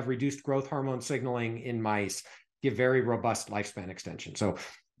where we have reduced growth hormone signaling in mice give very robust lifespan extension. So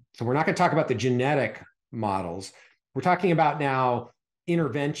we're not going to talk about the genetic models. We're talking about now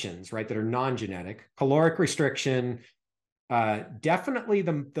interventions, right, that are non-genetic. Caloric restriction, definitely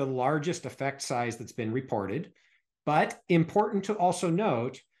the largest effect size that's been reported, but important to also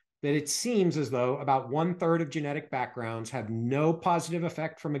note that it seems as though about 1/3 of genetic backgrounds have no positive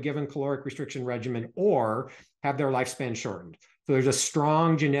effect from a given caloric restriction regimen or have their lifespan shortened. So there's a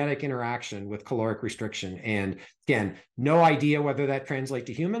strong genetic interaction with caloric restriction. And again, no idea whether that translates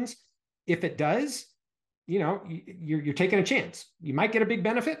to humans. If it does, you're taking a chance. You might get a big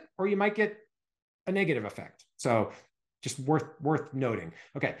benefit or you might get a negative effect. So just worth noting.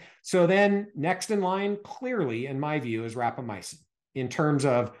 Okay, so then next in line, clearly, in my view, is rapamycin in terms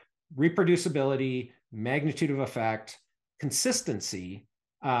of reproducibility, magnitude of effect, consistency,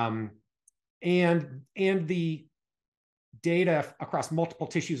 and the data across multiple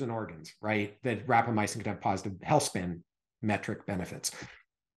tissues and organs, right, that rapamycin can have positive health span metric benefits.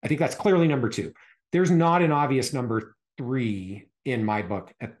 I think that's clearly number 2. There's not an obvious number 3 in my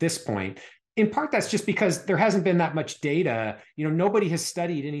book at this point. In part, that's just because there hasn't been that much data. Nobody has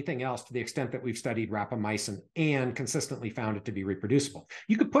studied anything else to the extent that we've studied rapamycin and consistently found it to be reproducible.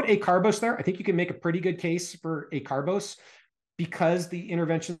 You could put acarbose there. I think you can make a pretty good case for acarbose because the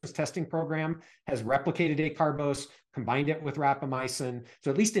interventions testing program has replicated acarbose, combined it with rapamycin.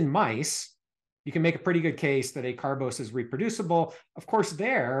 So at least in mice, you can make a pretty good case that acarbose is reproducible. Of course,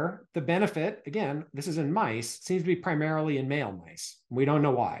 the benefit, again, this is in mice, seems to be primarily in male mice. We don't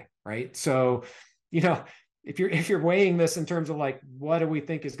know why, right? So, if you're weighing this in terms of like, what do we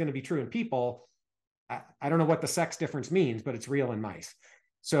think is going to be true in people? I don't know what the sex difference means, but it's real in mice.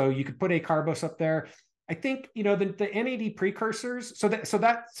 So you could put acarbose up there. I think, the NAD precursors. So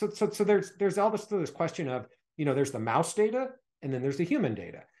there's always this question of, there's the mouse data and then there's the human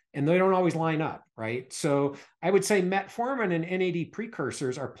data. And they don't always line up, right? So I would say metformin and NAD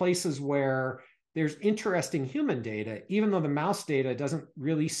precursors are places where there's interesting human data, even though the mouse data doesn't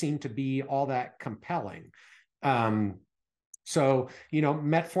really seem to be all that compelling. So,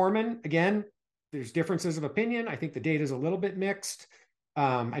 metformin, again, there's differences of opinion. I think the data is a little bit mixed.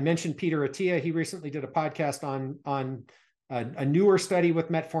 I mentioned Peter Attia. He recently did a podcast on a newer study with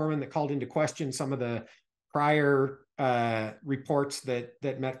metformin that called into question some of the prior reports that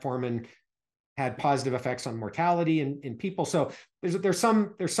metformin had positive effects on mortality in people. So there's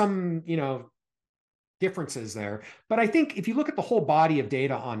some differences there. But I think if you look at the whole body of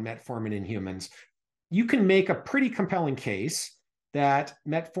data on metformin in humans, you can make a pretty compelling case that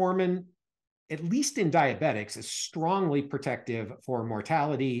metformin, at least in diabetics, is strongly protective for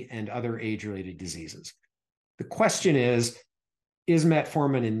mortality and other age-related diseases. The question is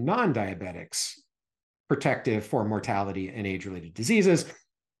metformin in non-diabetics protective for mortality and age-related diseases?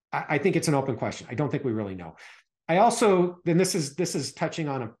 I think it's an open question. I don't think we really know. I also, then this is touching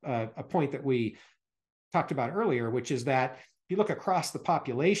on a point that we talked about earlier, which is that if you look across the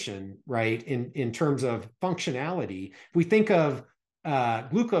population, right, in terms of functionality, if we think of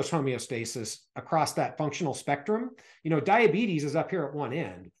glucose homeostasis across that functional spectrum, diabetes is up here at one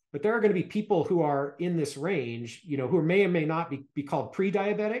end, but there are going to be people who are in this range, who may or may not be called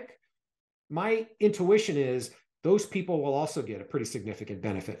pre-diabetic. My intuition is those people will also get a pretty significant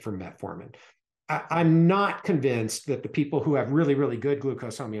benefit from metformin. I'm not convinced that the people who have really, really good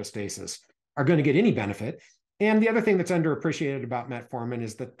glucose homeostasis are going to get any benefit. And the other thing that's underappreciated about metformin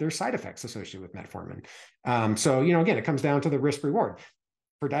is that there's side effects associated with metformin. So, again, it comes down to the risk reward.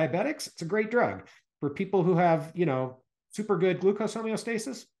 For diabetics, it's a great drug. For people who have, super good glucose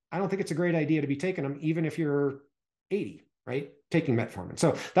homeostasis, I don't think it's a great idea to be taking them, even if you're 80, right? Taking metformin.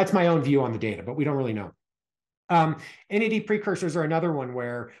 So that's my own view on the data, but we don't really know. NAD precursors are another one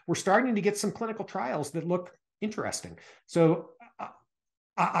where we're starting to get some clinical trials that look interesting. So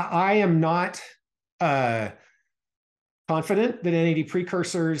I am not confident that NAD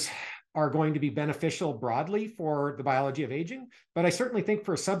precursors are going to be beneficial broadly for the biology of aging, but I certainly think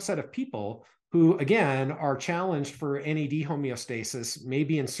for a subset of people who, again, are challenged for NAD homeostasis,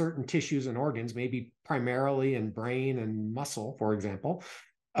 maybe in certain tissues and organs, maybe primarily in brain and muscle, for example,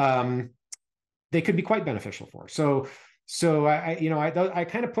 they could be quite beneficial for. So I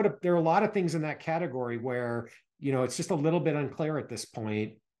kind of put up, there are a lot of things in that category where, it's just a little bit unclear at this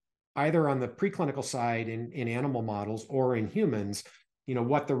point, either on the preclinical side in animal models or in humans,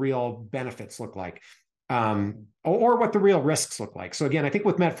 what the real benefits look like, or what the real risks look like. So again, I think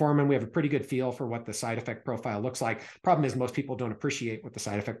with metformin, we have a pretty good feel for what the side effect profile looks like. Problem is most people don't appreciate what the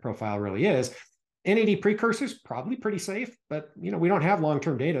side effect profile really is. NAD precursors, probably pretty safe, but we don't have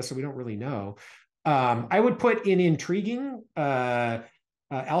long-term data, so we don't really know. I would put in intriguing,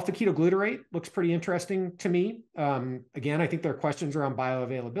 alpha-ketoglutarate looks pretty interesting to me. Again, I think there are questions around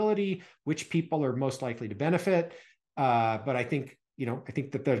bioavailability, which people are most likely to benefit. But I think, I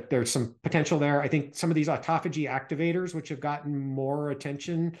think that there's some potential there. I think some of these autophagy activators, which have gotten more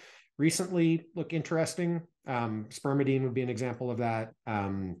attention recently, look interesting. Spermidine would be an example of that.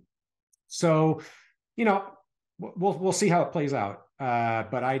 So, we'll see how it plays out.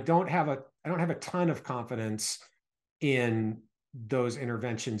 But I don't have a ton of confidence in those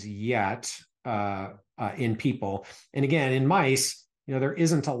interventions yet in people. And again, in mice, there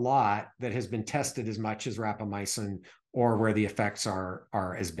isn't a lot that has been tested as much as rapamycin or where the effects are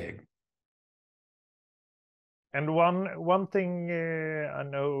as big. And one thing I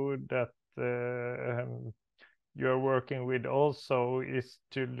know that you're working with also is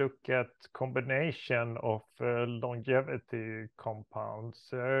to look at combination of longevity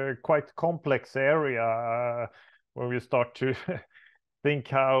compounds. Quite complex area where we start to think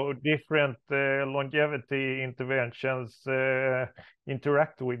how different longevity interventions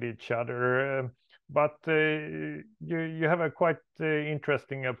interact with each other. But you have a quite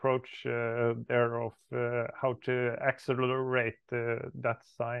interesting approach there of how to accelerate that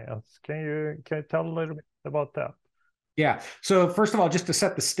science. Can you tell a little bit about that? Yeah. So first of all, just to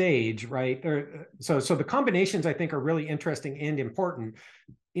set the stage, right? So the combinations I think are really interesting and important.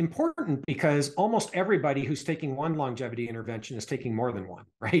 Important because almost everybody who's taking one longevity intervention is taking more than one,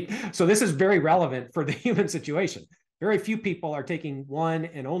 right? So this is very relevant for the human situation. Very few people are taking one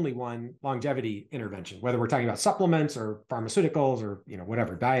and only one longevity intervention, whether we're talking about supplements or pharmaceuticals or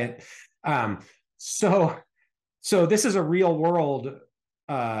whatever, diet. So this is a real world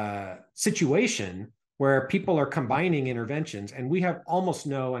situation where people are combining interventions, and we have almost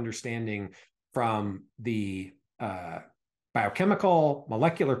no understanding from the biochemical,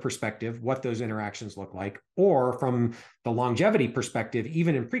 molecular perspective, what those interactions look like, or from the longevity perspective,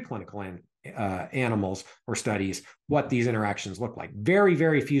 even in preclinical animals or studies, what these interactions look like. Very,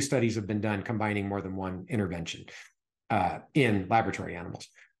 very few studies have been done combining more than one intervention in laboratory animals.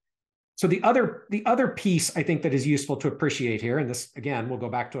 So the other piece I think that is useful to appreciate here, and this, again, we'll go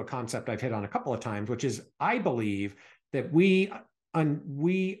back to a concept I've hit on a couple of times, which is I believe that we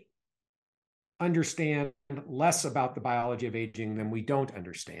understand less about the biology of aging than we don't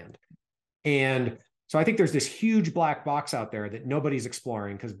understand. And so I think there's this huge black box out there that nobody's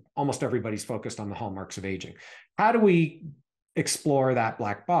exploring because almost everybody's focused on the hallmarks of aging. How do we explore that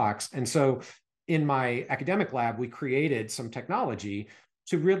black box? And so in my academic lab, we created some technology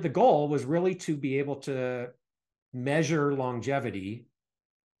the goal was really to be able to measure longevity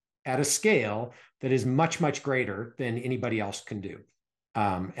at a scale that is much, much greater than anybody else can do.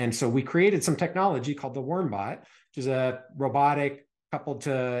 And so we created some technology called the WormBot, which is a robotic coupled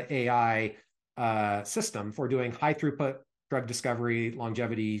to AI system for doing high throughput drug discovery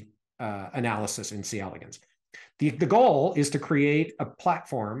longevity analysis in C. elegans. The goal is to create a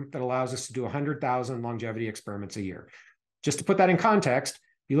platform that allows us to do 100,000 longevity experiments a year. Just to put that in context,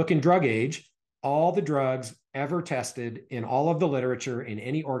 you look in drug age, all the drugs ever tested in all of the literature in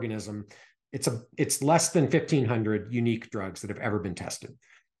any organism, it's less than 1,500 unique drugs that have ever been tested.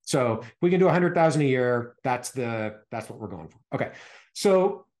 So if we can do 100,000 a year, that's what we're going for. Okay,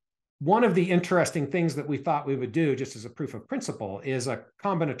 so one of the interesting things that we thought we would do just as a proof of principle is a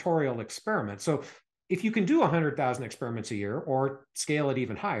combinatorial experiment. So if you can do 100,000 experiments a year or scale it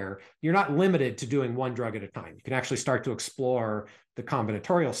even higher, you're not limited to doing one drug at a time. You can actually start to explore the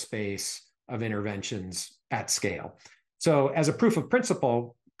combinatorial space of interventions at scale. So as a proof of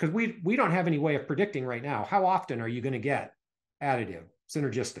principle, because we don't have any way of predicting right now, how often are you going to get additive,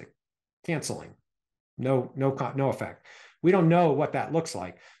 synergistic, canceling, no effect? We don't know what that looks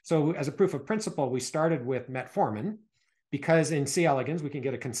like. So as a proof of principle, we started with metformin, because in C. elegans, we can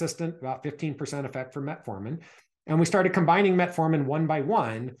get a consistent about 15% effect for metformin. And we started combining metformin one by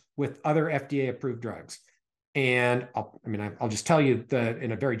one with other FDA-approved drugs. And I'll just tell you that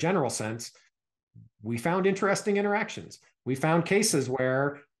in a very general sense, we found interesting interactions. We found cases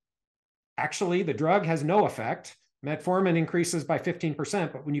where actually the drug has no effect. Metformin increases by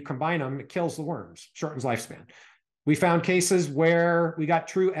 15%, but when you combine them, it kills the worms, shortens lifespan. We found cases where we got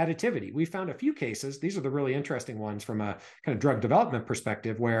true additivity. We found a few cases, these are the really interesting ones from a kind of drug development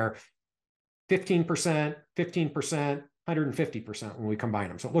perspective, where 15%, 15%, 150% when we combine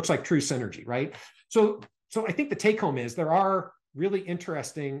them. So it looks like true synergy, right? So I think the take home is there are really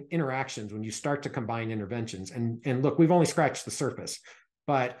interesting interactions when you start to combine interventions. And look, we've only scratched the surface,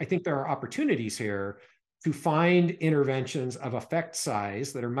 but I think there are opportunities here to find interventions of effect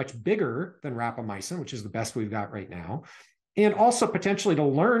size that are much bigger than rapamycin, which is the best we've got right now, and also potentially to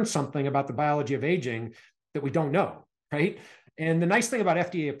learn something about the biology of aging that we don't know, right? And the nice thing about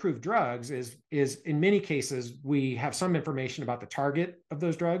FDA-approved drugs is in many cases, we have some information about the target of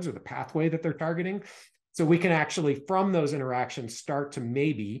those drugs or the pathway that they're targeting. So we can actually, from those interactions, start to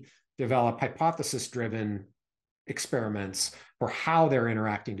maybe develop hypothesis-driven experiments for how they're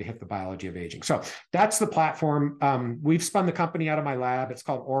interacting to hit the biology of aging. So that's the platform. We've spun the company out of my lab. It's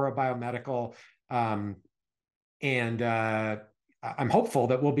called Aura Biomedical. And I'm hopeful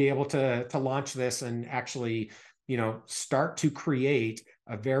that we'll be able to launch this and actually, start to create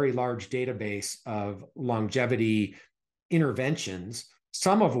a very large database of longevity interventions,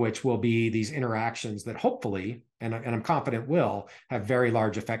 some of which will be these interactions that hopefully, and I'm confident will, have very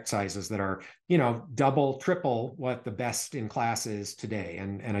large effect sizes that are, double, triple what the best in class is today.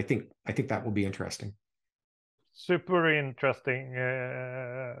 And I think that will be interesting. Super interesting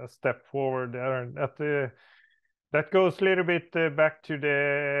step forward there. That goes a little bit back to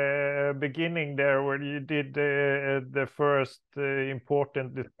the beginning there, where you did the first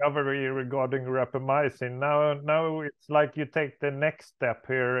important discovery regarding rapamycin. Now it's like you take the next step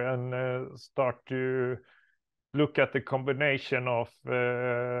here and start to look at the combination of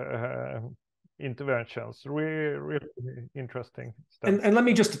interventions. Really interesting stuff. And let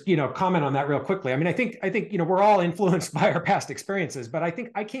me just comment on that real quickly. I think we're all influenced by our past experiences, but I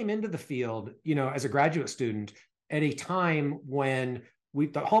think I came into the field as a graduate student at a time when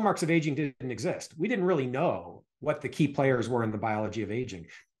the hallmarks of aging didn't exist. We didn't really know what the key players were in the biology of aging.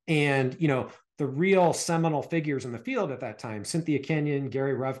 And, the real seminal figures in the field at that time, Cynthia Kenyon,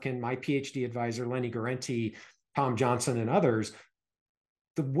 Gary Ruvkin, my PhD advisor, Lenny Guarenti, Tom Johnson, and others,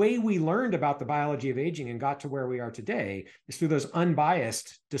 the way we learned about the biology of aging and got to where we are today is through those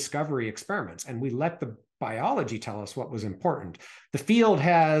unbiased discovery experiments. And we let the biology tell us what was important. The field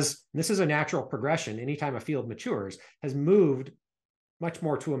this is a natural progression, anytime a field matures, has moved much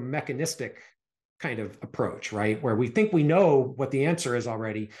more to a mechanistic kind of approach, right? Where we think we know what the answer is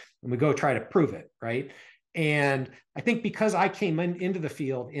already, and we go try to prove it, right? And I think because I came into the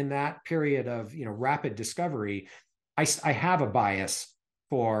field in that period of rapid discovery, I have a bias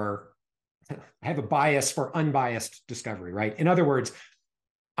for unbiased discovery, right? In other words,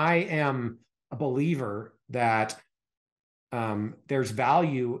 I am a believer that there's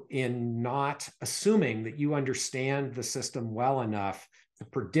value in not assuming that you understand the system well enough to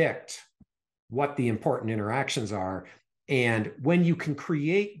predict what the important interactions are. And when you can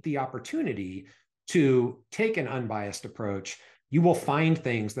create the opportunity to take an unbiased approach, you will find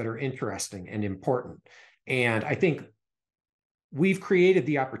things that are interesting and important. And I think we've created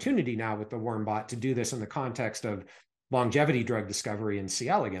the opportunity now with the WormBot to do this in the context of longevity drug discovery in C.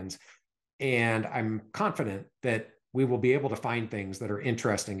 elegans. And I'm confident that we will be able to find things that are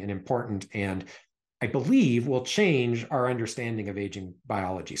interesting and important, and I believe will change our understanding of aging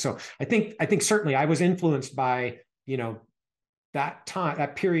biology. So I think certainly I was influenced by, that time,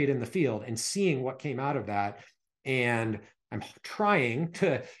 that period in the field, and seeing what came out of that. And I'm trying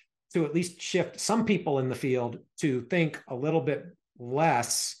to at least shift some people in the field to think a little bit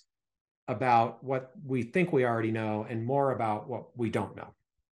less about what we think we already know and more about what we don't know.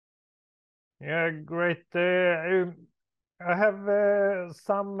 Yeah, great. I have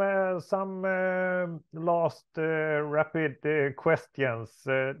some last rapid questions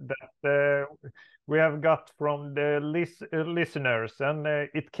that we have got from the listeners, and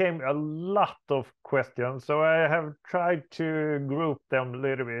it came a lot of questions, so I have tried to group them a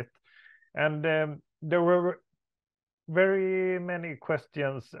little bit. And there were very many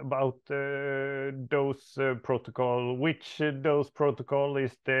questions about dose protocol. Which dose protocol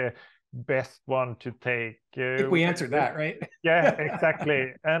is the best one to take? I think we answered that, right? Yeah,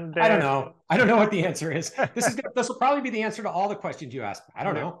 exactly. And I don't know. I don't know what the answer is. This will probably be the answer to all the questions you asked. I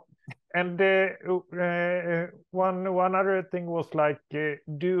don't know. And one other thing was like,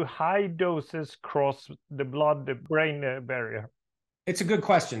 do high doses cross the blood-brain barrier? It's a good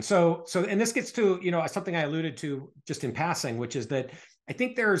question. So, and this gets to, you know, something I alluded to just in passing, which is that I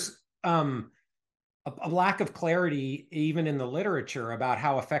think there's a lack of clarity even in the literature about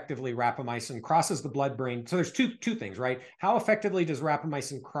how effectively rapamycin crosses the blood-brain. So there's two things, right? How effectively does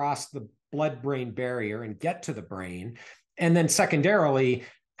rapamycin cross the blood-brain barrier and get to the brain? And then secondarily,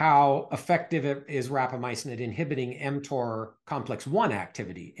 how effective is rapamycin at inhibiting mTOR complex 1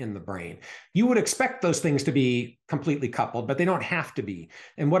 activity in the brain? You would expect those things to be completely coupled, but they don't have to be.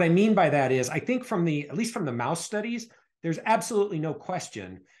 And what I mean by that is, I think at least from the mouse studies, there's absolutely no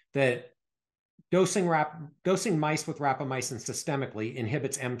question that dosing mice with rapamycin systemically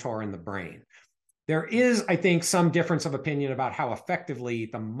inhibits mTOR in the brain. There is, I think, some difference of opinion about how effectively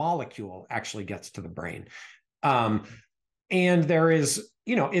the molecule actually gets to the brain. And there is,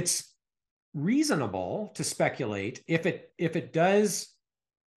 you know, it's reasonable to speculate if it does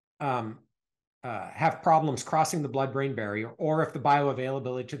have problems crossing the blood-brain barrier, or if the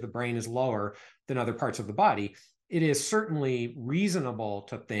bioavailability to the brain is lower than other parts of the body. It is certainly reasonable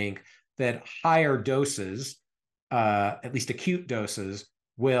to think that higher doses, at least acute doses,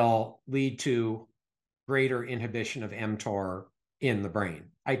 will lead to greater inhibition of mTOR in the brain.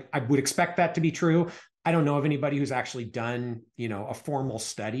 I would expect that to be true. I don't know of anybody who's actually done, you know, a formal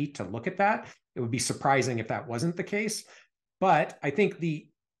study to look at that. It would be surprising if that wasn't the case. But I think the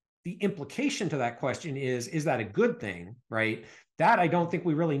implication to that question is that a good thing, right? That I don't think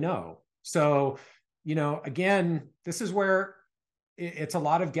we really know. So, you know, again, this is where it's a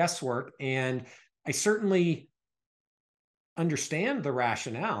lot of guesswork, and I certainly understand the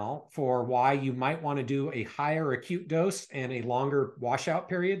rationale for why you might want to do a higher acute dose and a longer washout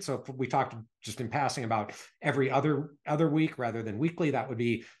period. So if we talked just in passing about every other week rather than weekly, that would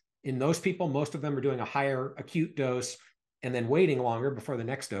be, in those people, most of them are doing a higher acute dose and then waiting longer before the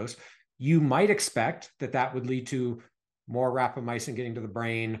next dose. You might expect that would lead to more rapamycin getting to the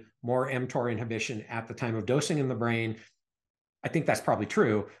brain, more mTOR inhibition at the time of dosing in the brain. I think that's probably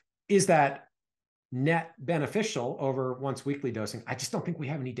true. Is that net beneficial over once weekly dosing? I just don't think we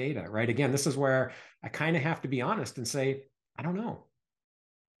have any data, right? Again, this is where I kind of have to be honest and say, I don't know.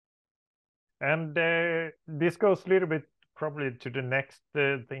 And this goes a little bit probably to the next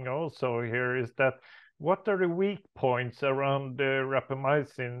thing also here, is that what are the weak points around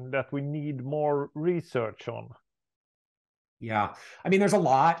rapamycin that we need more research on? Yeah, I mean, there's a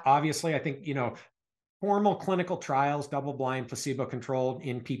lot. Obviously, I think, you know, formal clinical trials, double-blind, placebo-controlled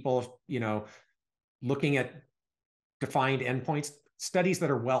in people, you know, looking at defined endpoints, studies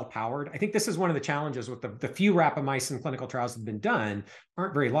that are well-powered. I think this is one of the challenges with the few rapamycin clinical trials that have been done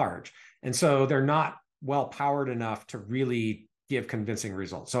aren't very large. And so they're not well-powered enough to really give convincing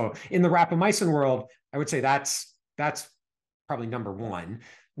results. So in the rapamycin world, I would say that's probably number one.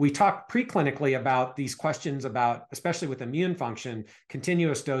 We talked preclinically about these questions about, especially with immune function,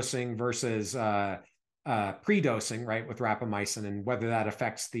 continuous dosing versus pre-dosing, right, with rapamycin, and whether that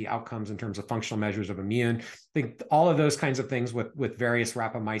affects the outcomes in terms of functional measures of immune. I think all of those kinds of things with various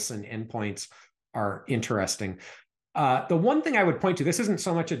rapamycin endpoints are interesting. The one thing I would point to, this isn't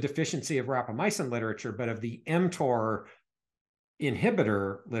so much a deficiency of rapamycin literature, but of the mTOR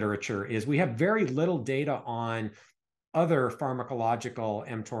inhibitor literature, is we have very little data on other pharmacological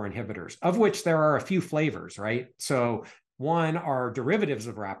mTOR inhibitors, of which there are a few flavors, right? So one are derivatives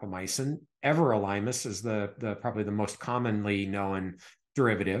of rapamycin. Everolimus is the probably the most commonly known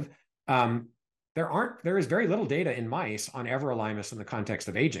derivative. There is very little data in mice on everolimus in the context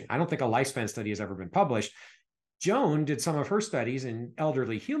of aging. I don't think a lifespan study has ever been published. Joan did some of her studies in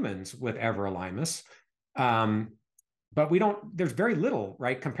elderly humans with everolimus, but there's very little,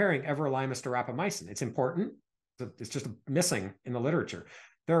 right, comparing everolimus to rapamycin. It's important. it's just missing in the literature.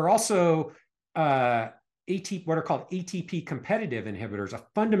 There are also what are called ATP competitive inhibitors, a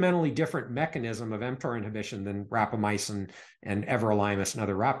fundamentally different mechanism of mTOR inhibition than rapamycin and everolimus and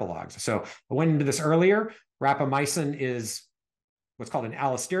other rapalogs. So I went into this earlier. Rapamycin is what's called an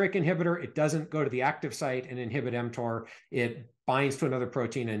allosteric inhibitor. It doesn't go to the active site and inhibit mTOR. It binds to another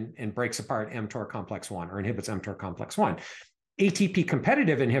protein and breaks apart mTOR complex 1 or inhibits mTOR complex 1. ATP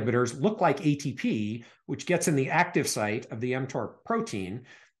competitive inhibitors look like ATP, which gets in the active site of the mTOR protein.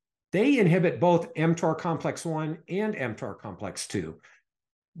 They inhibit both mTOR complex 1 and mTOR complex 2.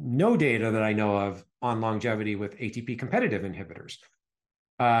 No data that I know of on longevity with ATP competitive inhibitors.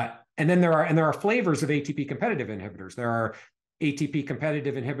 And then there are flavors of ATP competitive inhibitors. There are ATP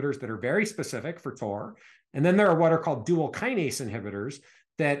competitive inhibitors that are very specific for TOR. And then there are what are called dual kinase inhibitors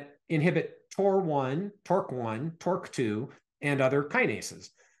that inhibit TOR1, TORC1, TORC2, and other kinases.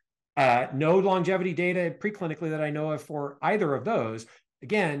 No longevity data preclinically that I know of for either of those.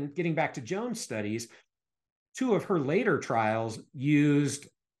 Again, getting back to Joan's studies, 2 of her later trials used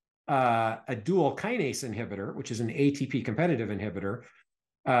a dual kinase inhibitor, which is an ATP competitive inhibitor,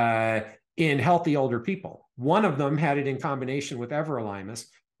 in healthy older people. One of them had it in combination with everolimus,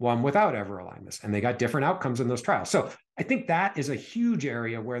 one without everolimus, and they got different outcomes in those trials. So I think that is a huge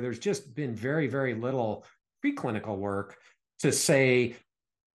area where there's just been very, very little preclinical work to say,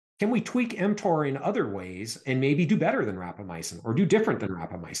 can we tweak mTOR in other ways and maybe do better than rapamycin or do different than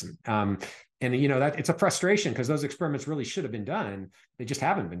rapamycin? And you know, that it's a frustration because those experiments really should have been done. They just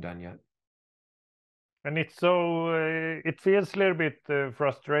haven't been done yet. And it's so, it feels a little bit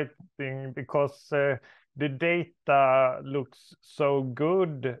frustrating because the data looks so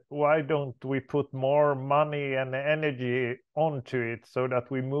good. Why don't we put more money and energy onto it so that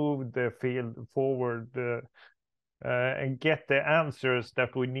we move the field forward and get the answers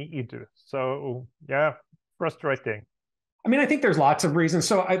that we need? So yeah, frustrating. I mean, I think there's lots of reasons.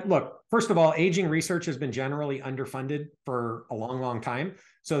 So look, first of all, aging research has been generally underfunded for a long, long time.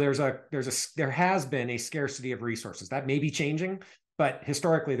 So there has been a scarcity of resources. That may be changing, but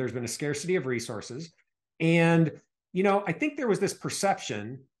historically there's been a scarcity of resources. And, you know, I think there was this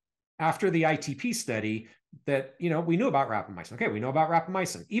perception after the ITP study that, you know, we knew about rapamycin. Okay, we know about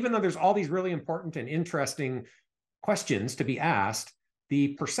rapamycin. Even though there's all these really important and interesting questions to be asked, the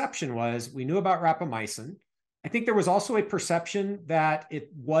perception was we knew about rapamycin. I think there was also a perception that it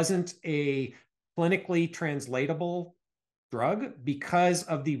wasn't a clinically translatable drug because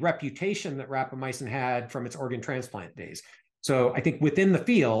of the reputation that rapamycin had from its organ transplant days. So I think within the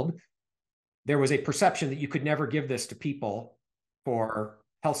field, there was a perception that you could never give this to people for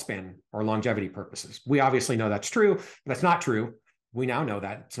health span or longevity purposes. We obviously know that's true. That's not true. We now know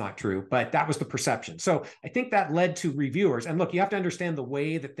that it's not true, but that was the perception. So I think that led to reviewers. And look, you have to understand the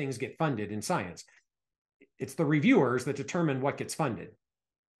way that things get funded in science. It's the reviewers that determine what gets funded.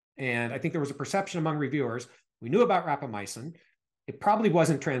 And I think there was a perception among reviewers. We knew about rapamycin. It probably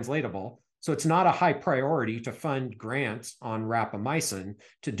wasn't translatable. So it's not a high priority to fund grants on rapamycin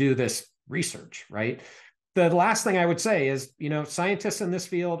to do this research, right? The last thing I would say is, you know, scientists in this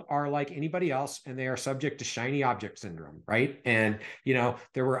field are like anybody else, and they are subject to shiny object syndrome, right? And, you know,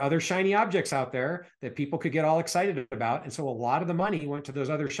 there were other shiny objects out there that people could get all excited about. And so a lot of the money went to those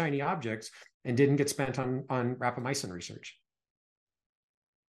other shiny objects and didn't get spent on rapamycin research.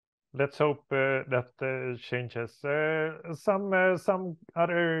 Let's hope that changes. Some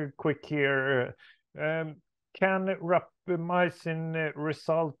other quick here. Can rapamycin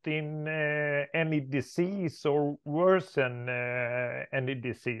result in any disease or worsen any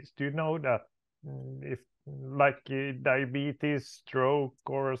disease? Do you know that? If like diabetes, stroke,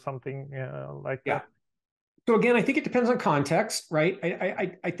 or something like that? So again, I think it depends on context, right?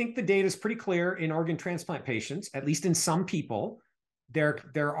 I think the data is pretty clear in organ transplant patients, at least in some people.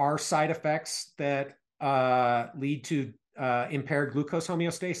 There are side effects that lead to impaired glucose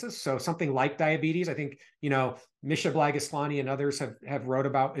homeostasis. So something like diabetes, I think, you know, Misha Blagoslani and others have wrote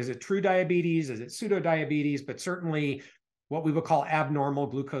about, is it true diabetes? Is it pseudo diabetes? But certainly what we would call abnormal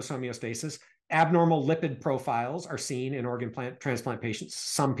glucose homeostasis. Abnormal lipid profiles are seen in organ transplant patients,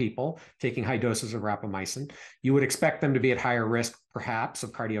 some people taking high doses of rapamycin. You would expect them to be at higher risk, perhaps,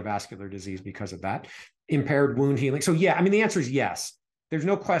 of cardiovascular disease because of that. Impaired wound healing. So yeah, I mean, the answer is yes. There's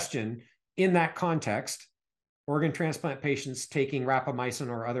no question in that context, organ transplant patients taking rapamycin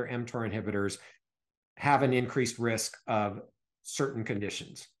or other mTOR inhibitors have an increased risk of certain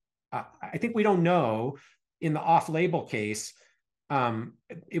conditions. I think we don't know in the off-label case.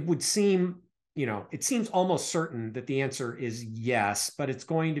 It would seem, you know, it seems almost certain that the answer is yes, but it's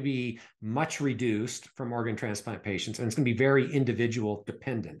going to be much reduced from organ transplant patients, and it's going to be very individual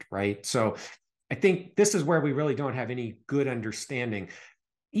dependent, right? So I think this is where we really don't have any good understanding.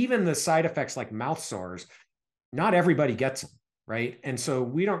 Even the side effects like mouth sores, not everybody gets them, right? And so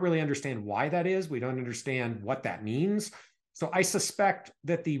we don't really understand why that is. We don't understand what that means. So I suspect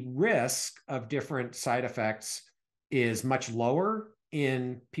that the risk of different side effects is much lower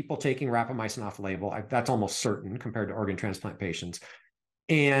in people taking rapamycin off label. That's almost certain compared to organ transplant patients.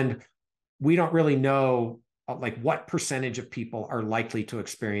 And we don't really know like what percentage of people are likely to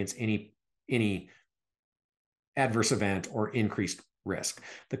experience any adverse event or increased risk.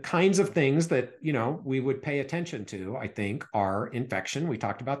 The kinds of things that, you know, we would pay attention to, I think, are infection. We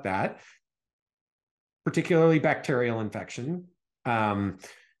talked about that, particularly bacterial infection.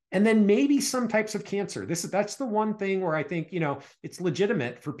 And then maybe some types of cancer. That's the one thing where I think, you know, it's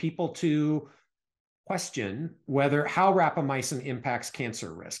legitimate for people to question how rapamycin impacts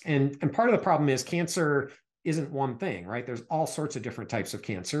cancer risk. And part of the problem is cancer isn't one thing, right? There's all sorts of different types of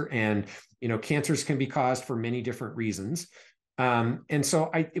cancer, and you know, cancers can be caused for many different reasons. And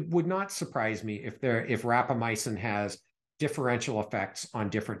so it would not surprise me if rapamycin has differential effects on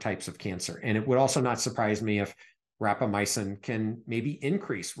different types of cancer. And it would also not surprise me if rapamycin can maybe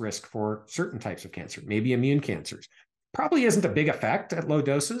increase risk for certain types of cancer, maybe immune cancers. Probably isn't a big effect at low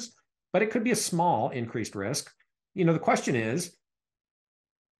doses, but it could be a small increased risk. You know, the question is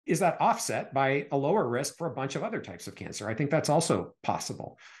that offset by a lower risk for a bunch of other types of cancer? I think that's also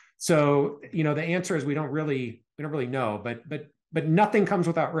possible. So, you know, the answer is we don't really know, but nothing comes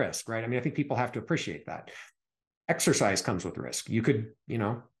without risk, right? I mean, I think people have to appreciate that. Exercise comes with risk. You could, you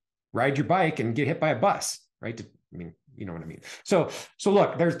know, ride your bike and get hit by a bus, right? I mean, you know what I mean? So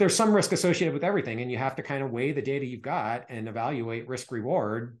look, there's some risk associated with everything, and you have to kind of weigh the data you've got and evaluate risk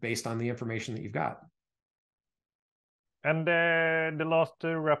reward based on the information that you've got. And the last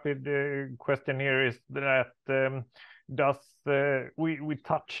rapid question here is that we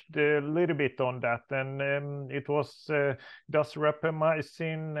touched a little bit on that, and it was does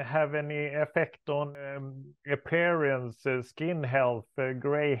rapamycin have any effect on appearance, skin health,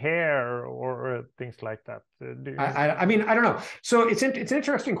 gray hair, or things like that? I mean, I don't know. So it's an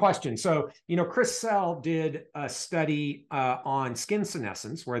interesting question. So, you know, Chris Sell did a study on skin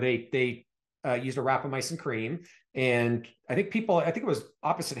senescence where they used a rapamycin cream. And I think it was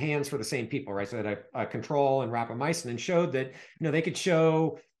opposite hands for the same people, right? So they had a control and rapamycin, and showed that, you know, they could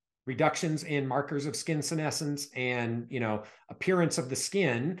show reductions in markers of skin senescence and, you know, appearance of the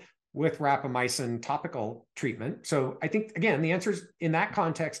skin with rapamycin topical treatment. So I think, again, the answer is in that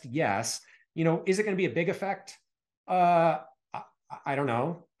context, yes. You know, is it going to be a big effect? I don't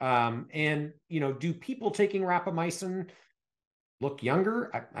know. And, you know, do people taking rapamycin look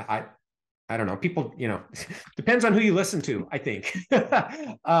younger? I don't know. People, you know, depends on who you listen to, I think.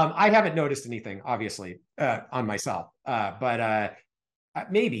 I haven't noticed anything, obviously, on myself, but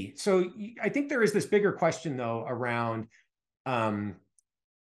maybe. So I think there is this bigger question, though, around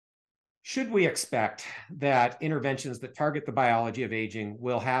should we expect that interventions that target the biology of aging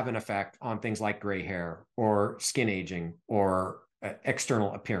will have an effect on things like gray hair or skin aging or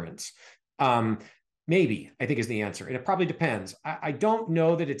external appearance? Maybe, I think, is the answer. And it probably depends. I don't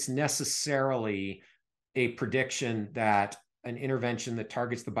know that it's necessarily a prediction that an intervention that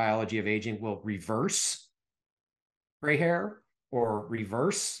targets the biology of aging will reverse gray hair or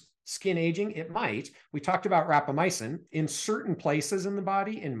reverse skin aging. It might. We talked about rapamycin. In certain places in the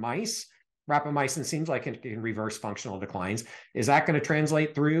body, in mice, rapamycin seems like it can reverse functional declines. Is that going to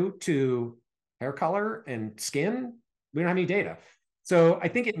translate through to hair color and skin? We don't have any data. So I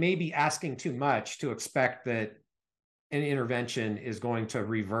think it may be asking too much to expect that an intervention is going to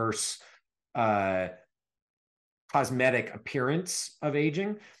reverse cosmetic appearance of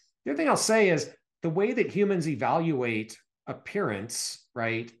aging. The other thing I'll say is the way that humans evaluate appearance,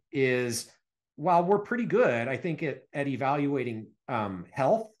 right, is while we're pretty good, I think, at evaluating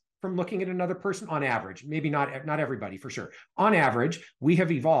health from looking at another person on average, maybe not everybody for sure. On average, we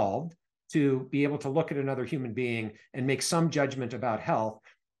have evolved to be able to look at another human being and make some judgment about health,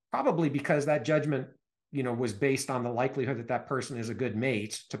 probably because that judgment, you know, was based on the likelihood that that person is a good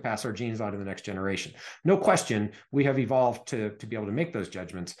mate to pass our genes on to the next generation. No question, we have evolved to be able to make those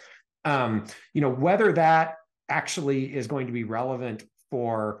judgments. You know, whether that actually is going to be relevant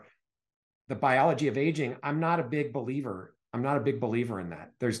for the biology of aging, I'm not a big believer. I'm not a big believer in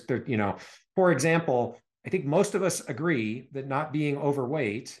that. You know, for example, I think most of us agree that not being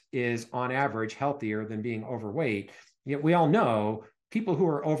overweight is on average healthier than being overweight. Yet we all know people who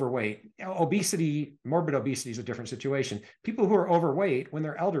are overweight, obesity, morbid obesity is a different situation. People who are overweight when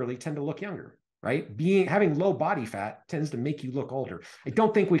they're elderly tend to look younger, right? Having low body fat tends to make you look older. I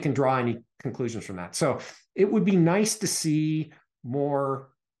don't think we can draw any conclusions from that. So it would be nice to see more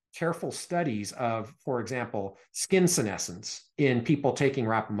careful studies of, for example, skin senescence in people taking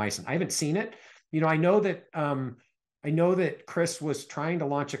rapamycin. I haven't seen it. I know that Chris was trying to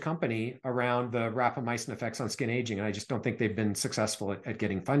launch a company around the rapamycin effects on skin aging, and I just don't think they've been successful at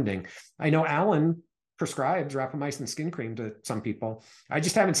getting funding. I know Alan prescribes rapamycin skin cream to some people. I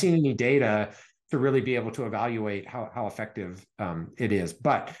just haven't seen any data to really be able to evaluate how effective it is.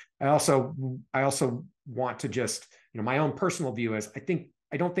 But I also want to just, my own personal view is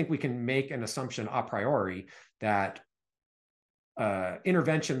I don't think we can make an assumption a priori that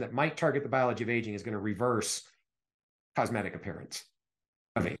intervention that might target the biology of aging is going to reverse cosmetic appearance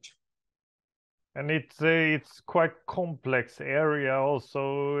of age. And it's quite complex area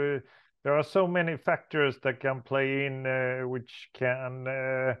also. There are so many factors that can play in, which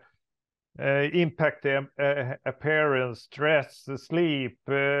can impact the appearance, stress, sleep,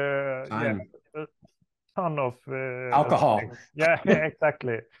 yeah, a ton of alcohol. things. Yeah,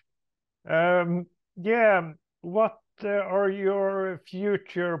 exactly. Yeah, what are your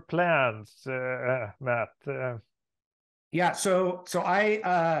future plans, Matt? Yeah, so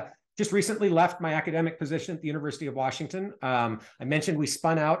I just recently left my academic position at the University of Washington. I mentioned we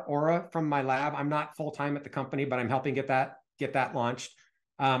spun out Aura from my lab. I'm not full-time at the company, but I'm helping get that launched.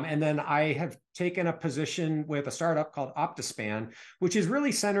 And then I have taken a position with a startup called OptiSpan, which is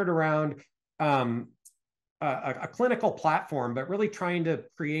really centered around a clinical platform, but really trying to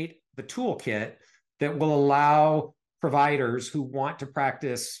create the toolkit that will allow providers who want to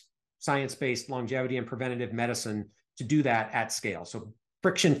practice science-based longevity and preventative medicine to do that at scale. So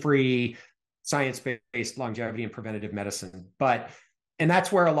friction-free, science-based longevity and preventative medicine. And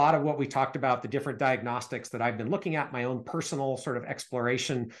that's where a lot of what we talked about, the different diagnostics that I've been looking at, my own personal sort of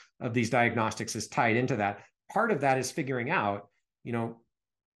exploration of these diagnostics is tied into that. Part of that is figuring out,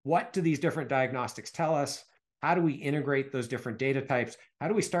 what do these different diagnostics tell us? How do we integrate those different data types? How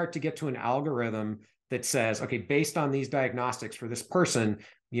do we start to get to an algorithm that says, okay, based on these diagnostics for this person,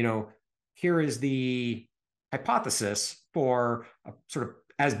 here is the hypothesis for a sort of,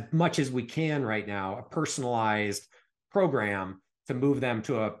 as much as we can right now, a personalized program to move them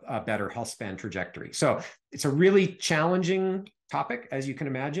to a better health span trajectory. So it's a really challenging topic, as you can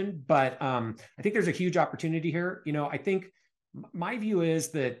imagine, but I think there's a huge opportunity here. I think my view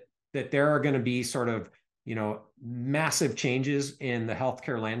is that there are going to be sort of, massive changes in the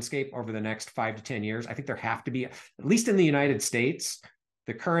healthcare landscape over the next 5 to 10 years. I think there have to be, at least in the United States,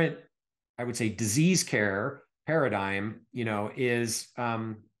 the current, I would say, disease care paradigm, is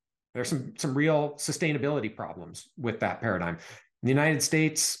there's some real sustainability problems with that paradigm. In the United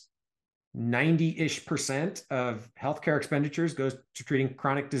States, 90-ish% of healthcare expenditures goes to treating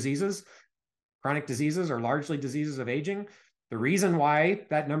chronic diseases. Chronic diseases are largely diseases of aging. The reason why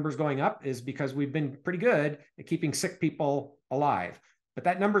that number is going up is because we've been pretty good at keeping sick people alive. But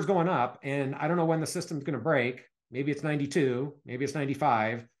that number is going up, and I don't know when the system's going to break. Maybe it's 92, maybe it's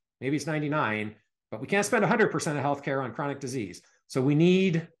 95, maybe it's 99, but we can't spend 100% of healthcare on chronic disease. So we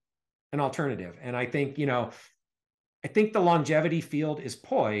need an alternative. And I think, I think the longevity field is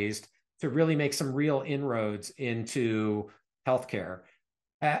poised to really make some real inroads into healthcare.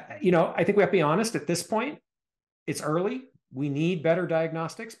 I think we have to be honest at this point. It's early. We need better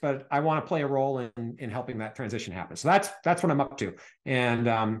diagnostics, but I want to play a role in helping that transition happen. So that's what I'm up to. And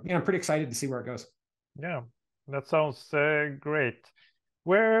I'm pretty excited to see where it goes. Yeah, that sounds great.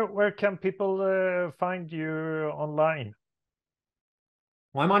 Where can people find you online?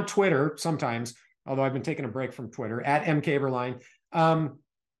 Well, I'm on Twitter sometimes, although I've been taking a break from Twitter, at Matt Kaeberlein.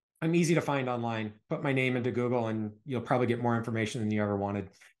 I'm easy to find online. Put my name into Google and you'll probably get more information than you ever wanted.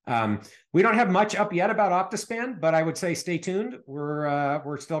 We don't have much up yet about OptiSpan, but I would say stay tuned.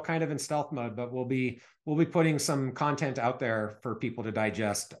 We're still kind of in stealth mode, but we'll be putting some content out there for people to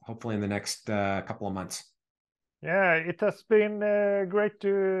digest, hopefully in the next couple of months. Yeah, it has been great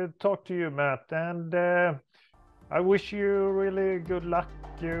to talk to you, Matt, and I wish you really good luck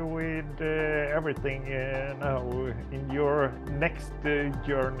with everything now in your next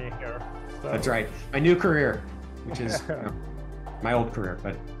journey here. So. That's right, my new career, which is my old career,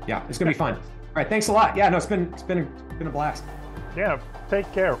 but yeah, it's gonna be fun. All right, thanks a lot. Yeah, no, it's been a blast. Yeah,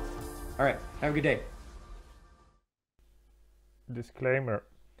 take care. All right, have a good day. Disclaimer.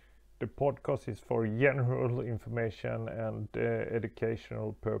 The podcast is for general information and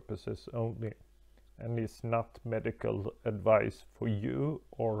educational purposes only, and is not medical advice for you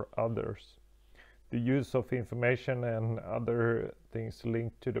or others. The use of information and other things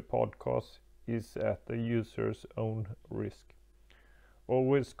linked to the podcast is at the user's own risk.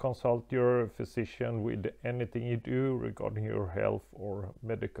 Always consult your physician with anything you do regarding your health or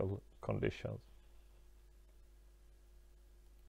medical conditions.